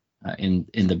warbands in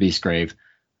the Beastgrave.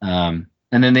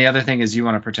 And then the other thing is you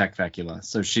want to protect Fecula.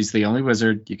 So she's the only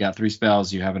wizard. You got 3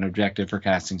 spells. You have an objective for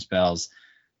casting spells.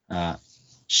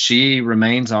 She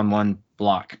remains on 1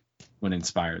 block when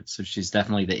inspired. So she's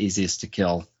definitely the easiest to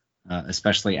kill,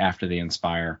 especially after the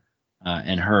inspire.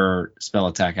 And her spell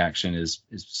attack action is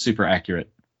super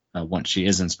accurate once she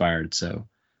is inspired. So,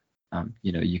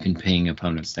 you can ping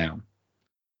opponents down.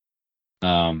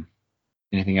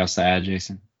 Anything else to add,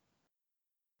 Jason?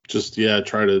 Just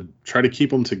try to keep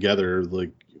them together.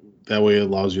 Like that way, it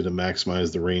allows you to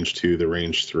maximize the range 2, the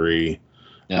range 3,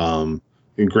 and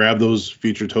grab those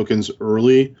feature tokens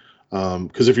early.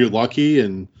 Because if you're lucky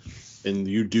and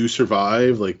you do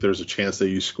survive, like there's a chance that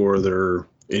you score their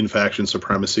in-faction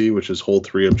supremacy, which is hold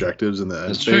 3 objectives in the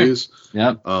end phase.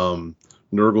 Yep.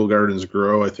 Nurgle Garden's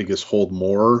Grow, I think, is hold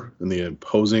more than the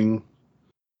opposing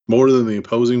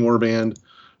warband.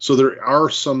 So there are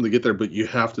some to get there, but you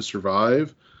have to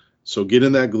survive. So get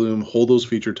in that gloom, hold those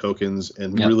feature tokens,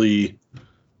 and really,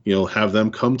 have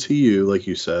them come to you, like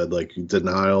you said, like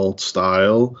denial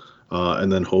style,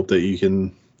 and then hope that you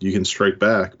can strike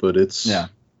back. But it's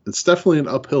definitely an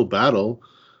uphill battle.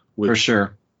 For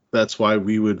sure. That's why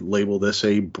we would label this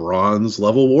a bronze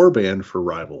level warband for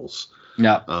Rivals.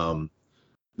 Yeah.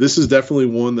 This is definitely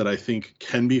one that I think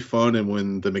can be fun, and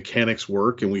when the mechanics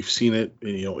work, and we've seen it,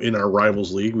 in our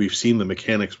Rivals League, we've seen the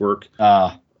mechanics work.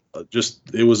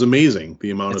 It was amazing, the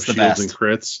amount of shields and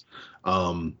crits.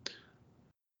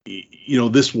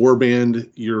 This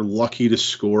warband, you're lucky to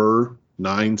score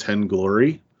 9-10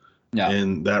 glory,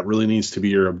 and that really needs to be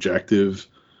your objective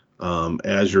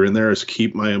as you're in there, is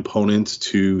keep my opponent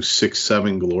to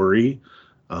 6-7 glory,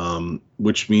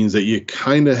 which means that you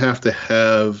kind of have to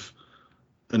have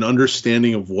an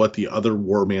understanding of what the other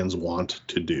warbands want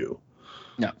to do.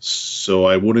 Yeah. So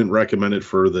I wouldn't recommend it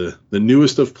for the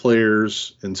newest of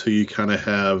players until you kind of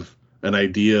have an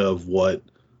idea of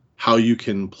how you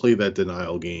can play that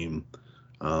denial game.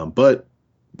 But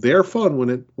they are fun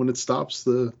when it stops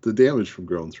the damage from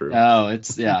growing through. Oh,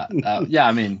 it's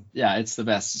it's the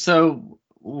best. So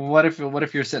what if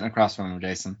you're sitting across from him,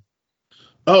 Jason?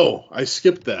 Oh, I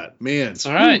skipped that, man. It's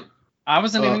all right. I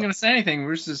wasn't even going to say anything.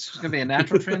 We're just going to be a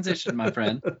natural transition, my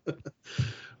friend.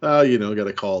 Got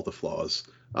to call it the flaws.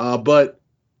 But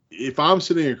if I'm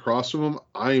sitting across from them,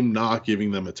 I'm not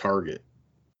giving them a target.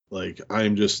 Like I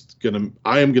am going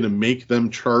to make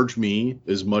them charge me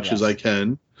as much as I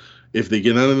can. If they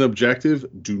get on an objective,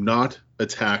 do not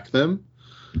attack them.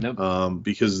 Nope.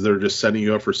 Because they're just setting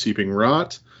you up for Seeping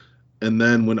Rot. And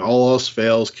then when all else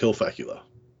fails, kill Fecula.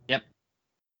 Yep.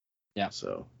 Yeah.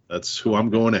 So that's who I'm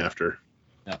going after.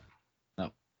 Yep.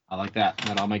 No, I like that.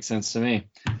 That all makes sense to me.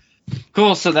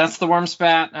 Cool. So that's the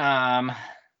Wormspat.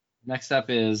 Next up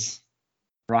is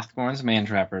Hrothgorn's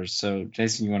Mantrappers. So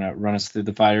Jason, you want to run us through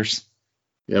the fighters?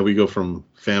 Yeah, we go from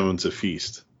famine to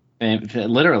feast.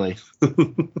 Literally.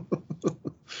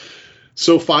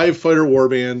 So 5 fighter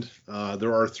warband.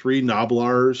 There are 3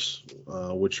 Gnoblars,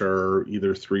 which are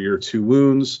either 3 or 2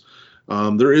 wounds.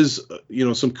 There is,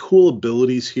 some cool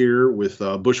abilities here with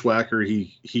Bushwhacker.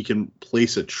 He can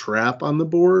place a trap on the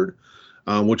board,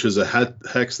 which is a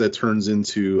hex that turns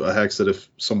into a hex that if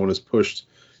someone is pushed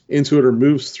into it or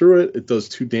moves through it, it does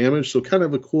 2 damage. So kind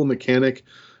of a cool mechanic.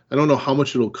 I don't know how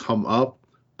much it'll come up,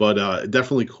 but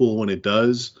definitely cool when it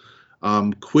does.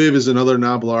 Quiv is another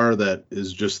Gnoblar that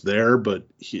is just there, but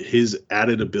his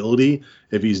added ability,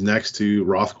 if he's next to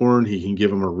Hrothgorn, he can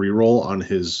give him a reroll on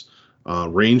his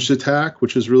ranged attack,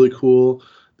 which is really cool.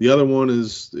 The other one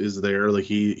is there, like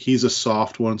he's a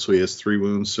soft one, so he has 3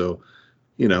 wounds, so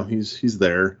he's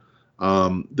there.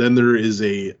 Then there is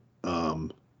a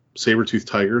Saber-Tooth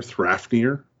Tiger,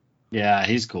 Thrafnir. Yeah,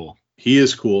 he's cool. He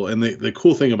is cool, and the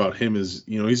cool thing about him is,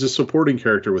 he's a supporting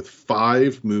character with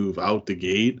 5 move out the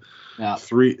gate. Yeah.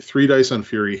 3 dice on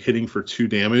Fury, hitting for 2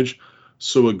 damage.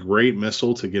 So a great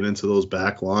missile to get into those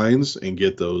back lines and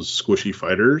get those squishy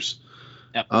fighters.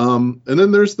 Yep. And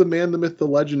then there's the man, the myth, the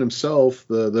legend himself,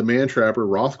 the man trapper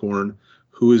Hrothgorn,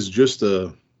 who is just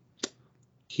a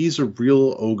he's a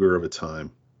real ogre of a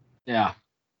time. Yeah.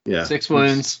 Yeah. 6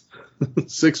 wounds.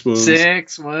 6 wounds.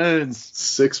 6 wounds.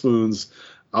 6 wounds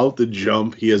out the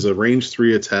jump. He has a range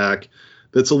 3 attack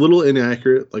that's a little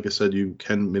inaccurate. Like I said, you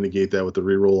can mitigate that with the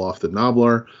reroll off the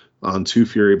Gnoblar on 2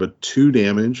 Fury, but 2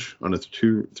 damage on a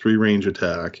 3 range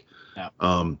attack. Yeah.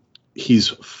 He's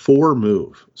 4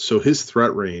 move, so his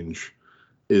threat range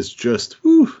is just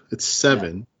it's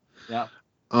 7. Yeah.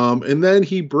 And then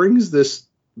he brings this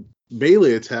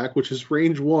melee attack, which is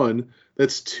range 1.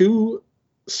 That's 2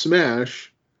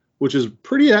 smash, which is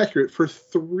pretty accurate for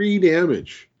 3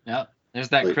 damage. Yep. There's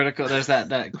that critical. There's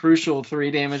that crucial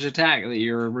 3 damage attack that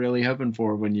you're really hoping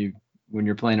for when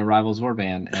you're playing a Rivals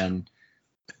Warband, and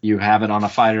you have it on a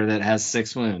fighter that has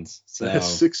 6 wounds. So it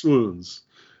has 6 wounds.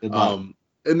 Good luck.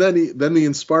 And then the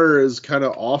Inspire is kind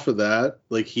of off of that.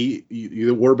 Like the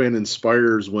Warband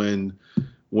inspires when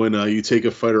you take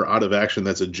a fighter out of action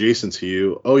that's adjacent to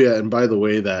you. Oh yeah, and by the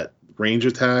way, that range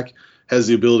attack has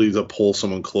the ability to pull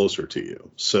someone closer to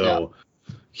you. So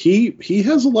he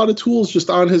has a lot of tools just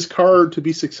on his card to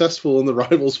be successful in the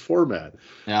Rivals format.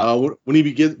 Yeah. When he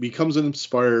becomes an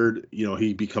inspired,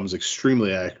 he becomes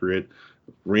extremely accurate.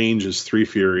 Range is 3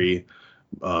 Fury.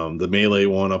 The melee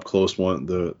one, up close one,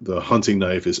 the hunting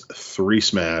knife is 3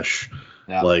 smash.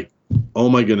 Yeah. Like, oh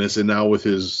my goodness! And now with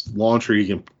his launcher, he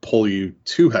can pull you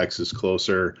 2 hexes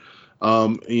closer.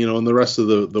 And the rest of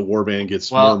the warband gets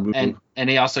more move. And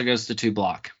he also goes to 2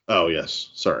 block. Oh yes,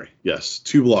 sorry, yes,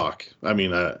 2 block. I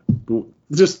mean,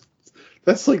 just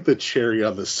that's like the cherry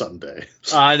on the sundae.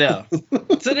 I know.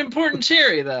 It's an important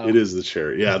cherry, though. It is the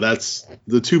cherry. Yeah, that's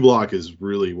the 2 block is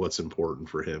really what's important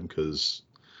for him, because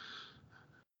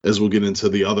as we'll get into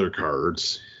the other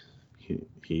cards,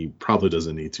 he probably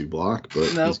doesn't need 2 block, but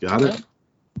he's got it.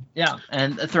 Yeah,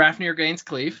 and Thrafnir gains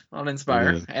Cleave on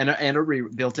Inspire, and a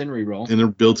built-in reroll. And a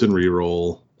built-in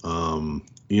reroll.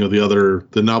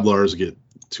 The Gnoblars get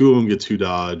 2 of them get 2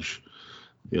 dodge.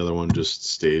 The other one just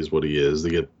stays what he is.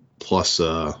 They get plus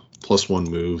 1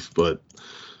 move, but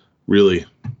really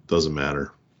doesn't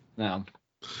matter. No.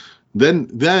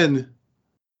 Then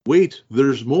wait,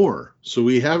 there's more. So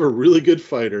we have a really good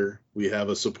fighter. We have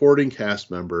a supporting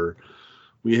cast member.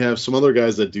 We have some other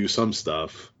guys that do some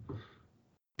stuff.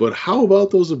 But how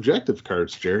about those objective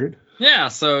cards, Jared? Yeah,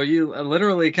 so you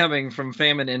literally coming from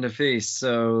famine into feast.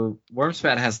 So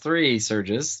Wormspat has 3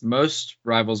 surges. Most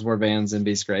Rivals Warbands in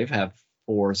Beastgrave have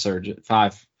 5 surges.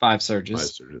 5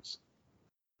 surges.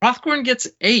 Hrothgorn gets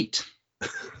 8.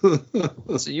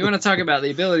 So you want to talk about the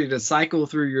ability to cycle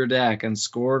through your deck and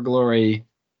score glory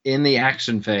in the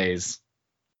action phase.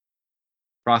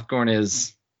 Hrothgorn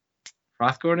is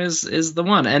the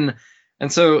one.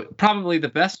 And so probably the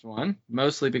best one,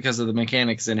 mostly because of the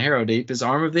mechanics in Harrow Deep, is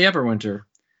Arm of the Everwinter.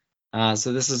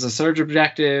 So this is a surge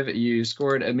objective. You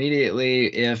score it immediately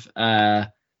if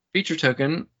a feature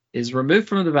token is removed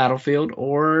from the battlefield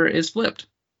or is flipped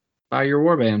by your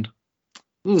warband.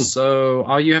 So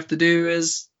all you have to do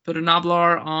is put a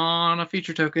Gnoblar on a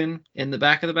feature token in the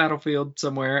back of the battlefield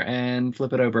somewhere and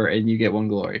flip it over, and you get 1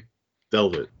 glory.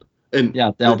 Delve it. And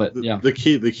delve it.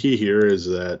 The key here is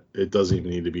that it doesn't even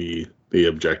need to be the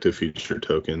objective feature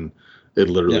token. It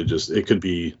literally it could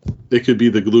be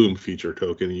the Gloom feature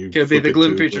token. You could be the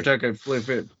Gloom feature token. Flip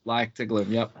it like to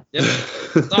Gloom. Yep.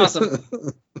 It's awesome.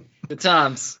 Good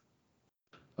times.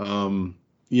 So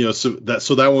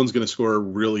that one's going to score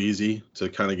real easy to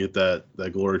kind of get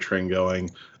that glory train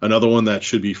going. Another one that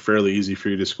should be fairly easy for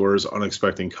you to score is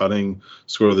Unexpected Cutting.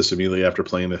 Score this immediately after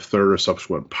playing a 3rd or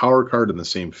subsequent power card in the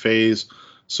same phase.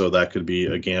 So that could be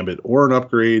a gambit or an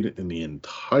upgrade in the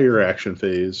entire action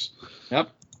phase. Yep.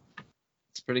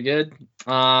 It's pretty good.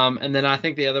 And then I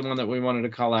think the other one that we wanted to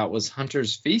call out was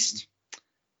Hunter's Feast.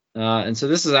 And so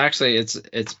this is actually,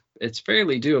 it's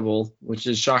fairly doable, which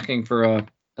is shocking for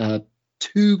a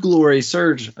 2 glory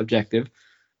surge objective.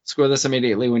 Score this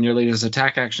immediately when your leader's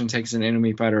attack action takes an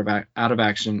enemy fighter out of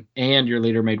action, and your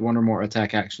leader made 1 or more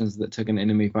attack actions that took an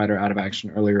enemy fighter out of action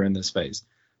earlier in this phase.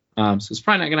 So it's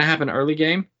probably not going to happen early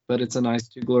game, but it's a nice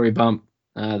 2 glory bump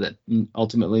that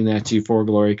ultimately nets you 4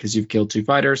 glory because you've killed 2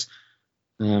 fighters.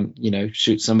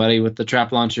 Shoot somebody with the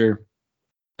trap launcher,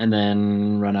 and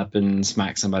then run up and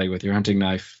smack somebody with your hunting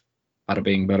knife. Bada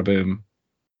bing, bada boom.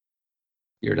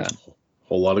 You're done.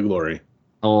 Whole lot of glory.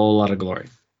 Whole lot of glory.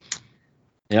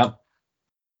 Yep.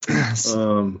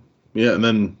 And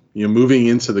then moving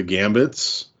into the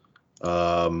gambits,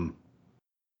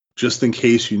 just in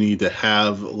case you need to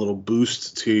have a little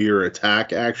boost to your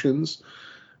attack actions,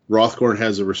 Hrothgorn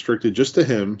has a restricted just to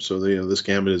him, so this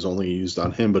gambit is only used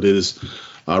on him, but it is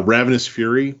Ravenous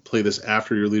Fury. Play this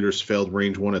after your leader's failed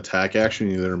range 1 attack action.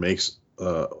 He either makes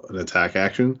an attack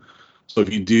action. So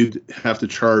if you do have to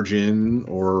charge in,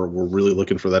 or we're really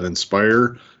looking for that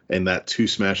inspire, and that 2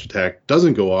 smash attack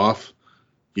doesn't go off,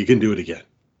 you can do it again.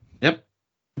 Yep.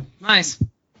 Nice.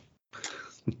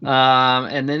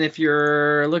 And then if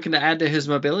you're looking to add to his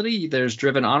mobility, there's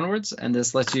Driven Onwards, and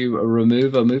this lets you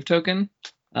remove a move token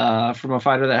from a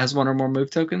fighter that has 1 or more move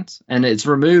tokens, and it's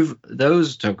remove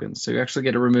those tokens. So you actually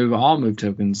get to remove all move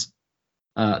tokens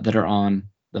that are on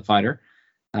the fighter.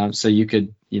 So you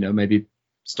could, maybe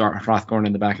start Hrothgorn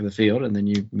in the back of the field, and then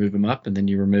you move him up, and then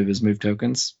you remove his move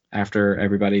tokens after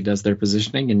everybody does their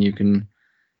positioning, and you can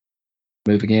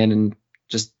move again and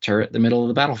just turret the middle of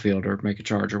the battlefield or make a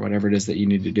charge or whatever it is that you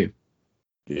need to do.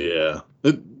 Yeah.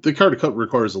 The card cut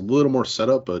requires a little more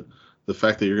setup, but the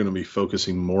fact that you're going to be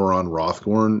focusing more on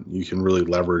Hrothgorn, you can really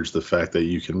leverage the fact that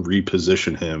you can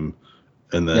reposition him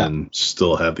and then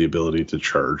still have the ability to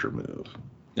charge or move.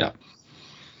 Yeah.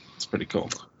 It's pretty cool.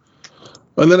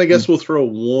 And then I guess we'll throw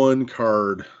 1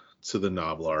 card to the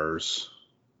Noblars.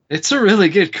 It's a really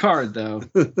good card, though.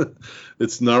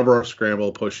 It's Narblar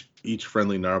Scramble. Push each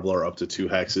friendly Narblar up to 2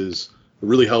 hexes. It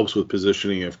really helps with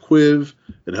positioning of Quiv.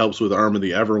 It helps with Arm of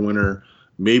the Everwinter.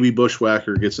 Maybe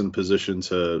Bushwhacker gets in position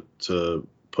to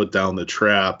put down the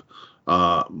trap.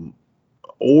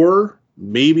 Or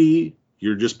maybe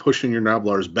you're just pushing your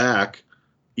Noblars back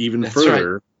even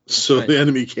further so the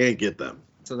enemy can't get them.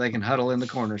 So they can huddle in the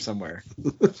corner somewhere.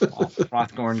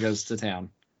 Hrothgorn goes to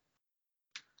town.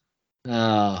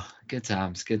 Oh, good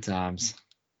times, good times.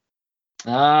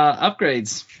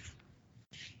 Upgrades.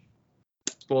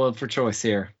 Spoiled for choice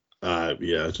here.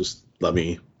 Yeah, just let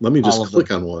me just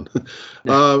click on one.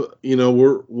 Yeah.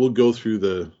 We'll go through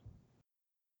the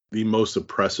most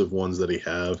oppressive ones that he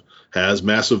has.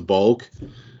 Massive Bulk,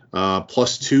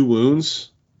 plus 2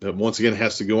 wounds. That once again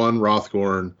has to go on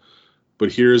Hrothgorn.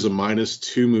 But here's a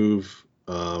 -2 move,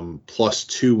 plus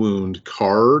 2 wound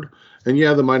card. And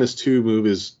yeah, the -2 move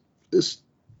is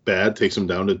bad, takes him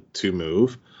down to 2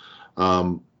 move.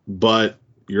 But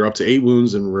you're up to 8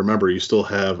 wounds, and remember, you still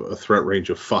have a threat range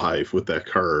of 5 with that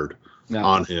card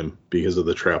on him because of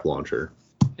the trap launcher.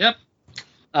 Yep.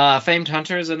 Famed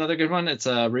Hunter is another good one. It's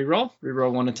a reroll.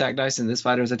 Reroll 1 attack dice in this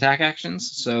fighter's attack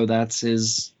actions. So that's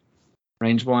his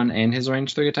range 1 and his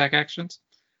range 3 attack actions.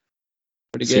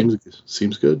 Pretty good.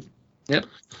 Seems good. Yep.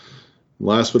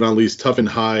 Last but not least, Toughen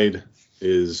Hide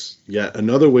is yet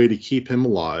another way to keep him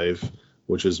alive,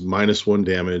 which is -1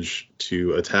 damage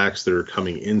to attacks that are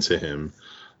coming into him.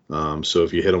 So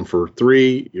if you hit him for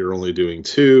 3, you're only doing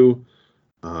 2.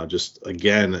 Just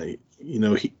again,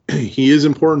 he is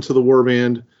important to the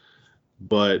Warband,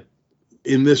 but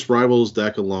in this Rivals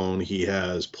deck alone, he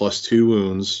has plus 2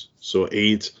 wounds, so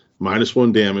 8,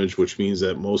 -1 damage, which means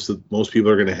that most people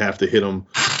are going to have to hit him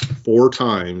 4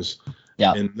 times.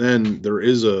 Yeah. And then there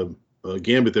is a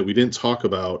gambit that we didn't talk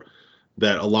about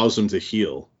that allows him to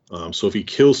heal. So if he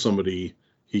kills somebody,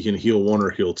 he can heal 1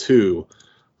 or heal 2.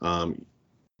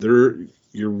 You're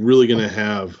really going to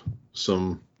have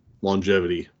some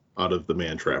longevity out of the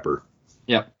Man Trapper.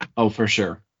 Yep. Oh, for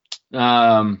sure.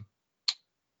 Yeah.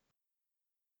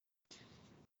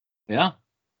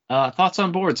 Thoughts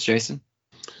on boards, Jason?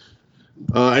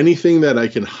 Anything that I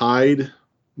can hide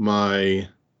my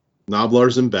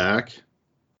Noblars in back.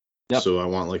 Yep. So I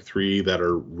want like 3 that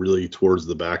are really towards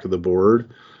the back of the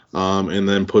board. And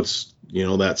then puts,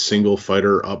 that single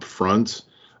fighter up front.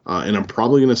 And I'm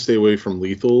probably going to stay away from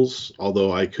lethals,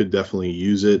 although I could definitely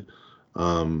use it,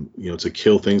 to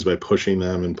kill things by pushing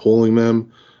them and pulling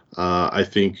them. I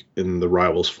think in the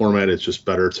Rivals format, it's just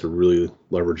better to really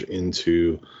leverage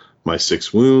into my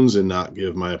 6 wounds and not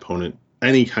give my opponent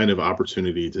any kind of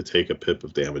opportunity to take a pip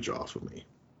of damage off of me.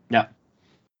 Yeah.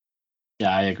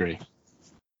 Yeah, I agree.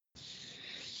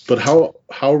 But how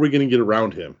are we going to get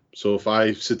around him? So if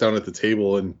I sit down at the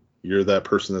table and you're that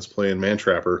person that's playing Man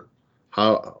Trapper,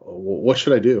 what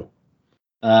should I do?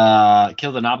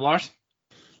 Kill the Noblars.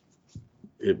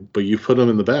 But you put them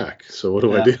in the back. So what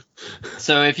do I do?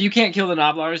 So if you can't kill the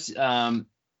Noblars,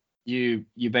 you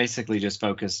basically just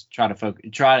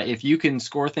try if you can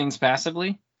score things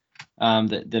passively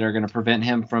that are going to prevent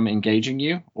him from engaging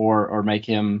you or make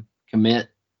him commit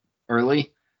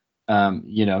early.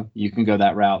 You can go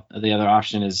that route. The other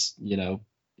option is you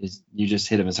just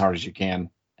hit him as hard as you can,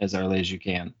 as early as you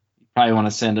can. You probably want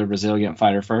to send a Resilient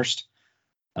fighter first,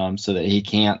 so that he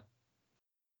can't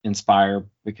inspire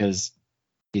because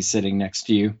he's sitting next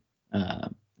to you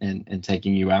and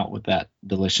taking you out with that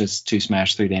delicious 2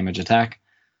 smash 3 damage attack.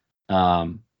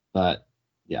 But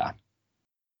yeah,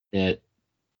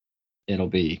 it'll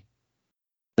be.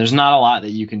 There's not a lot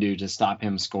that you can do to stop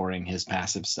him scoring his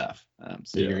passive stuff.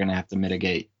 You're going to have to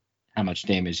mitigate how much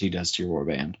damage he does to your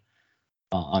warband.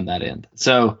 on that end.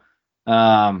 So,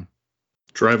 um,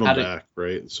 drive them back,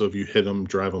 right? So if you hit them,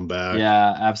 drive them back.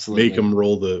 Yeah, absolutely. Make them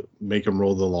roll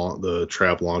the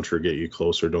trap launcher, get you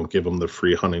closer. Don't give them the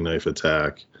free hunting knife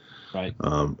attack. Right.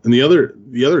 And the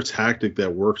other tactic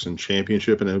that works in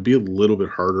Championship, and it would be a little bit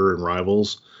harder in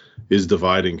Rivals, is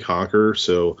divide and conquer.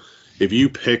 So if you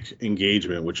pick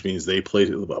engagement, which means the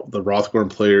Hrothgorn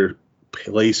player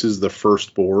places the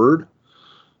first board,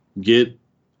 get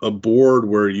a board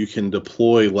where you can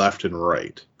deploy left and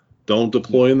right. Don't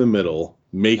deploy in the middle.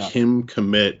 Make him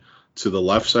commit to the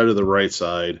left side or the right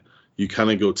side. You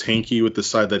kind of go tanky with the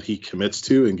side that he commits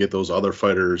to and get those other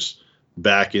fighters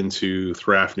back into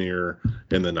Thrafnir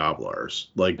and the Noblars.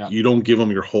 You don't give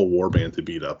them your whole warband to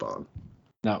beat up on.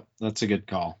 No, that's a good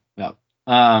call. Yep.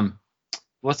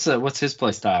 What's his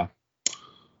play style?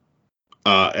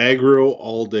 Aggro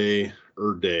all day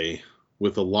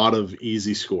with a lot of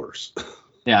easy scores.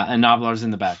 Yeah, and Noblars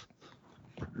in the back.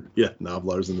 Yeah,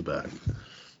 Noblars in the back.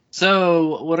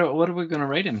 So what are we going to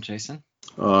rate him, Jason?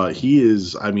 He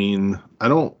is. I mean, I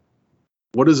don't.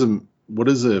 What is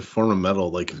a form of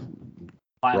metal like?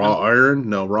 Platinum? Raw iron?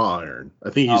 No, raw iron.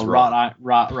 I think he's raw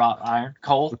iron.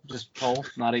 Coal, just coal.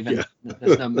 Not even. Yeah.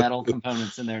 There's no metal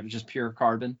components in there. Just pure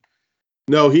carbon.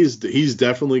 No, he's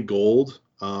definitely gold.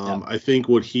 I think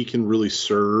what he can really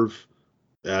serve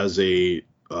as a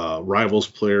Rivals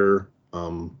player,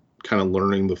 kind of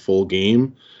learning the full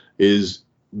game, is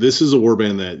this is a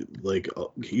warband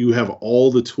that you have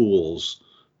all the tools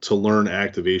to learn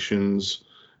activations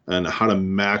and how to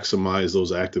maximize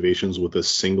those activations with a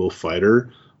single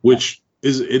fighter, which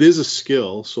is a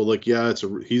skill. So it's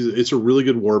a really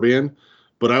good warband,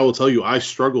 but I will tell you, I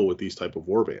struggle with these type of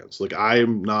warbands. I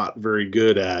am not very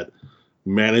good at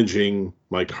managing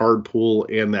my card pool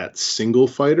and that single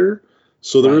fighter.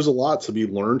 So there is a lot to be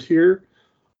learned here.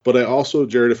 But I also,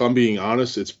 Jared, if I'm being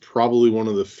honest, it's probably one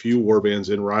of the few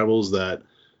warbands in Rivals that,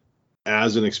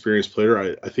 as an experienced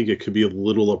player, I think it could be a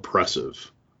little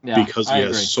oppressive because he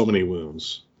has so many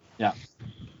wounds. Yeah.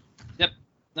 Yep.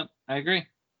 Nope. I agree.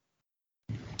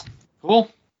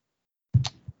 Cool.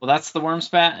 Well, that's the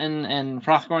Wormspat and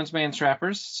Hrothgorn's Man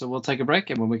Trappers. So we'll take a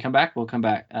break, and when we come back, we'll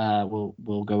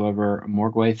go over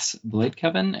Morgwaith's Blade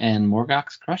Coven and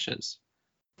Morgoth's Crushes.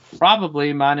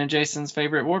 Probably mine and Jason's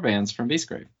favorite warbands from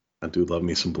Beastgrave. I do love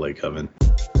me some Blade Coven.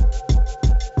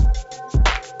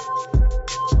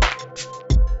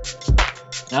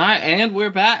 All right, and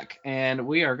we're back, and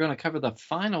we are going to cover the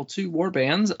final two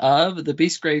warbands of the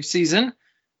Beastgrave season.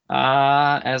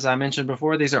 As I mentioned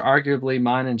before, these are arguably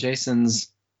mine and Jason's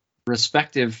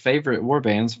respective favorite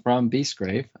warbands from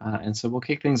Beastgrave, and so we'll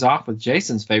kick things off with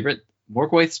Jason's favorite,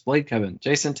 Morgwaith's Blade Coven.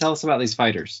 Jason, tell us about these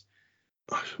fighters.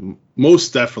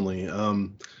 Most definitely.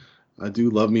 I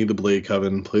do love me the Blade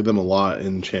Coven. Played them a lot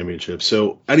in Championship.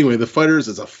 So anyway, the fighters,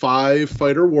 it's a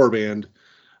 5-fighter warband.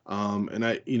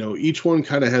 And each one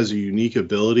kind of has a unique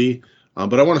ability.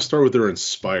 But I want to start with their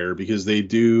Inspire, because they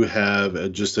do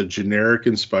have just a generic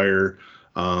Inspire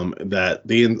that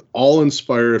they all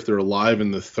inspire if they're alive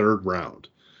in the third round,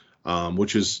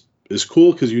 which is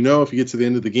cool because if you get to the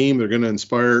end of the game, they're going to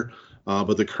inspire.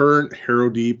 But the current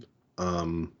Harrowdeep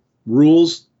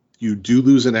rules, you do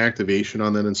lose an activation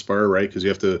on that Inspire, right? Because you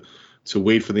have to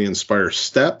wait for the Inspire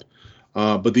step.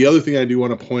 But the other thing I do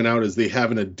want to point out is they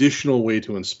have an additional way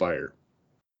to Inspire.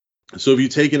 So if you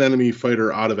take an enemy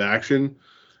fighter out of action,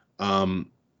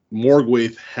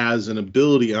 Morgwaith has an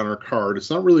ability on our card.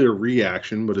 It's not really a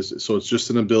reaction, but it's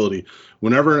just an ability.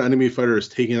 Whenever an enemy fighter is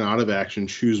taken out of action,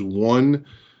 choose one.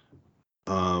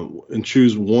 Oh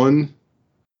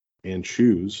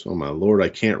my Lord, I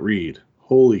can't read.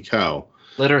 Holy cow.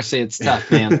 Literacy, it's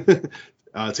tough, man.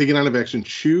 Taken out of action,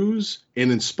 choose and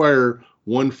inspire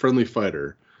one friendly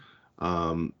fighter.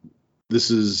 This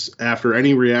is after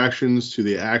any reactions to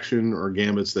the action or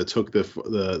gambits that took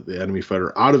the enemy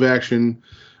fighter out of action,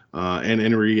 and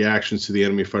any reactions to the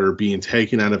enemy fighter being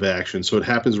taken out of action. So it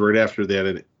happens right after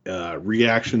that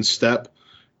reaction step,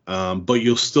 but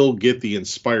you'll still get the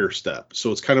Inspire step.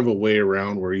 So it's kind of a way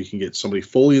around where you can get somebody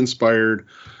fully inspired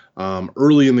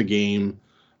early in the game.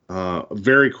 A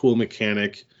very cool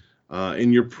mechanic.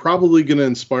 And you're probably going to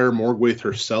inspire Morgwaith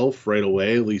herself right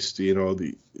away. At least,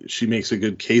 she makes a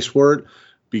good case for it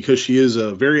because she is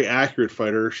a very accurate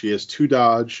fighter. She has 2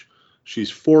 dodge. She's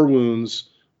 4 wounds.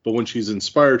 But when she's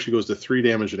inspired, she goes to 3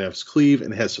 damage and has cleave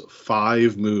and has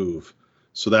 5 move.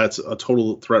 So that's a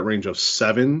total threat range of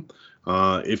 7.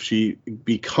 If she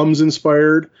becomes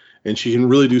inspired, and she can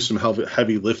really do some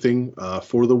heavy lifting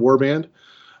for the warband.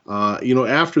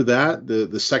 After that,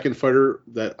 the second fighter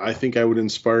that I think I would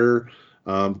inspire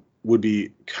would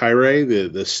be Kyrie,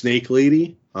 the snake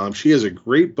lady. She has a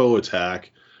great bow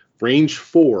attack, range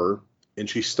 4, and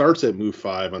she starts at move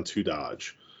 5 on 2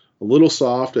 dodge. A little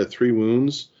soft at 3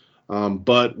 wounds,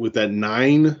 but with that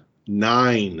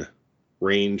 9/9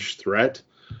 range threat,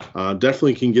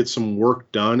 definitely can get some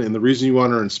work done. And the reason you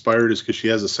want her inspired is because she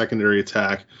has a secondary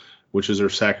attack, which is her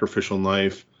sacrificial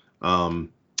knife,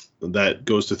 that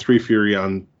goes to 3 fury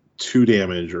on 2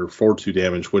 damage or 4/2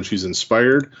 damage when she's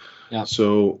inspired. Yeah.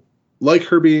 So like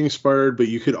her being inspired, but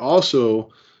you could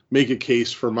also make a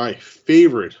case for my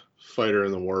favorite fighter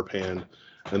in the Warpan,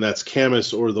 and that's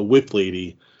Camus, or the Whip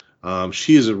Lady.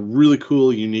 She is a really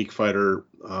cool, unique fighter.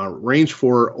 Range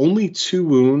 4, only 2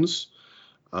 wounds,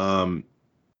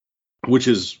 which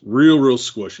is real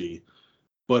squishy.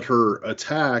 But her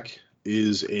attack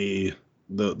is the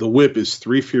whip is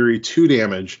 3 fury, 2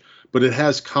 damage, but it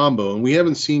has combo, and we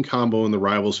haven't seen combo in the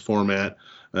Rivals format.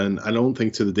 And I don't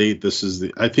think to date this is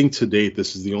the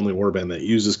only warband that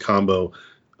uses combo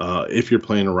if you're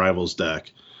playing a Rivals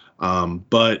deck.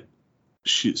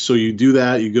 So you do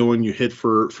that, you go and you hit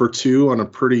for 2 on a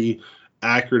pretty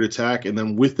accurate attack, and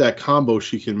then with that combo,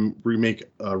 she can remake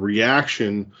a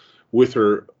reaction with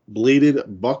her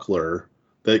bladed buckler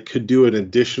that could do an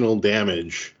additional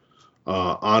damage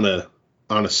on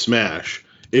a smash.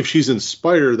 If she's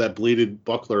inspired, that bladed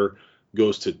buckler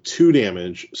goes to 2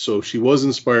 damage. So if she was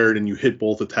inspired and you hit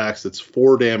both attacks, that's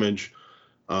 4 damage,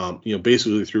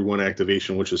 basically through 1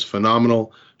 activation, which is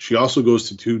phenomenal. She also goes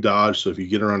to 2 dodge, so if you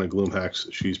get her on a Gloom Hex,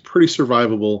 she's pretty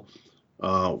survivable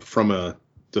from a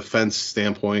defense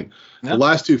standpoint. Yep. The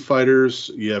last 2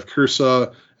 fighters, you have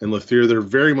Kyrsa and Lethir. They're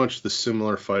very much the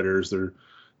similar fighters.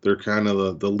 They're kind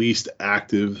of the least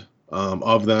active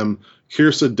of them.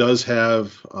 Kyrsa does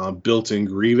have built-in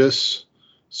Grievous,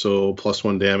 so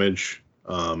 +1 damage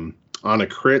on a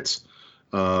crit.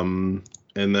 And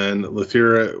then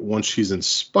Lethira, once she's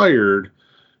inspired,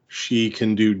 she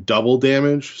can do double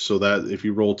damage, so that if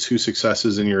you roll 2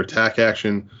 successes in your attack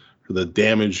action, the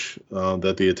damage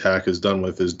that the attack is done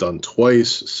with is done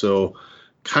twice. So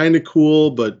kind of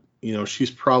cool, but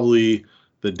she's probably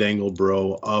the dangle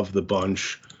bro of the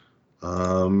bunch.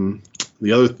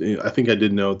 The other thing, I think I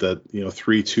did note that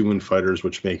 3 2-wound fighters,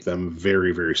 which make them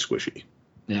very squishy.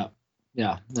 Yeah,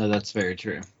 no, that's very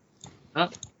true. Oh,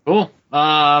 cool.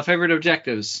 Favorite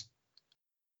objectives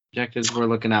we're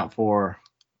looking out for.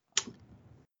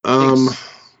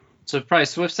 So probably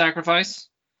Swift Sacrifice.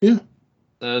 Yeah.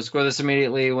 So score this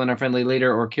immediately when a friendly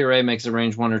leader or Kire makes a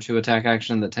range 1 or 2 attack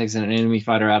action that takes an enemy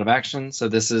fighter out of action. So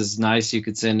this is nice. You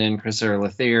could send in Kyrsa or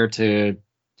Lethir to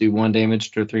do 1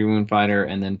 damage to a 3-wound fighter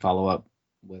and then follow up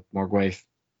with Morgwaith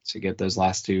to get those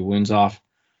last 2 wounds off.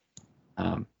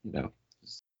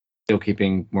 Still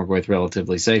keeping Morgwaith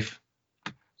relatively safe.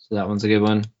 So that one's a good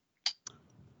one.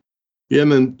 Yeah,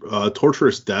 and then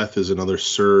Torturous Death is another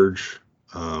surge.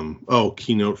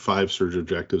 Keynote 5 surge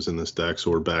objectives in this deck,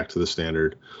 so we're back to the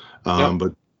standard. Yep.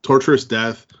 But Torturous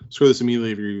Death, score this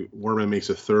immediately if your Warband makes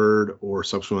a 3rd or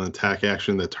subsequent attack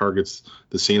action that targets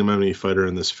the same enemy fighter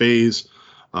in this phase.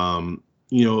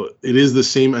 It is the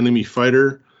same enemy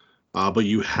fighter, but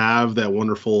you have that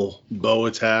wonderful bow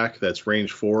attack that's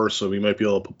range 4, so we might be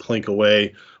able to plink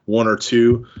away 1 or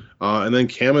 2. And then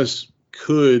Camus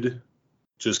could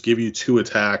just give you 2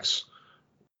 attacks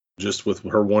just with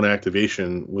her 1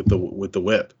 activation with the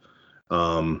whip.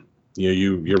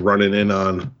 You're running in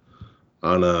on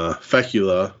a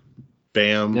Fecula,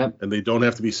 bam, yep. And they don't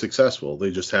have to be successful. They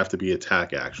just have to be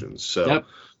attack actions. So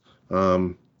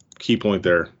key point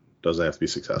there, doesn't have to be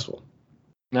successful.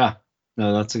 Yeah,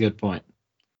 no, that's a good point.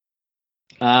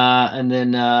 And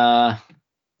then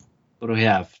what do we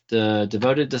have? The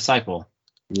Devoted Disciple.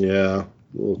 Yeah, a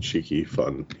little cheeky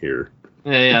fun here.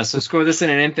 Yeah. So score this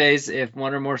in an end phase if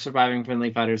 1 or more surviving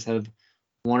friendly fighters have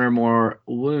 1 or more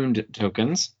wound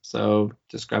tokens. So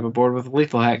just grab a board with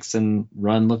Lethal Hex and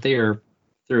run Lethir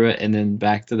through it, and then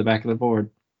back to the back of the board.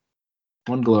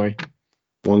 1 glory.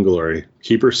 1 glory.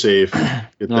 Keep her safe.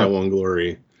 Get that 1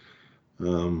 glory.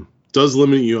 Does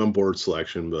limit you on board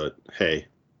selection, but hey,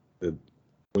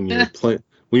 when you're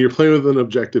playing with an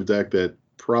objective deck that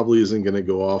probably isn't going to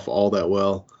go off all that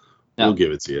well, we'll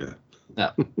give it to you.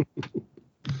 Yeah.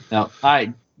 All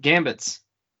right, Gambits.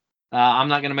 I'm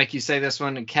not going to make you say this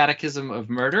one. Catechism of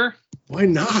Murder. Why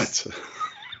not?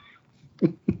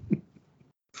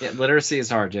 Yeah, literacy is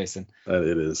hard, Jason.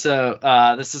 It is.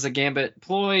 So this is a Gambit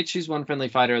ploy. Choose 1 friendly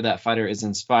fighter. That fighter is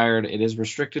inspired. It is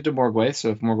restricted to Morgwaith, so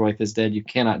if Morgwaith is dead, you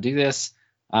cannot do this.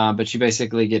 But you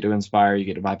basically get to inspire. You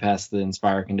get to bypass the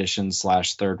inspire conditions /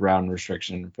 3rd round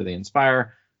restriction for the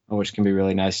inspire, which can be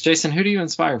really nice. Jason, who do you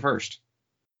inspire first?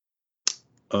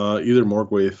 Either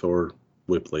Morgwaith or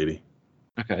Whip Lady.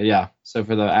 Okay, yeah. So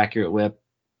for the accurate whip,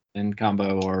 in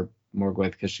combo or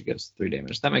Morgwaith because she gives 3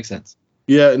 damage. That makes sense.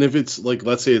 Yeah, and if it's like,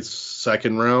 let's say it's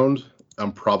second round,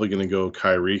 I'm probably going to go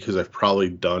Kyrie because I've probably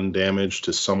done damage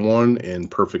to someone in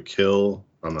Perfect Kill.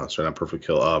 I'm not sorry, not Perfect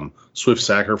Kill. Swift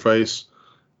Sacrifice.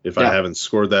 If I haven't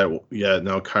scored that yet,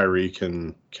 now Kyrie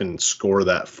can score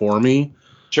that for me.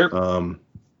 Sure.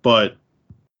 But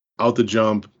out the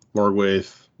jump,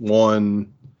 Morgwaith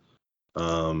 1,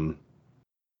 and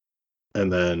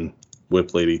then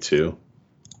Whip Lady 2.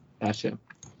 Gotcha.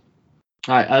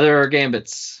 All right, other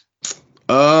gambits.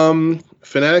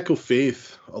 Fanatical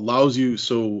Faith allows you,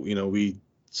 so we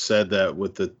said that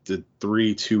with the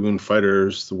 3-2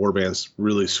 fighters, the warband's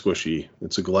really squishy.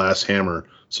 It's a glass hammer.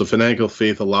 So Fanatical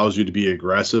Faith allows you to be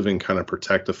aggressive and kind of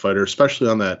protect the fighter, especially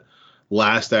on that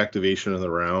last activation of the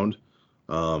round.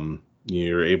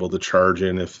 You're able to charge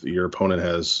in if your opponent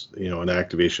has, an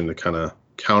activation to kind of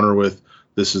counter with.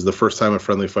 This is the first time a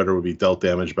friendly fighter would be dealt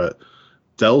damage, but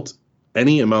dealt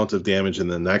any amount of damage in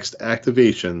the next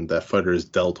activation, that fighter is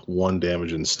dealt 1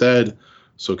 damage instead.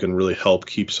 So it can really help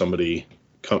keep somebody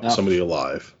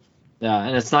alive. Yeah,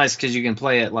 and it's nice because you can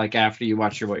play it like after you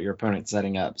watch what your opponent's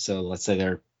setting up. So let's say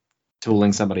they're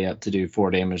tooling somebody up to do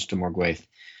 4 damage to Morgwaith.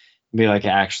 Be like,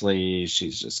 actually,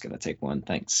 she's just going to take 1.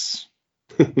 Thanks.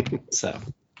 So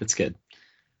it's good.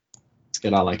 It's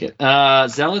good. I like it.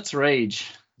 Zealot's Rage.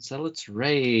 Zealot's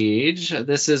Rage.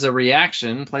 This is a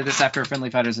reaction. Play this after a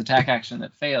friendly fighter's attack action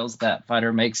that fails. That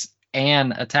fighter makes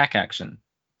an attack action.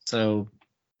 So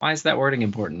why is that wording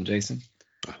important, Jason?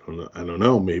 I don't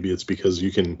know. Maybe it's because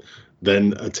you can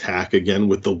then attack again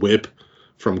with the whip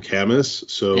from Camus.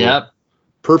 So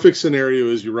perfect scenario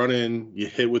is you run in, you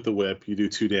hit with the whip, you do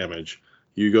 2 damage.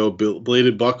 You go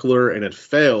Bladed Buckler and it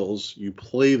fails. You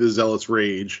play the Zealot's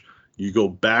Rage. You go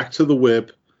back to the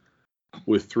whip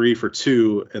with 3 for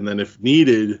 2, and then if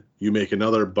needed, you make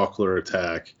another Buckler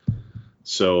attack.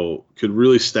 So could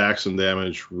really stack some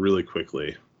damage really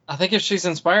quickly. I think if she's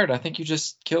inspired, I think you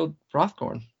just killed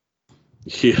Rothgorn.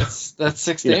 Yeah, that's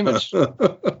 6 damage.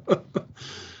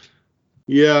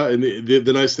 Yeah, and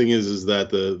the nice thing is that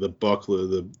the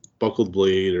buckled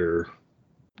blade or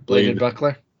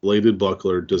Bladed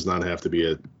buckler does not have to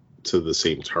be to the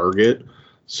same target,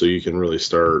 so you can really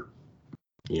start,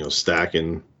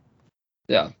 stacking.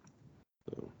 Yeah,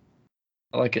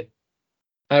 I like it.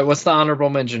 All right, what's the honorable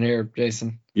mention here,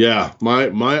 Jason? Yeah, my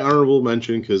honorable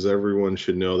mention, because everyone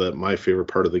should know that my favorite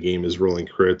part of the game is rolling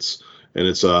crits. And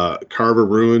it's a Carve a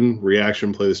Ruin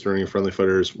reaction. Play this during a friendly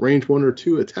fighter's range 1 or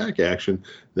 2 attack action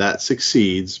that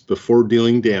succeeds before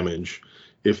dealing damage.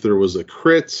 If there was a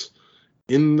crit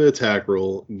in the attack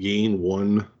roll, gain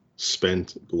 1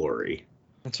 spent glory.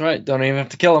 That's right. Don't even have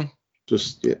to kill him.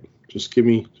 Just give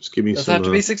me does some. Does have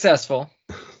to be successful.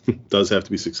 Does have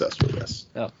to be successful. Yes.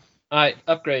 Yep. All right.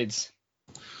 Upgrades.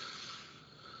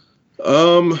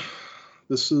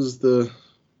 This is the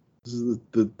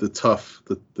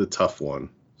tough one.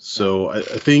 So I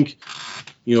think,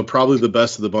 probably the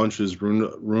best of the bunch is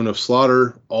Rune of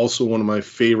Slaughter. Also one of my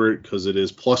favorite because it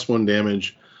is +1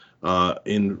 damage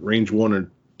in range 1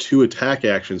 or 2 attack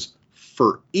actions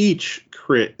for each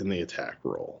crit in the attack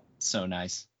roll. So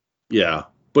nice. Yeah,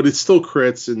 but it's still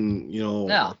crits, and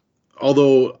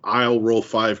although I'll roll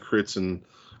 5 crits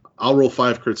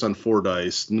on 4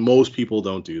 dice, most people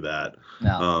don't do that.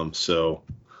 No. So.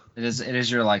 It is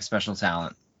your special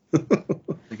talent.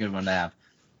 It's a good one to have.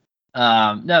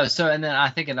 And then I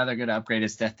think another good upgrade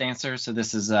is Death Dancer. So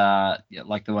this is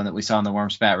like the one that we saw in the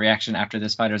Wormspat reaction. After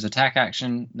this fighter's attack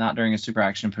action, not during a super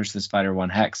action, push this fighter 1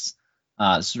 hex.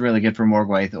 It's really good for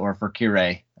Morgwaith or for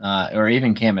Kirei, or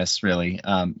even Camus, really.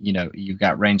 You've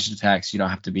got ranged attacks. You don't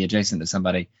have to be adjacent to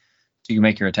somebody. So you can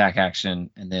make your attack action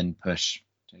and then push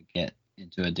to get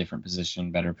into a different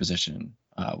position, better position,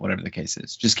 whatever the case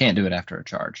is. Just can't do it after a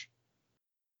charge.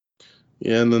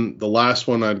 Yeah, and then the last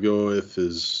one I'd go with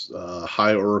is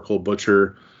High Oracle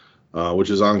Butcher, which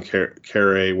is on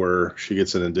Kirei, where she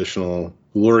gets an additional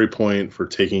glory point for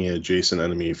taking an adjacent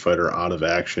enemy fighter out of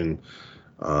action.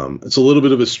 It's a little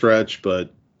bit of a stretch,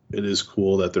 but it is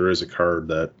cool that there is a card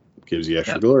that gives you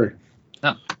extra glory.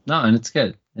 No, and it's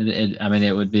good.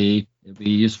 It would be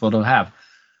useful to have.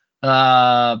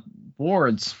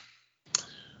 Boards.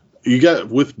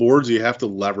 With boards, you have to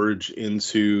leverage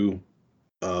into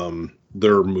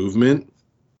their movement.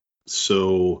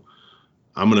 So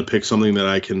I'm going to pick something that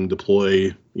I can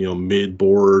deploy, mid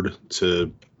board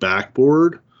to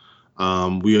backboard.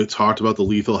 We had talked about the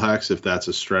lethal hex. If that's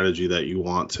a strategy that you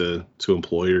want to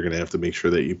employ, you're going to have to make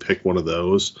sure that you pick one of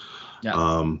those.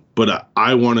 Yeah. But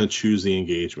I want to choose the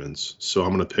engagements. So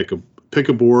I'm going to pick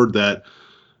a board that,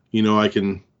 I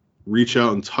can reach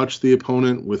out and touch the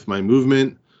opponent with my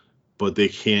movement, but they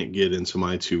can't get into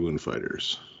my 2 wound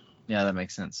fighters. Yeah, that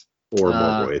makes sense. Or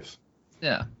Morgwaith.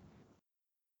 Yeah.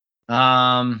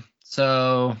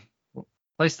 So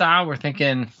play style, we're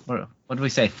thinking, what do we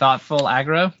say? Thoughtful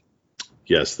aggro?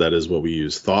 Yes, that is what we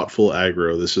use. Thoughtful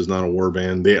aggro. This is not a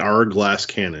warband. They are a glass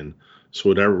cannon. So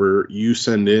whatever you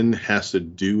send in has to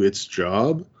do its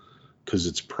job because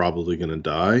it's probably going to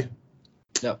die.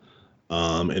 Yep.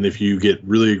 And if you get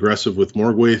really aggressive with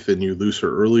Morgwaith and you lose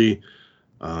her early,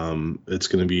 it's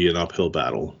going to be an uphill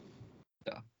battle.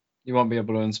 Yeah. You won't be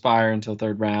able to inspire until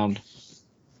 3rd round.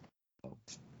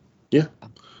 Yeah.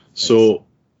 So,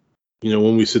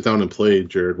 when we sit down and play,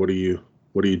 Jared, what are you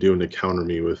doing to counter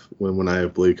me with when I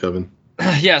have Blade Coven?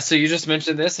 Yeah, so you just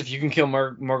mentioned this. If you can kill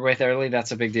Morgwaith early,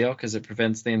 that's a big deal because it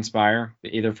prevents the Inspire,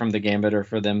 either from the Gambit or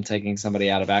for them taking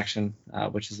somebody out of action,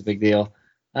 which is a big deal.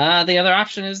 The other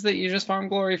option is that you just farm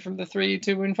glory from the 3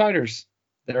 2-wound fighters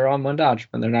that are on 1 dodge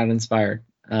when they're not inspired.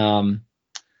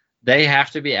 They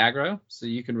have to be aggro, so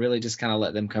you can really just kind of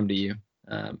let them come to you,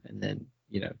 and then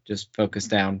just focus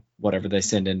down whatever they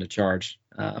send in to charge.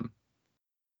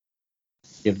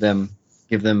 Give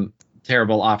them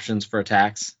terrible options for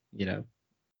attacks.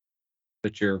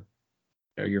 Put your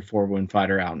 4-wound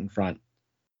fighter out in front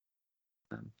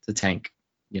to tank,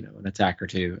 an attack or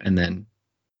 2, and then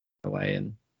away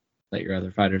and let your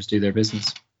other fighters do their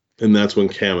business. And that's when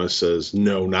Kama says,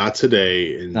 "No, not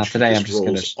today." And not today. I'm just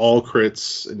going to all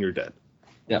crits, and you're dead.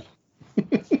 Yep.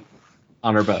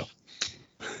 On her bow.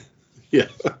 Yeah.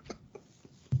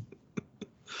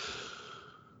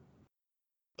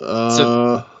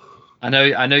 So I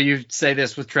know you say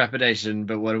this with trepidation,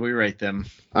 but what do we rate them?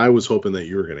 I was hoping that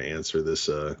you were going to answer this.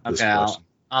 This question.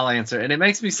 I'll answer, and it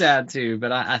makes me sad too.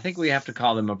 But I think we have to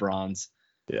call them a bronze.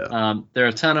 Yeah. They're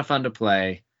a ton of fun to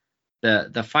play.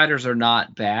 The fighters are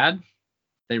not bad.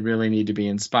 They really need to be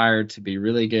inspired to be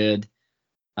really good.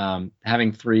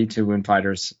 Having 3 2-wound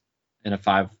fighters in a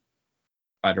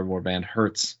 5-fighter warband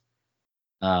hurts.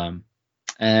 And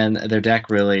their deck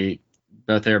really,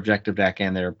 both their objective deck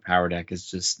and their power deck is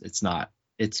just,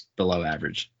 it's below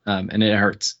average. And it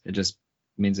hurts. It just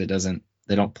means they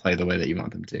don't play the way that you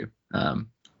want them to.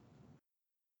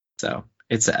 So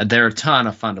they're a ton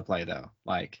of fun to play though.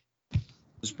 Like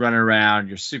just running around,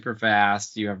 you're super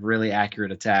fast, you have really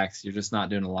accurate attacks, you're just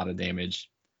not doing a lot of damage.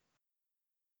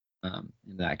 And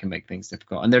that can make things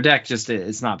difficult. And their deck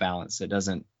it's not balanced. It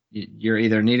doesn't, you're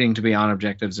either needing to be on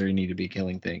objectives or you need to be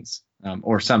killing things,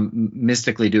 or some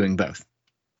mystically doing both.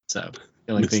 So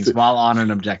killing things while on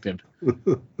an objective,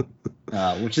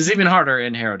 which is even harder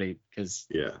in Heraldry because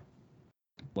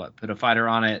put a fighter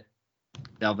on it,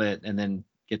 delve it, and then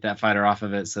get that fighter off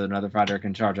of it so another fighter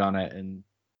can charge on it and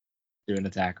do an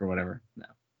attack or whatever. No.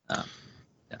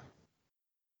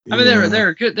 I mean,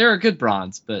 they're a good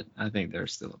bronze, but I think they're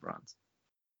still a bronze.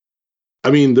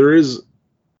 I mean, there is,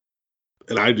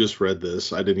 and I just read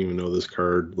this. I didn't even know this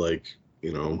card.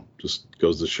 Just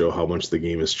goes to show how much the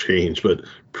game has changed. But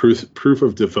proof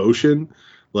of devotion,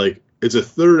 it's a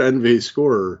 3rd end phase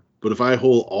scorer. But if I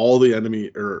hold all the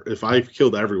enemy, or if I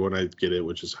killed everyone, I'd get it,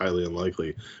 which is highly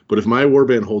unlikely. But if my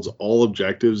warband holds all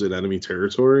objectives in enemy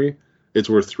territory, it's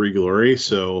worth 3 glory.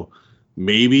 So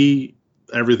maybe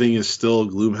everything is still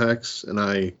Gloomhex, and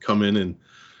I come in and,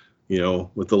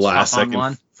 with the last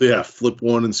second, flip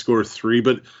 1 and score 3.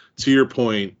 But to your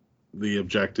point, the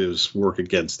objectives work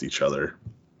against each other.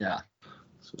 Yeah.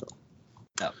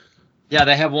 So. Yeah,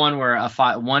 they have one where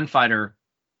one fighter,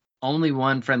 only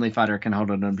one friendly fighter can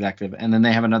hold an objective, and then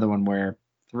they have another one where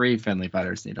 3 friendly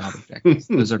fighters need to hold objectives.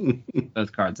 Those are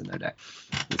both cards in their deck.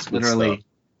 It's literally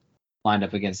lined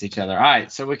up against each other. All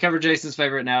right, so we covered Jason's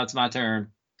favorite. Now it's my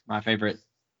turn. My favorite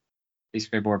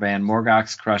Beastgrave warband,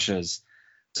 Morgoth's Crushes.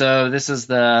 So this is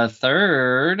the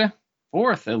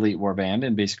 4th elite warband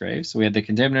in Beastgrave. So we had the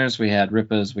Condemners, we had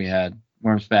Rippas, we had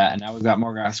Wormspat, and now we've got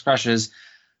Morgoth's Crushes.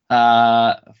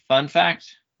 Fun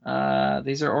fact,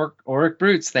 these are Auric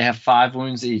Brutes. They have 5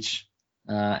 wounds each,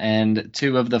 and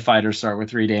 2 of the fighters start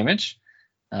with 3 damage.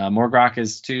 Morgoth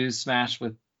is 2 smash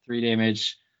with 3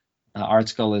 damage.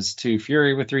 Ardskull is 2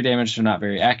 fury with 3 damage, so not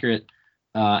very accurate.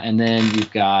 And then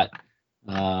you've got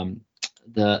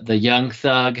the young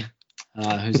thug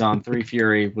who's on 3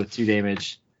 fury with 2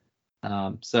 damage.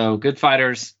 So good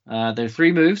fighters. They're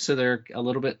 3 moves, so they're a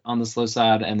little bit on the slow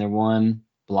side, and they're 1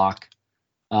 block.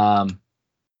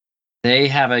 They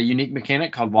have a unique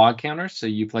mechanic called Wog Counter. So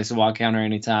you place a Wog Counter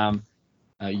anytime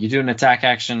you do an attack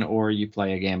action, or you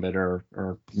play a Gambit,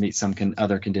 or meet some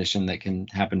other condition that can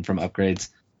happen from upgrades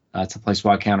to place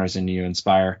Wog Counters, and you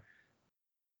inspire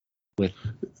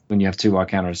when you have 2 Wog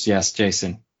Counters. Yes,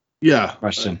 Jason. Yeah.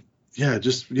 Question. yeah,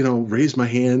 just raise my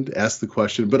hand, ask the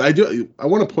question. But I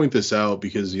want to point this out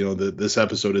because this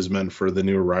episode is meant for the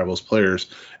newer Rivals players,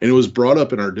 and it was brought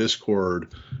up in our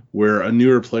Discord where a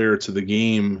newer player to the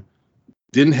game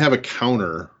didn't have a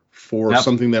counter for Yep.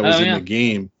 something that was Oh, in yeah. the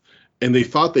game, and they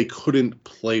thought they couldn't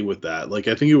play with that. Like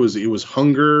I think it was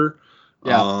hunger,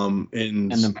 Yeah. and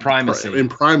And then primacy. and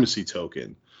primacy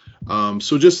token.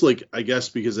 So just like I guess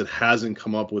because it hasn't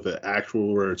come up with an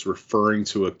actual where it's referring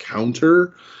to a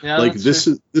counter, Yeah, like that's this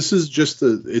true. is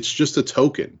just a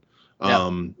token.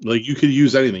 Yeah. Like you could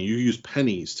use anything. You use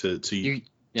pennies to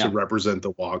Yeah. represent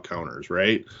the WoW counters,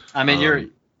 right? I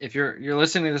mean, if you're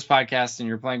listening to this podcast and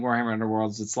you're playing Warhammer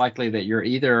Underworlds, it's likely that you're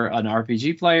either an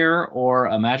RPG player or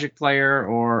a Magic player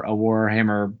or a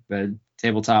Warhammer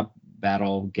tabletop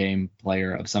battle game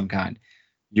player of some kind.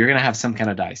 You're going to have some kind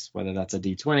of dice, whether that's a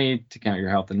D20 to count your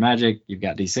health in Magic. You've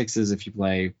got D6s if you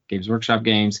play Games Workshop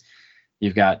games.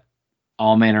 You've got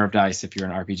all manner of dice if you're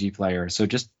an RPG player. So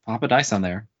just pop a dice on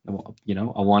there. A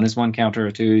 1 is 1 counter,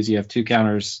 a 2 is you have 2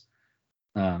 counters.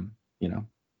 That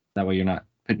way you're not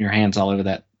putting your hands all over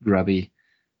that grubby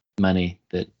money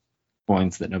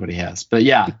coins that nobody has. But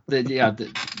yeah,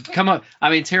 come up. I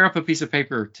mean, tear up a piece of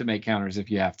paper to make counters if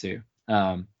you have to.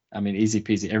 I mean, easy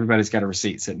peasy. Everybody's got a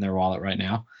receipt sitting in their wallet right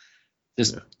now.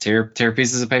 Just tear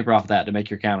pieces of paper off that to make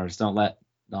your counters. Don't let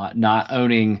not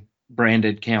owning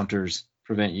branded counters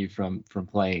prevent you from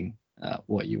playing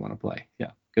what you want to play.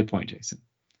 Yeah, good point, Jason.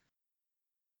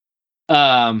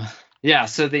 Yeah,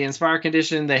 so the Inspire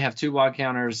condition, they have 2 WOG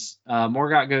counters.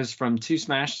 Morgott goes from 2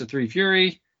 Smash to 3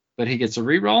 Fury, but he gets a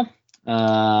reroll.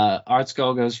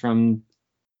 Ardskull goes from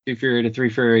 2 Fury to 3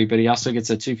 Fury, but he also gets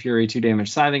a 2 Fury, 2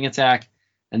 damage scything attack.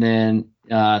 And then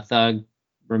Thug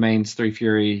remains 3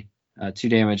 Fury, 2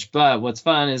 damage. But what's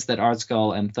fun is that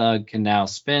Ardskull and Thug can now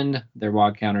spend their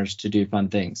WOG counters to do fun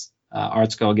things.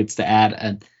 Ardskull gets to add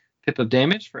a pip of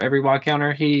damage for every WOG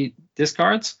counter he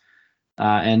discards.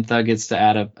 And Thug gets to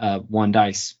add a 1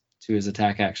 dice to his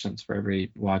attack actions for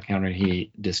every WOG counter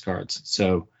he discards.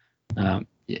 So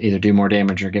either do more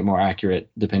damage or get more accurate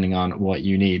depending on what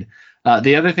you need.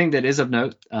 The other thing that is of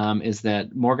note is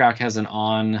that Morgok has an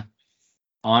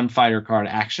on fighter card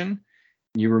action.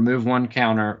 You remove 1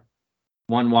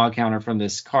 WOG counter from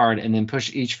this card, and then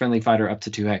push each friendly fighter up to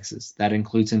 2 hexes. That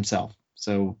includes himself.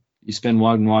 So you spend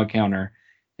 1 WOG counter,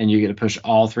 and you get to push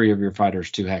all 3 of your fighters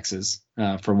 2 hexes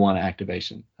for 1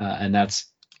 activation. And that's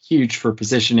huge for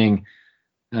positioning,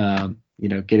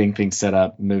 getting things set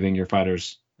up, moving your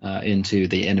fighters into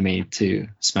the enemy to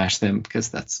smash them, because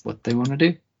that's what they want to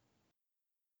do.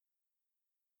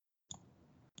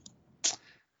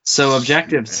 So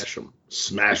objectives.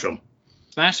 Smash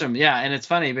them. Yeah, and it's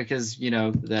funny because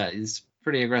that is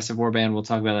pretty aggressive warband. We'll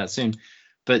talk about that soon.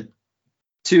 But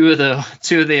two of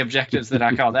the objectives that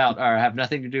I called out have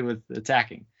nothing to do with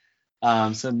attacking.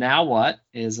 So now what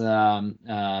is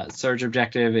surge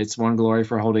objective? It's 1 glory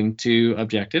for holding 2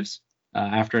 objectives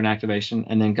after an activation,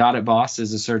 and then God at Boss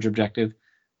is a surge objective.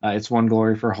 It's 1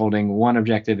 glory for holding 1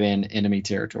 objective in enemy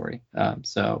territory.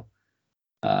 So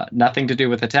nothing to do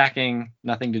with attacking,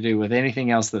 nothing to do with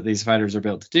anything else that these fighters are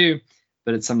built to do,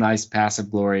 but it's some nice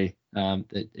passive glory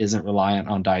that isn't reliant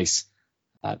on dice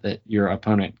that your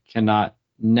opponent cannot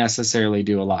necessarily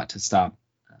do a lot to stop.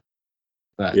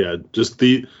 But yeah, just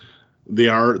these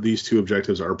 2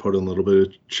 objectives are put in a little bit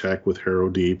of check with Harrow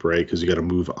Deep, right? Because you got to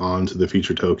move on to the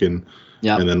feature token,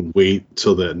 and then wait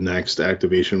till the next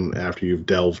activation after you've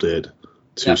delved it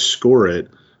to score it.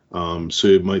 So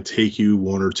it might take you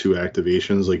 1 or 2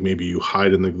 activations, like maybe you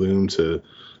hide in the gloom to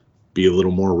be a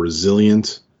little more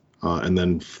resilient, and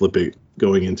then flip it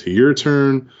going into your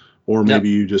turn, or maybe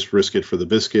you just risk it for the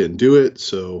biscuit and do it.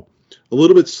 So a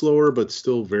little bit slower, but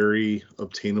still very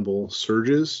obtainable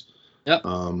surges.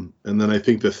 And then I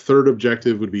think the 3rd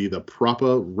objective would be the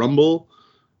Propa Rumble.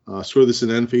 Score this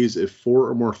in end phase if 4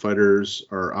 or more fighters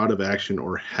are out of action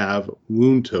or have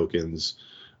wound tokens.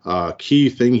 Key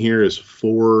thing here is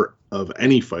 4 of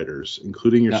any fighters,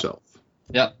 including yourself.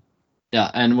 Yeah,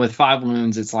 and with 5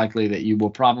 wounds, it's likely that you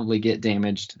will probably get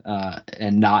damaged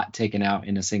and not taken out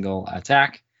in a single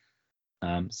attack.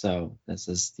 So this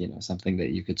is something that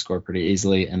you could score pretty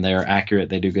easily, and they're accurate.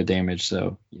 They do good damage,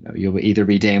 so you'll either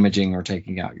be damaging or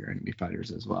taking out your enemy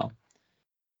fighters as well.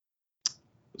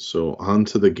 So on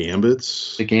to the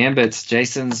Gambits. The Gambits,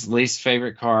 Jason's least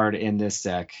favorite card in this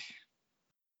deck.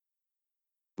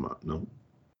 No,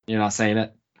 you're not saying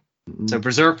it. Mm-hmm. So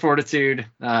Berserk Fortitude.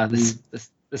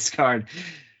 This card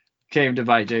came to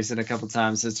bite Jason a couple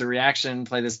times. It's a reaction.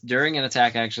 Play this during an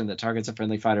attack action that targets a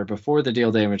friendly fighter before the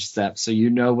deal damage step, so you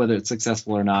know whether it's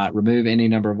successful or not. Remove any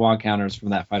number of wall counters from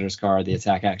that fighter's card. The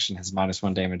attack action has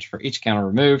 -1 damage for each counter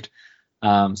removed.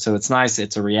 So it's nice.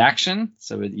 It's a reaction,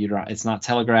 so it's not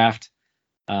telegraphed.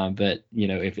 But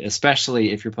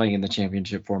especially if you're playing in the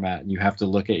championship format, you have to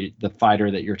look at the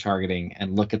fighter that you're targeting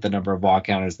and look at the number of wall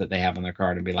counters that they have on their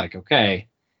card and be like, okay,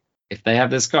 if they have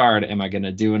this card, am I going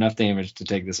to do enough damage to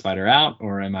take this fighter out,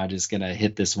 or am I just going to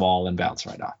hit this wall and bounce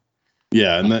right off?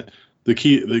 Yeah, and that the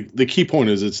key point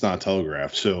is it's not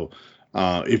telegraphed. So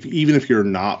even if you're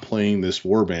not playing this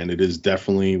warband, it is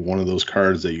definitely one of those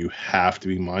cards that you have to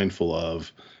be mindful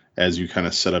of as you kind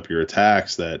of set up your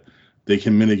attacks, that they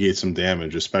can mitigate some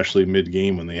damage, especially mid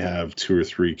game when they have 2 or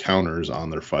 3 counters on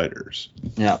their fighters.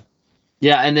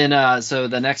 Yeah, and then so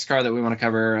the next card that we want to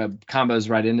cover combos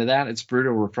right into that. It's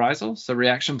Brutal Reprisal. So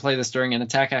reaction, play this during an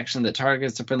attack action that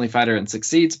targets a friendly fighter and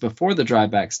succeeds before the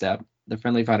drive back step. The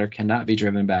friendly fighter cannot be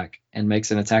driven back and makes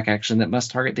an attack action that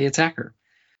must target the attacker.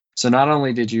 So not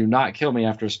only did you not kill me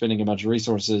after spending a bunch of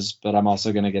resources, but I'm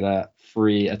also going to get a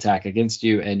free attack against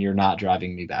you, and you're not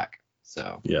driving me back.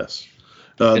 So yes,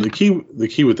 the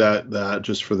key with that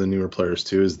just for the newer players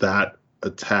too is that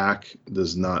attack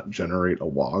does not generate a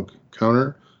WOG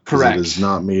counter. Correct. It is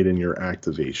not made in your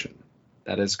activation.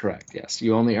 That is correct. Yes,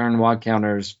 you only earn WOG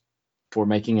counters for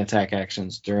making attack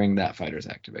actions during that fighter's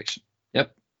activation.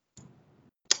 Yep.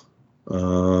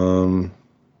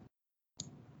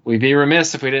 We'd be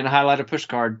remiss if we didn't highlight a push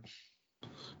card.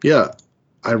 Yeah,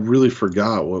 I really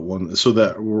forgot what one. So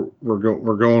that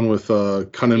we're going with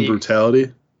Cunning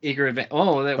Brutality. Eager Advance.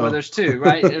 Well, there's 2,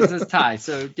 right? It's a tie.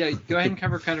 So yeah, go ahead and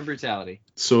cover Cunning Brutality.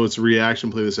 So it's a reaction.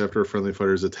 Play this after a friendly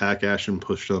fighter's attack action.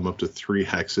 Push them up to 3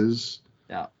 hexes.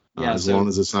 Yeah. As long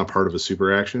as it's not part of a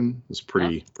super action, it's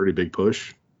pretty big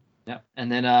push. Yeah.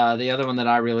 And then the other one that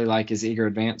I really like is Eager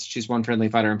Advance. Choose 1 friendly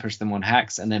fighter and push them 1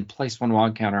 hex, and then place 1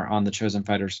 WOG counter on the chosen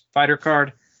fighter's fighter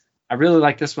card. I really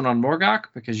like this one on Morgok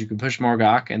because you can push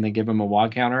Morgok and then give him a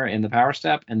WOG counter in the power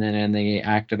step, and then in the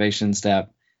activation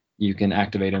step, you can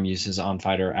activate him, use his on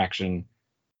fighter action,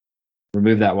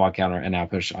 remove that WOG counter, and now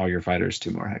push all your fighters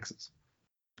 2 more hexes.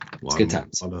 It's good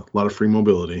times. A lot of free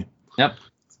mobility. Yep.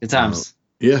 Good times.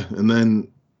 Yeah. And then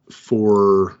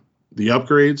for the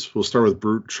upgrades, we'll start with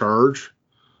Brute Charge.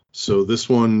 So this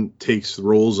one takes the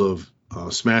roles of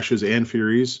smashes and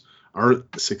furies, are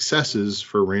successes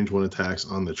for range 1 attacks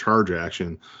on the charge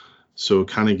action. So it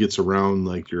kind of gets around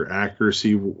like your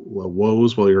accuracy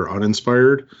woes while you're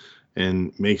uninspired,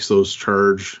 and makes those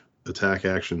charge attack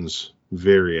actions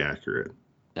very accurate.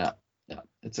 Yeah,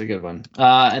 it's a good one.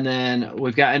 And then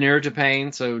we've got Inure to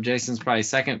Pain. So Jason's probably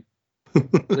second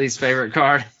least favorite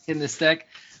card in this deck.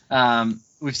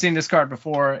 We've seen this card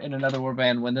before in another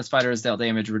warband. When this fighter is dealt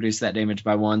damage, reduce that damage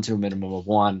by 1 to a minimum of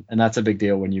 1, and that's a big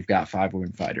deal when you've got 5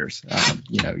 wound fighters.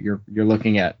 You're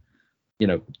looking at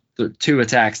 2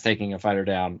 attacks taking a fighter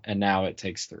down, and now it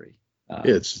takes 3.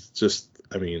 It's just,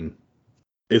 I mean,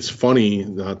 it's funny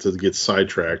not to get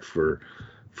sidetracked for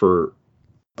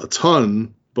a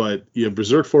ton, but you have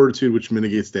Berserk Fortitude, which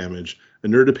mitigates damage,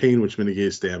 Inure to Pain, which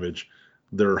mitigates damage.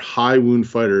 They're high wound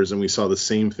fighters, and we saw the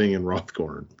same thing in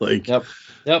Rothgorn.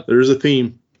 Yep. There's a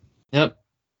theme. Yep.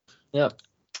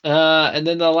 And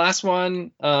then the last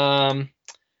one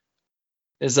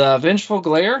is Vengeful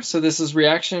Glare. So this is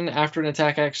reaction after an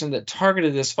attack action that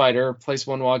targeted this fighter. Place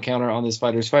 1 WOG counter on this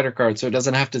fighter's fighter card, so it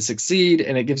doesn't have to succeed,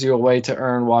 and it gives you a way to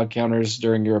earn WOG counters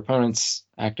during your opponent's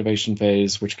activation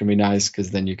phase, which can be nice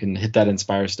because then you can hit that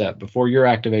Inspire step before your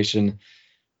activation,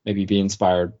 maybe be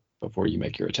inspired before you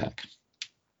make your attack.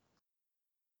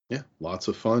 Yeah, lots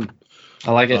of fun.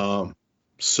 I like it.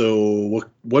 So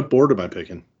what board am I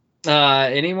picking?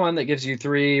 Anyone that gives you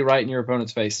 3 right in your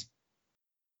opponent's face.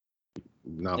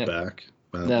 Not back.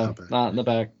 No, not in the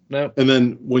back. Nope. And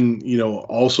then when,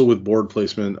 also with board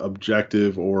placement,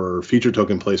 objective or feature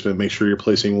token placement, make sure you're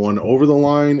placing 1 over the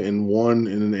line and 1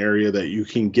 in an area that you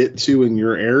can get to in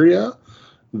your area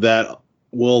that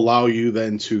will allow you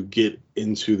then to get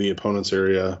into the opponent's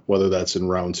area, whether that's in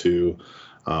round 2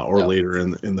 or later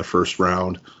in the first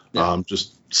round. Yep.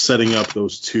 Just setting up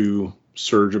those 2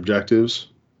 surge objectives.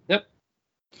 Yep.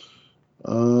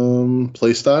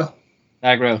 Play style.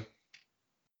 Aggro,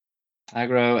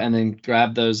 and then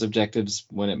grab those objectives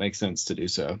when it makes sense to do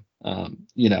so.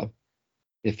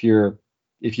 If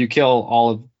you kill all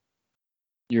of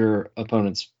your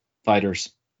opponent's fighters,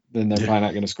 then they're probably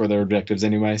not going to score their objectives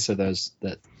anyway. So those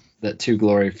that 2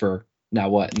 glory for now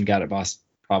what and got it boss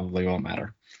probably won't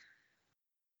matter.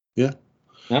 Yeah.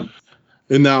 Yep.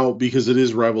 And now, because it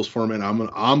is Rivals format,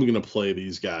 I'm gonna play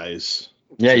these guys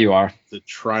Yeah, you are. To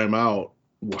try them out.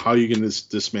 How are you going to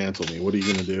dismantle me? What are you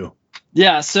going to do?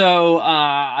 Yeah, so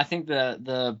I think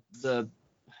the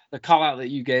call out that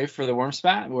you gave for the worm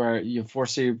spat, where you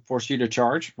force you to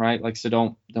charge, right? Like, so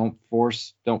don't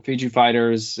feed you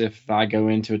fighters. If I go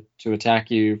in to attack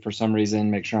you for some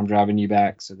reason, make sure I'm driving you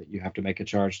back so that you have to make a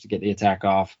charge to get the attack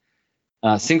off.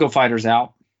 Single fighters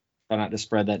out. Try not to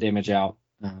spread that damage out,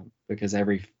 because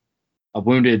a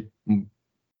wounded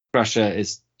Krusha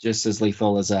is just as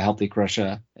lethal as a healthy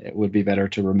Krusha. It would be better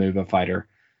to remove a fighter.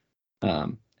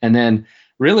 And then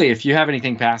really, if you have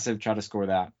anything passive, try to score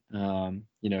that.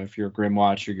 If you're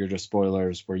Grimwatch or you're just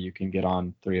spoilers where you can get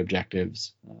on 3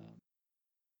 objectives,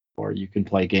 or you can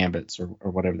play gambits or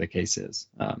whatever the case is,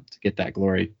 to get that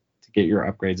glory, to get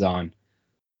your upgrades on,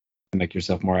 to make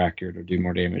yourself more accurate or do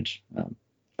more damage.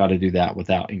 Try to do that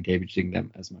without engaging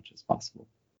them as much as possible.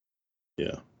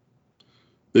 Yeah.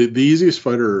 The easiest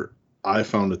fighter I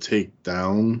found to take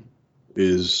down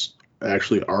is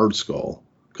actually Ardskull,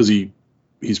 because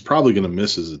he's probably going to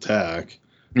miss his attack.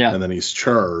 Yeah. And then he's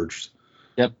charged.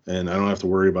 Yep. And I don't have to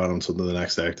worry about him until the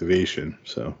next activation.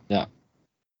 So. Yeah.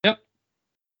 Yep.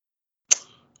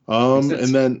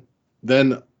 And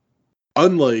then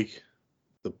unlike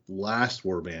the last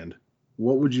warband,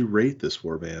 what would you rate this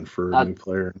warband for a new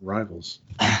player and Rivals?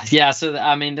 Yeah, so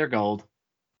I mean, they're gold.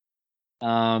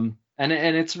 And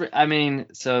it's, I mean,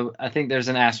 so I think there's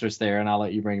an asterisk there, and I'll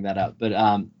let you bring that up. But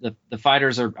the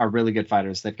fighters are really good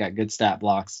fighters. They've got good stat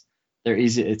blocks. They're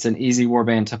easy. It's an easy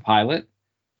warband to pilot.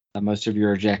 Most of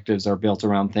your objectives are built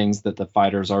around things that the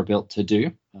fighters are built to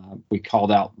do. We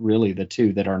called out really the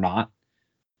 2 that are not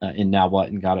in Now What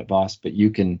and Got It Boss, but you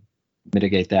can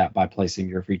mitigate that by placing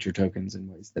your feature tokens in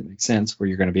ways that make sense, where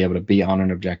you're going to be able to be on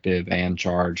an objective and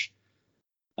charge,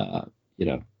 as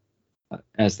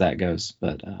that goes.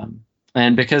 But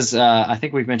and because I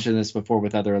think we've mentioned this before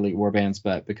with other elite warbands,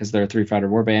 but because they're a 3-fighter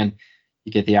warband,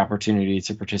 you get the opportunity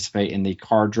to participate in the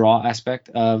card draw aspect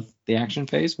of the action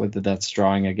phase, whether that's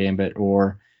drawing a gambit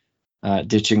or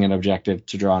ditching an objective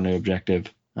to draw a new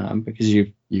objective, because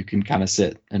you can kind of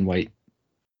sit and wait.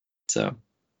 So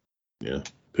yeah,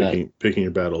 picking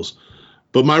your battles.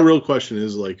 But my real question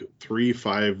is, like,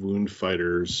 3-5 wound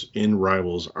fighters in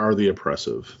Rivals, are they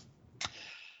oppressive?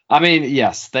 I mean,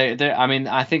 yes, they. I mean,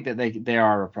 I think that they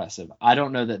are oppressive. I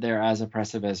don't know that they're as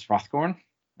oppressive as Hrothgorn,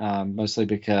 mostly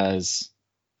because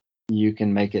you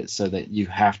can make it so that you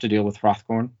have to deal with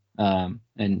Hrothgorn,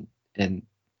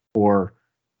 or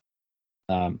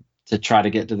to try to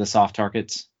get to the soft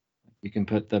targets. You can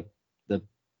put the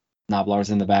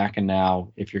Gnoblars in the back, and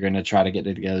now if you're going to try to get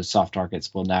to those soft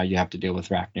targets, well, now you have to deal with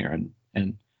Rafnir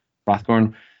and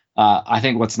Hrothgorn. I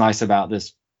think what's nice about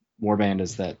this warband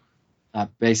is that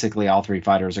basically all 3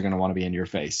 fighters are going to want to be in your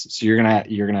face, so you're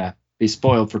gonna be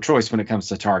spoiled for choice when it comes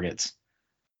to targets.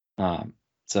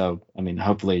 So I mean,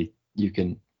 hopefully you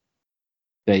can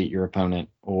bait your opponent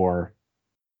or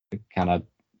kind of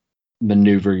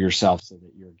maneuver yourself so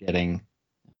that you're getting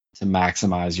to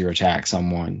maximize your attacks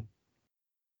on one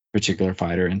particular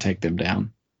fighter and take them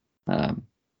down.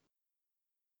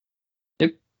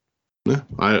 Yep. Yeah,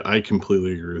 I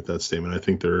completely agree with that statement. I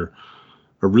think they're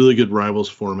a really good Rivals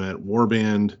format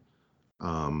warband.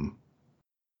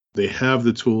 They have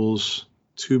the tools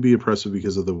to be oppressive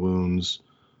because of the wounds,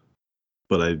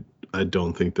 but I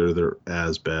don't think they're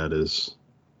as bad as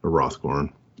a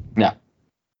Hrothgorn. Yeah.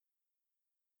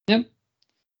 Yep.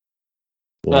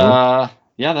 Yeah,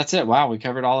 that's it. Wow, we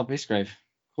covered all of Beastgrave.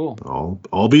 Cool.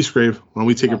 All Beastgrave. Why don't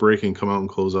we take a break and come out and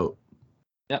close out?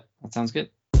 Yep, that sounds good.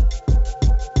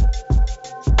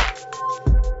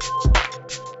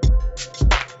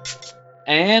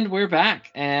 And we're back,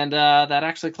 and that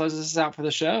actually closes us out for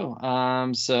the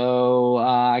show. So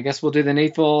I guess we'll do the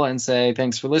needful and say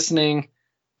thanks for listening.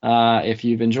 If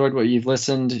you've enjoyed what you've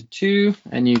listened to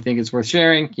and you think it's worth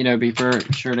sharing, be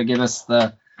sure to give us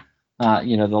the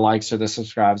likes or the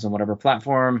subscribes on whatever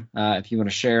platform. If you want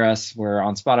to share us, we're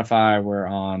on Spotify, we're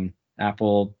on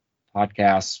Apple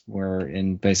Podcasts, we're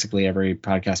in basically every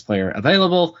podcast player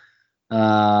available.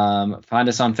 Find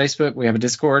us on Facebook. We have a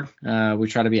Discord. We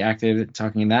try to be active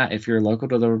talking in that. If you're local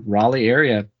to the Raleigh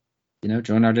area,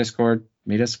 join our Discord,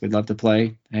 meet us. We'd love to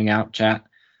play, hang out, chat.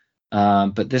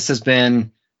 But this has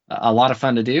been a lot of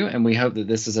fun to do, and we hope that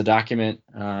this is a document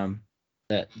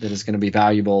that is going to be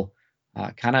valuable,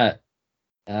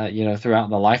 throughout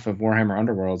the life of Warhammer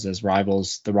Underworlds, as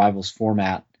the Rivals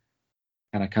format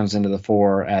kind of comes into the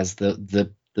fore as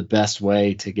the best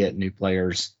way to get new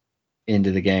players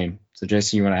into the game. So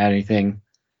Jason, you want to add anything?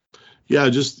 Yeah,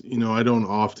 just, I don't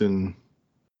often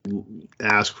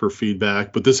ask for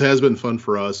feedback, but this has been fun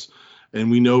for us. And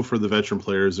we know for the veteran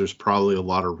players, there's probably a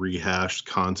lot of rehashed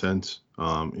content,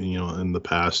 in the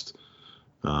past,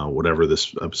 whatever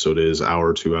this episode is,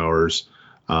 hour, 2 hours.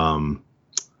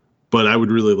 But I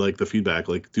would really like the feedback.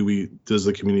 Like, does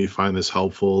the community find this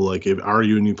helpful? Like, are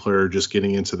you a new player just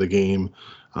getting into the game?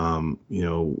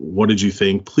 What did you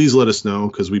think? Please let us know,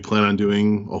 because we plan on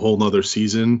doing a whole nother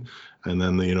season and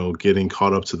then, getting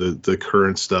caught up to the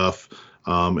current stuff.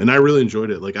 And I really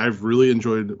enjoyed it. Like, I've really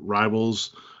enjoyed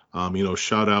Rivals.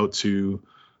 Shout out to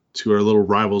our little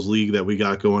Rivals League that we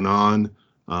got going on.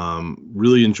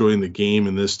 Really enjoying the game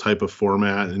in this type of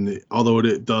format. And although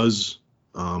it does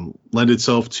lend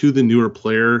itself to the newer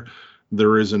player,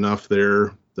 there is enough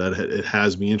there that it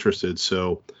has me interested.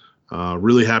 So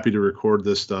really happy to record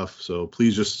this stuff. So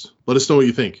please just let us know what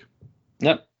you think.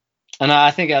 Yep. And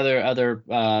I think other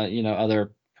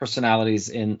personalities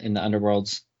in the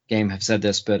Underworlds game have said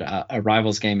this, but a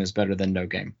Rivals game is better than no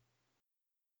game.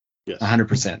 Yes.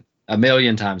 100%, a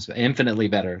million times, infinitely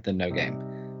better than no game.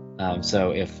 So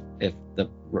if the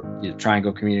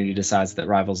Triangle community decides that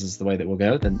Rivals is the way that we'll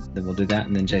go, then we'll do that,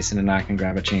 and then Jason and I can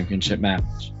grab a championship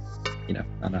match,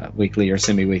 on a weekly or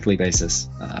semi-weekly basis.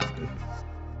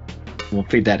 We'll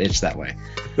feed that itch that way.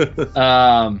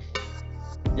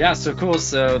 Yeah, so cool.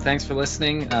 So thanks for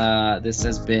listening. This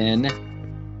has been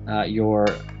your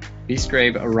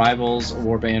Beastgrave Rivals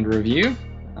Warband review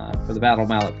for the Battle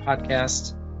Mallet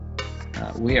podcast.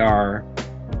 We are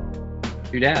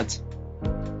two dads.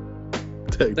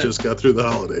 Just got through the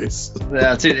holidays.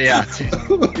 Two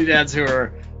dads who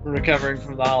are recovering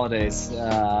from the holidays.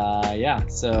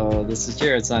 So this is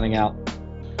Jared signing out.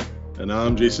 And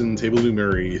I'm Jason Table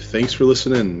Murray. Thanks for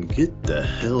listening. Get the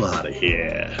hell out of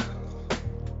here.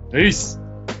 Peace.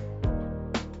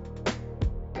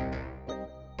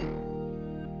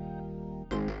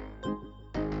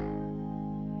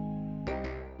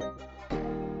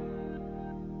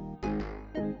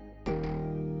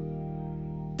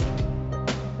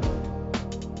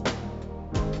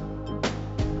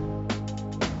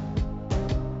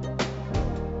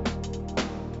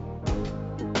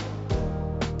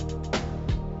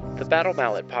 The Battle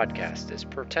Mallet podcast is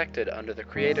protected under the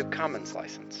Creative Commons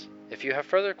license. If you have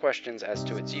further questions as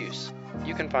to its use,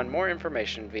 you can find more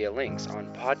information via links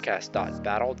on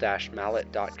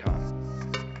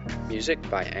podcast.battle-mallet.com. Music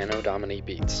by Anno Domini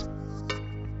Beats.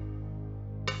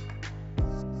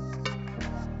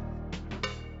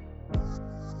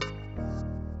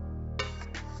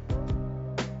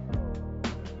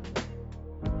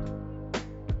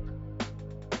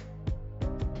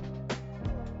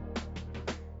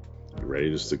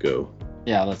 Ready just to go?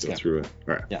 Yeah, let's go through it.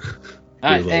 All right. Yeah.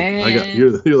 All right.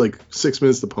 You're like 6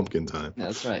 minutes to pumpkin time.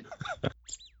 That's right.